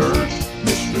full of dirt,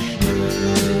 Mr. Schmidt.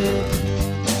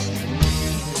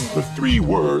 The three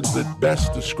words that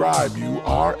best describe you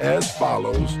are as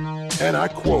follows, and I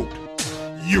quote,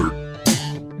 "You're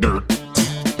dirt,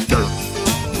 dirt."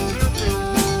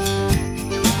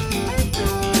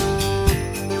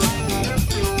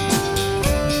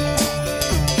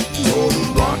 You're the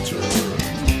rotter,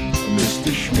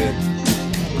 Mr. Schmidt.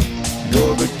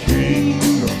 You're the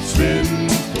king of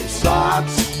sinful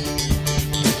sots.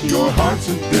 Your heart's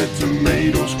a dead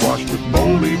tomato squash with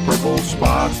moldy purple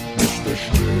spots, Mr.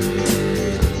 Schmidt.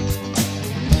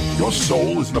 Your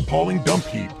soul is an appalling dump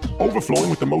heap, overflowing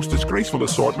with the most disgraceful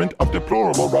assortment of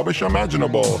deplorable rubbish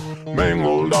imaginable,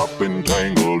 mangled up and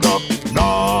tangled up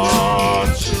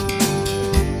knots.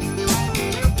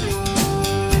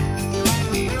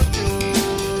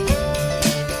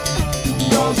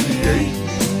 Nauseate,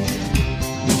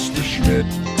 Mr. Schmidt,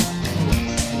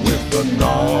 with the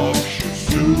noxious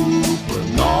super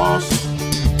nos.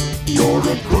 You're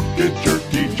a crooked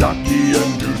jerky jockey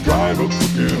and you drive a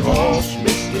crooked horse,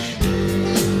 Mr. Schmidt.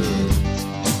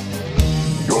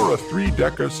 You're a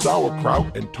three-decker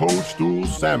sauerkraut and toadstool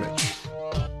sandwich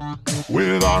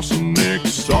with arsenic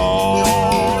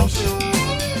sauce.